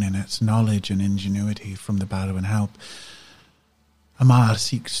grown in its knowledge and ingenuity from the Barrowan help. Amar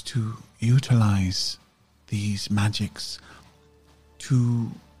seeks to utilize these magics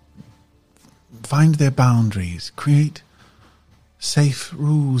to find their boundaries, create safe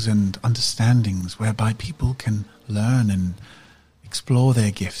rules and understandings whereby people can learn and explore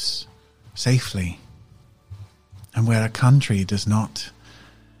their gifts safely, and where a country does not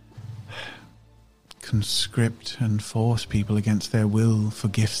conscript and force people against their will for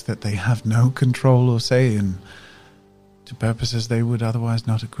gifts that they have no control or say in, to purposes they would otherwise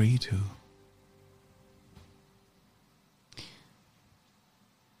not agree to.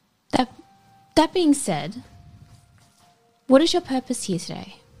 That being said, what is your purpose here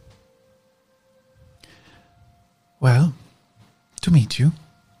today? Well, to meet you,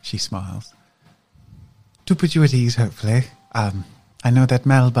 she smiles. To put you at ease, hopefully. I know that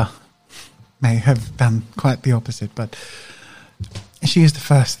Melba may have done quite the opposite, but she is the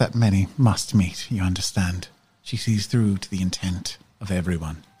first that many must meet, you understand. She sees through to the intent of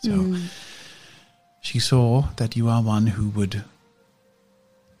everyone. So she saw that you are one who would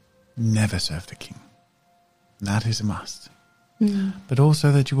never serve the king. That is a must. But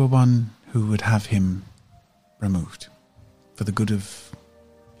also that you were one who would have him removed for the good of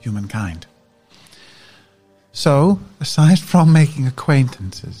humankind. So, aside from making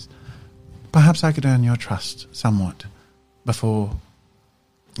acquaintances, perhaps I could earn your trust somewhat before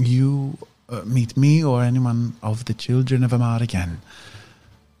you meet me or anyone of the children of Amar again,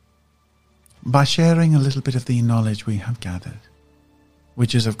 by sharing a little bit of the knowledge we have gathered,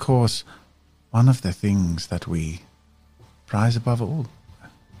 which is, of course, one of the things that we prize above all.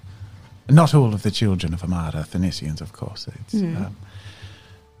 Not all of the children of Amar are Thanisians, of course. It's,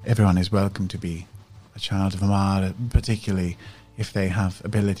 everyone is welcome to be a child of Amar, particularly if they have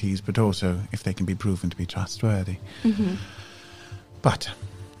abilities, but also if they can be proven to be trustworthy. But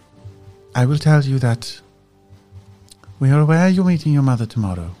I will tell you that we are aware you're meeting your mother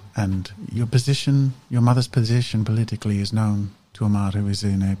tomorrow, and your mother's position politically is known to Amar, who is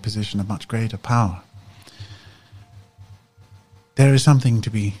in a position of much greater power. There is something to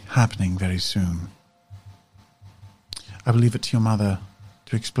be happening very soon. I will leave it to your mother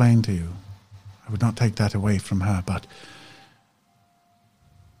to explain to you. I would not take that away from her, but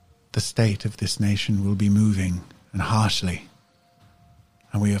the state of this nation will be moving, and harshly,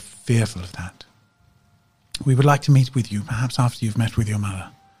 and we are fearful of that. We would like to meet with you, perhaps after you've met with your mother.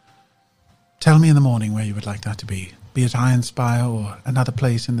 Tell me in the morning where you would like that to be it Ironspire or another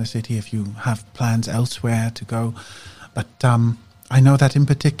place in the city if you have plans elsewhere to go. But I know that in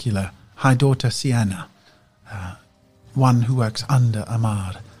particular, High Daughter Sienna, one who works under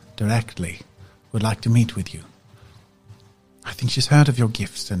Amar directly, would like to meet with you. I think she's heard of your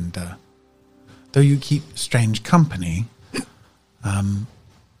gifts, and though you keep strange company,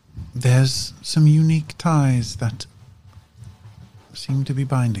 there's some unique ties that seem to be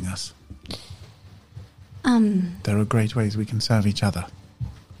binding us. There are great ways we can serve each other.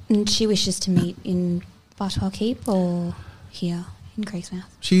 And she wishes to meet in Bartol Keep or here in Graysmouth?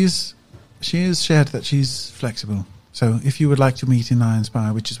 She has shared that she's flexible. So if you would like to meet in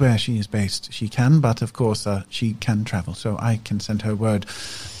Ironspire, which is where she is based, she can, but of course she can travel. So I can send her word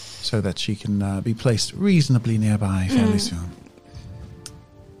so that she can be placed reasonably nearby fairly soon.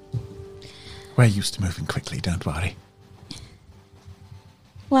 We're used to moving quickly, don't worry.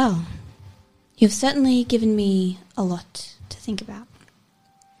 Well, you've certainly given me a lot to think about.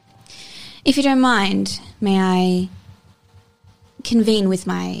 If you don't mind, may I convene with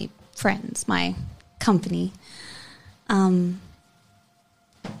my friends, my company? I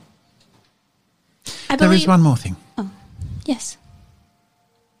There believe... is one more thing. Oh, yes.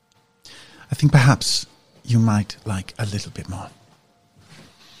 I think perhaps you might like a little bit more.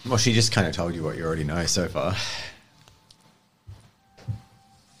 Well, she just kind of told you what you already know so far.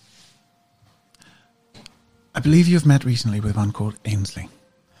 I believe you've met recently with one called Ainsley.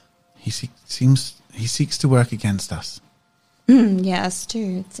 He seeks to work against us. Yes,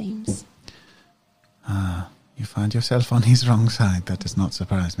 too, it seems. You find yourself on his wrong side. That does not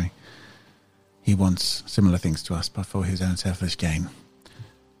surprise me. He wants similar things to us, but for his own selfish gain.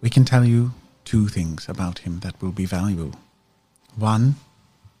 We can tell you 2 things about him that will be valuable. One,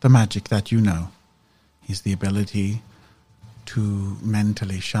 the magic that you know is the ability to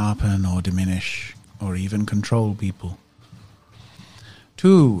mentally sharpen or diminish or even control people.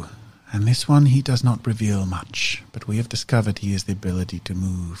 2, and this one he does not reveal much, but we have discovered he has the ability to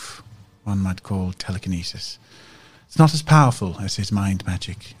move. One might call telekinesis. It's not as powerful as his mind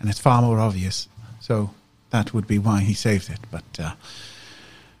magic, and it's far more obvious, so that would be why he saved it, but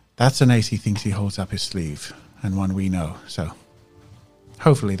that's an ace he thinks he holds up his sleeve, and one we know, so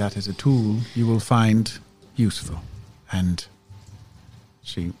hopefully that is a tool you will find useful. And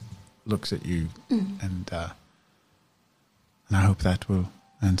she looks at you, and I hope that will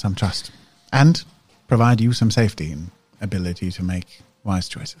earn some trust and provide you some safety and ability to make wise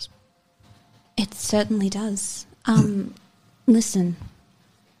choices. It certainly does. Listen,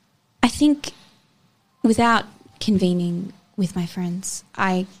 I think without convening with my friends,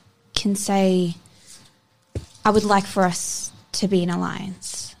 I can say I would like for us to be in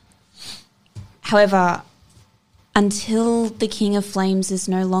alliance. However, until the King of Flames is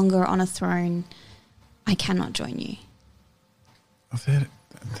no longer on a throne, I cannot join you. Well,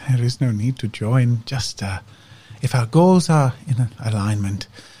 there is no need to join. Just if our goals are in alignment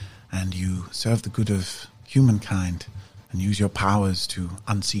and you serve the good of humankind and use your powers to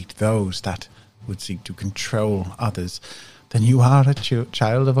unseat those that would seek to control others, then you are a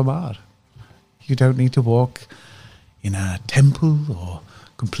child of Amar. You don't need to walk in a temple or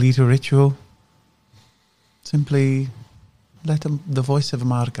complete a ritual. Simply let the voice of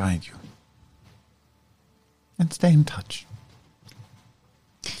Amar guide you. And stay in touch.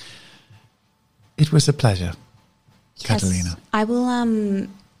 It was a pleasure, Catalina. Yes,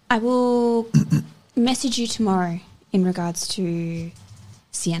 I will message you tomorrow in regards to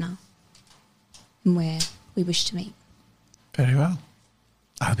Sienna and where we wish to meet. Very well.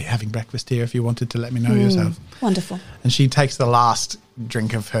 I'll be having breakfast here if you wanted to let me know yourself. Wonderful. And she takes the last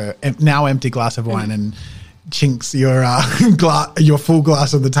drink of her now empty glass of wine and chinks your your full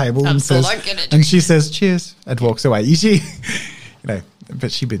glass on the table and says, and she says cheers and walks away. You see,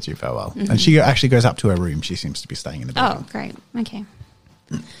 but she bids you farewell. And she actually goes up to her room. She seems to be staying in the building. Oh, great. Okay.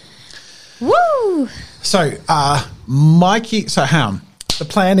 Woo! So, Mikey, Hound, the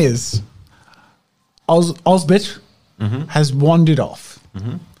plan is Osbit has wandered off.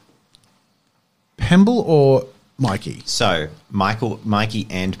 Pemble or Mikey? So, Mikey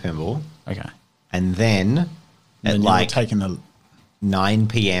and Pemble. Okay. And then at you like were taking the 9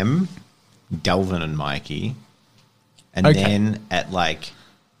 p.m., Delvin and Mikey. And Okay. then at like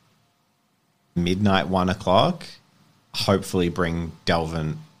midnight, 1 o'clock, hopefully bring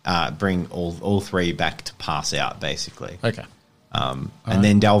Delvin, bring all 3 back to pass out, basically. Okay. And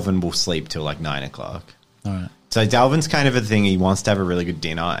then Delvin will sleep till like 9 o'clock. All right. So Delvin's kind of a thing. He wants to have a really good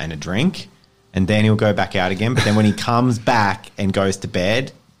dinner and a drink, and then he'll go back out again. But then when he comes back and goes to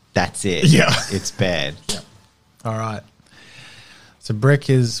bed, that's it. Yeah. It's bed. All right. So Brick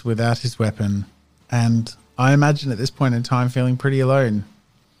is without his weapon, and I imagine at this point in time feeling pretty alone.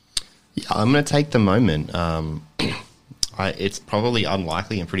 Yeah, I'm going to take the moment. It's probably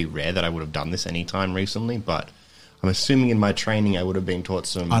unlikely and pretty rare that I would have done this any time recently, but I'm assuming in my training I would have been taught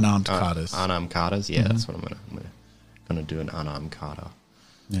some Unarmed katas. Unarmed katas, yeah, that's what I'm going to do, an unarmed kata.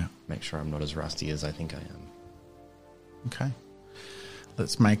 Yeah. Make sure I'm not as rusty as I think I am. Okay.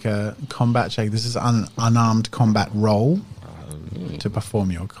 Let's make a combat check. This is an unarmed combat roll to perform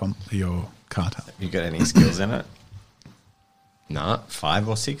your kata. You got any skills in it? Nah. 5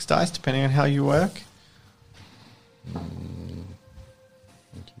 or 6 dice, depending on how you work.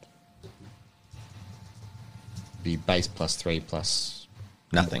 Be base +3 plus...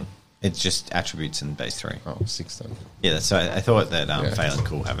 Nothing. It's just attributes and base 3. Oh, 6 then. Yeah, so I thought that Yeah. Phelan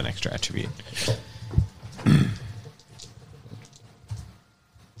could have an extra attribute.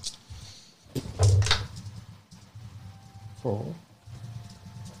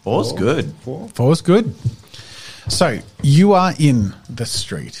 Four's good. Four's good. So you are in the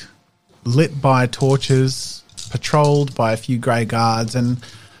street, lit by torches, patrolled by a few grey guards, and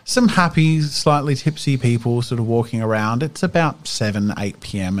some happy, slightly tipsy people sort of walking around. It's about 7, 8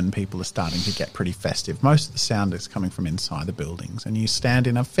 p.m. and people are starting to get pretty festive. Most of the sound is coming from inside the buildings, and you stand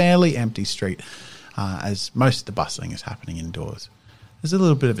in a fairly empty street as most of the bustling is happening indoors. There's a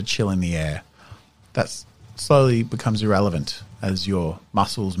little bit of a chill in the air that slowly becomes irrelevant as your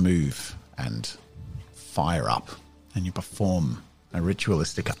muscles move and fire up, and you perform a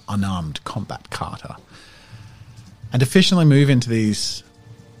ritualistic unarmed combat kata and efficiently move into these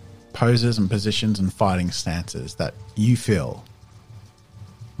poses and positions and fighting stances that you feel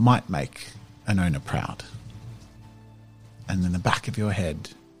might make an owner proud. And in the back of your head,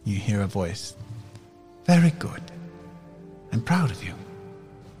 you hear a voice, "Very good. I'm proud of you."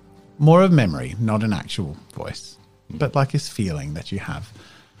 More of memory, not an actual voice, but like this feeling that you have.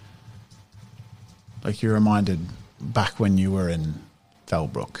 Like you're reminded back when you were in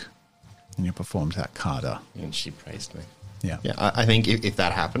Felbrook and you performed that kata. And she praised me. Yeah. Yeah, I think if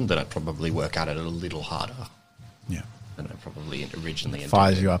that happened, then I'd probably work at it a little harder Yeah. than I probably originally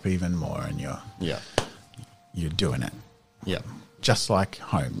Fires intended. you up even more and Yeah. you're doing it. Yeah. Just like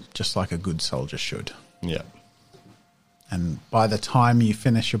home, just like a good soldier should. Yeah. And by the time you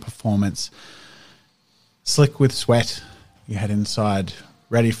finish your performance, slick with sweat, you head inside,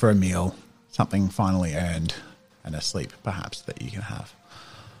 ready for a meal, something finally earned, and a sleep perhaps that you can have.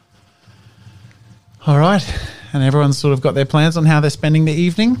 All right. And everyone's sort of got their plans on how they're spending the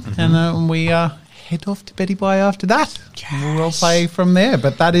evening. And we head off to Betty Bye after that. And we'll play from there.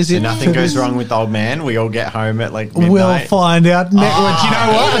 But that is So it. nothing for goes this. wrong with old man. We all get home at like midnight. We'll find out. Do you know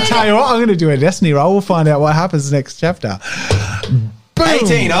what? I'll tell you what. I'm going to do a Destiny roll. We'll find out what happens next chapter. Boom.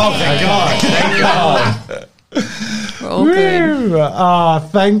 18. Oh, thank God. Thank God. We're all good. Woo.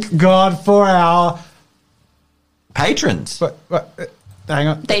 Thank God for our. Patrons. Hang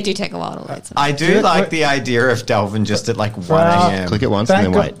on. They do take a while to load. I do Wait. like the idea of Delvin just at like 1 our- a.m. Click it once Thank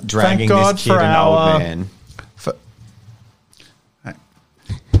and then God- wait. dragging thank God this kid for and our- old man.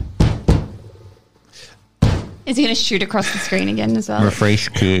 Is he going to shoot across the screen again as well? Refresh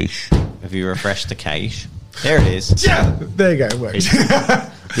cache. Have you refreshed the cache? There it is. Yeah, there you go. It works.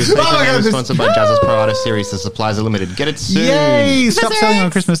 This Oh my God, is this- sponsored by Jazz's Pro Artist Series. The supplies are limited. Get it soon. Yay! Stop That's selling right.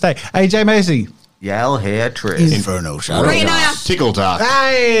 on Christmas Day. AJ Macy. Yell here, Tris. Inferno Shadow. Great night. Tickle Talk.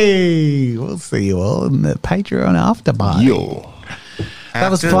 Hey! We'll see you all in the Patreon after party. Yo. That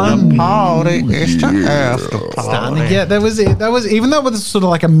was fun. Party, it's the after Starting to get, that was it. That was, even though it was sort of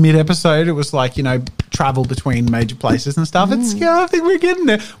like a mid-episode, it was like, you know, travel between major places and stuff. It's, I think we're getting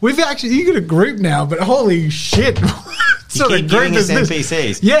there. We've actually, you got a group now, but holy shit. You sort keep of group giving is us this?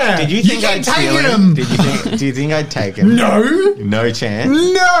 NPCs. Yeah. Did you You think keep I'd steal taking him? them. Do you think I'd take him? No. No chance.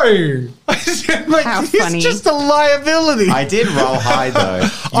 No. I said, like, How he's funny. just a liability. I did roll high though.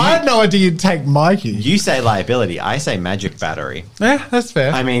 I had no idea you'd take Mikey. You say liability. I say magic battery. Yeah, that's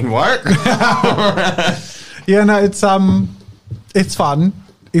fair. I mean, what? Yeah, no, it's fun.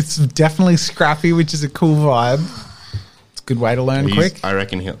 It's definitely scrappy, which is a cool vibe. It's a good way to learn quick. I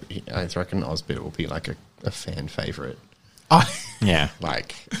reckon Osbit will be like a fan favorite. Yeah.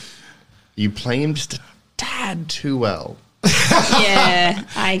 Like, you play him just a tad too well. Yeah,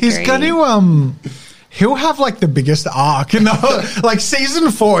 I agree. He's going to he'll have like the biggest arc in the like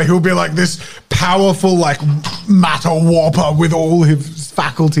season 4. He'll be like this powerful like matter warper with all his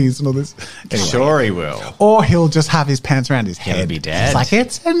faculties and all this. Anyway. Sure he will. Or he'll just have his pants around his He'll head. be dead. It's like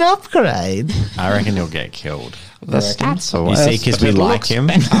it's an upgrade. I reckon he'll get killed. The stats are You see, because we like him.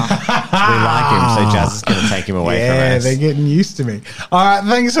 We like him, so Jazz is going to take him away from Yeah, us. they're getting used to me. All right,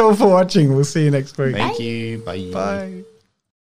 thanks all for watching. We'll see you next week. Thank you. Bye. Bye.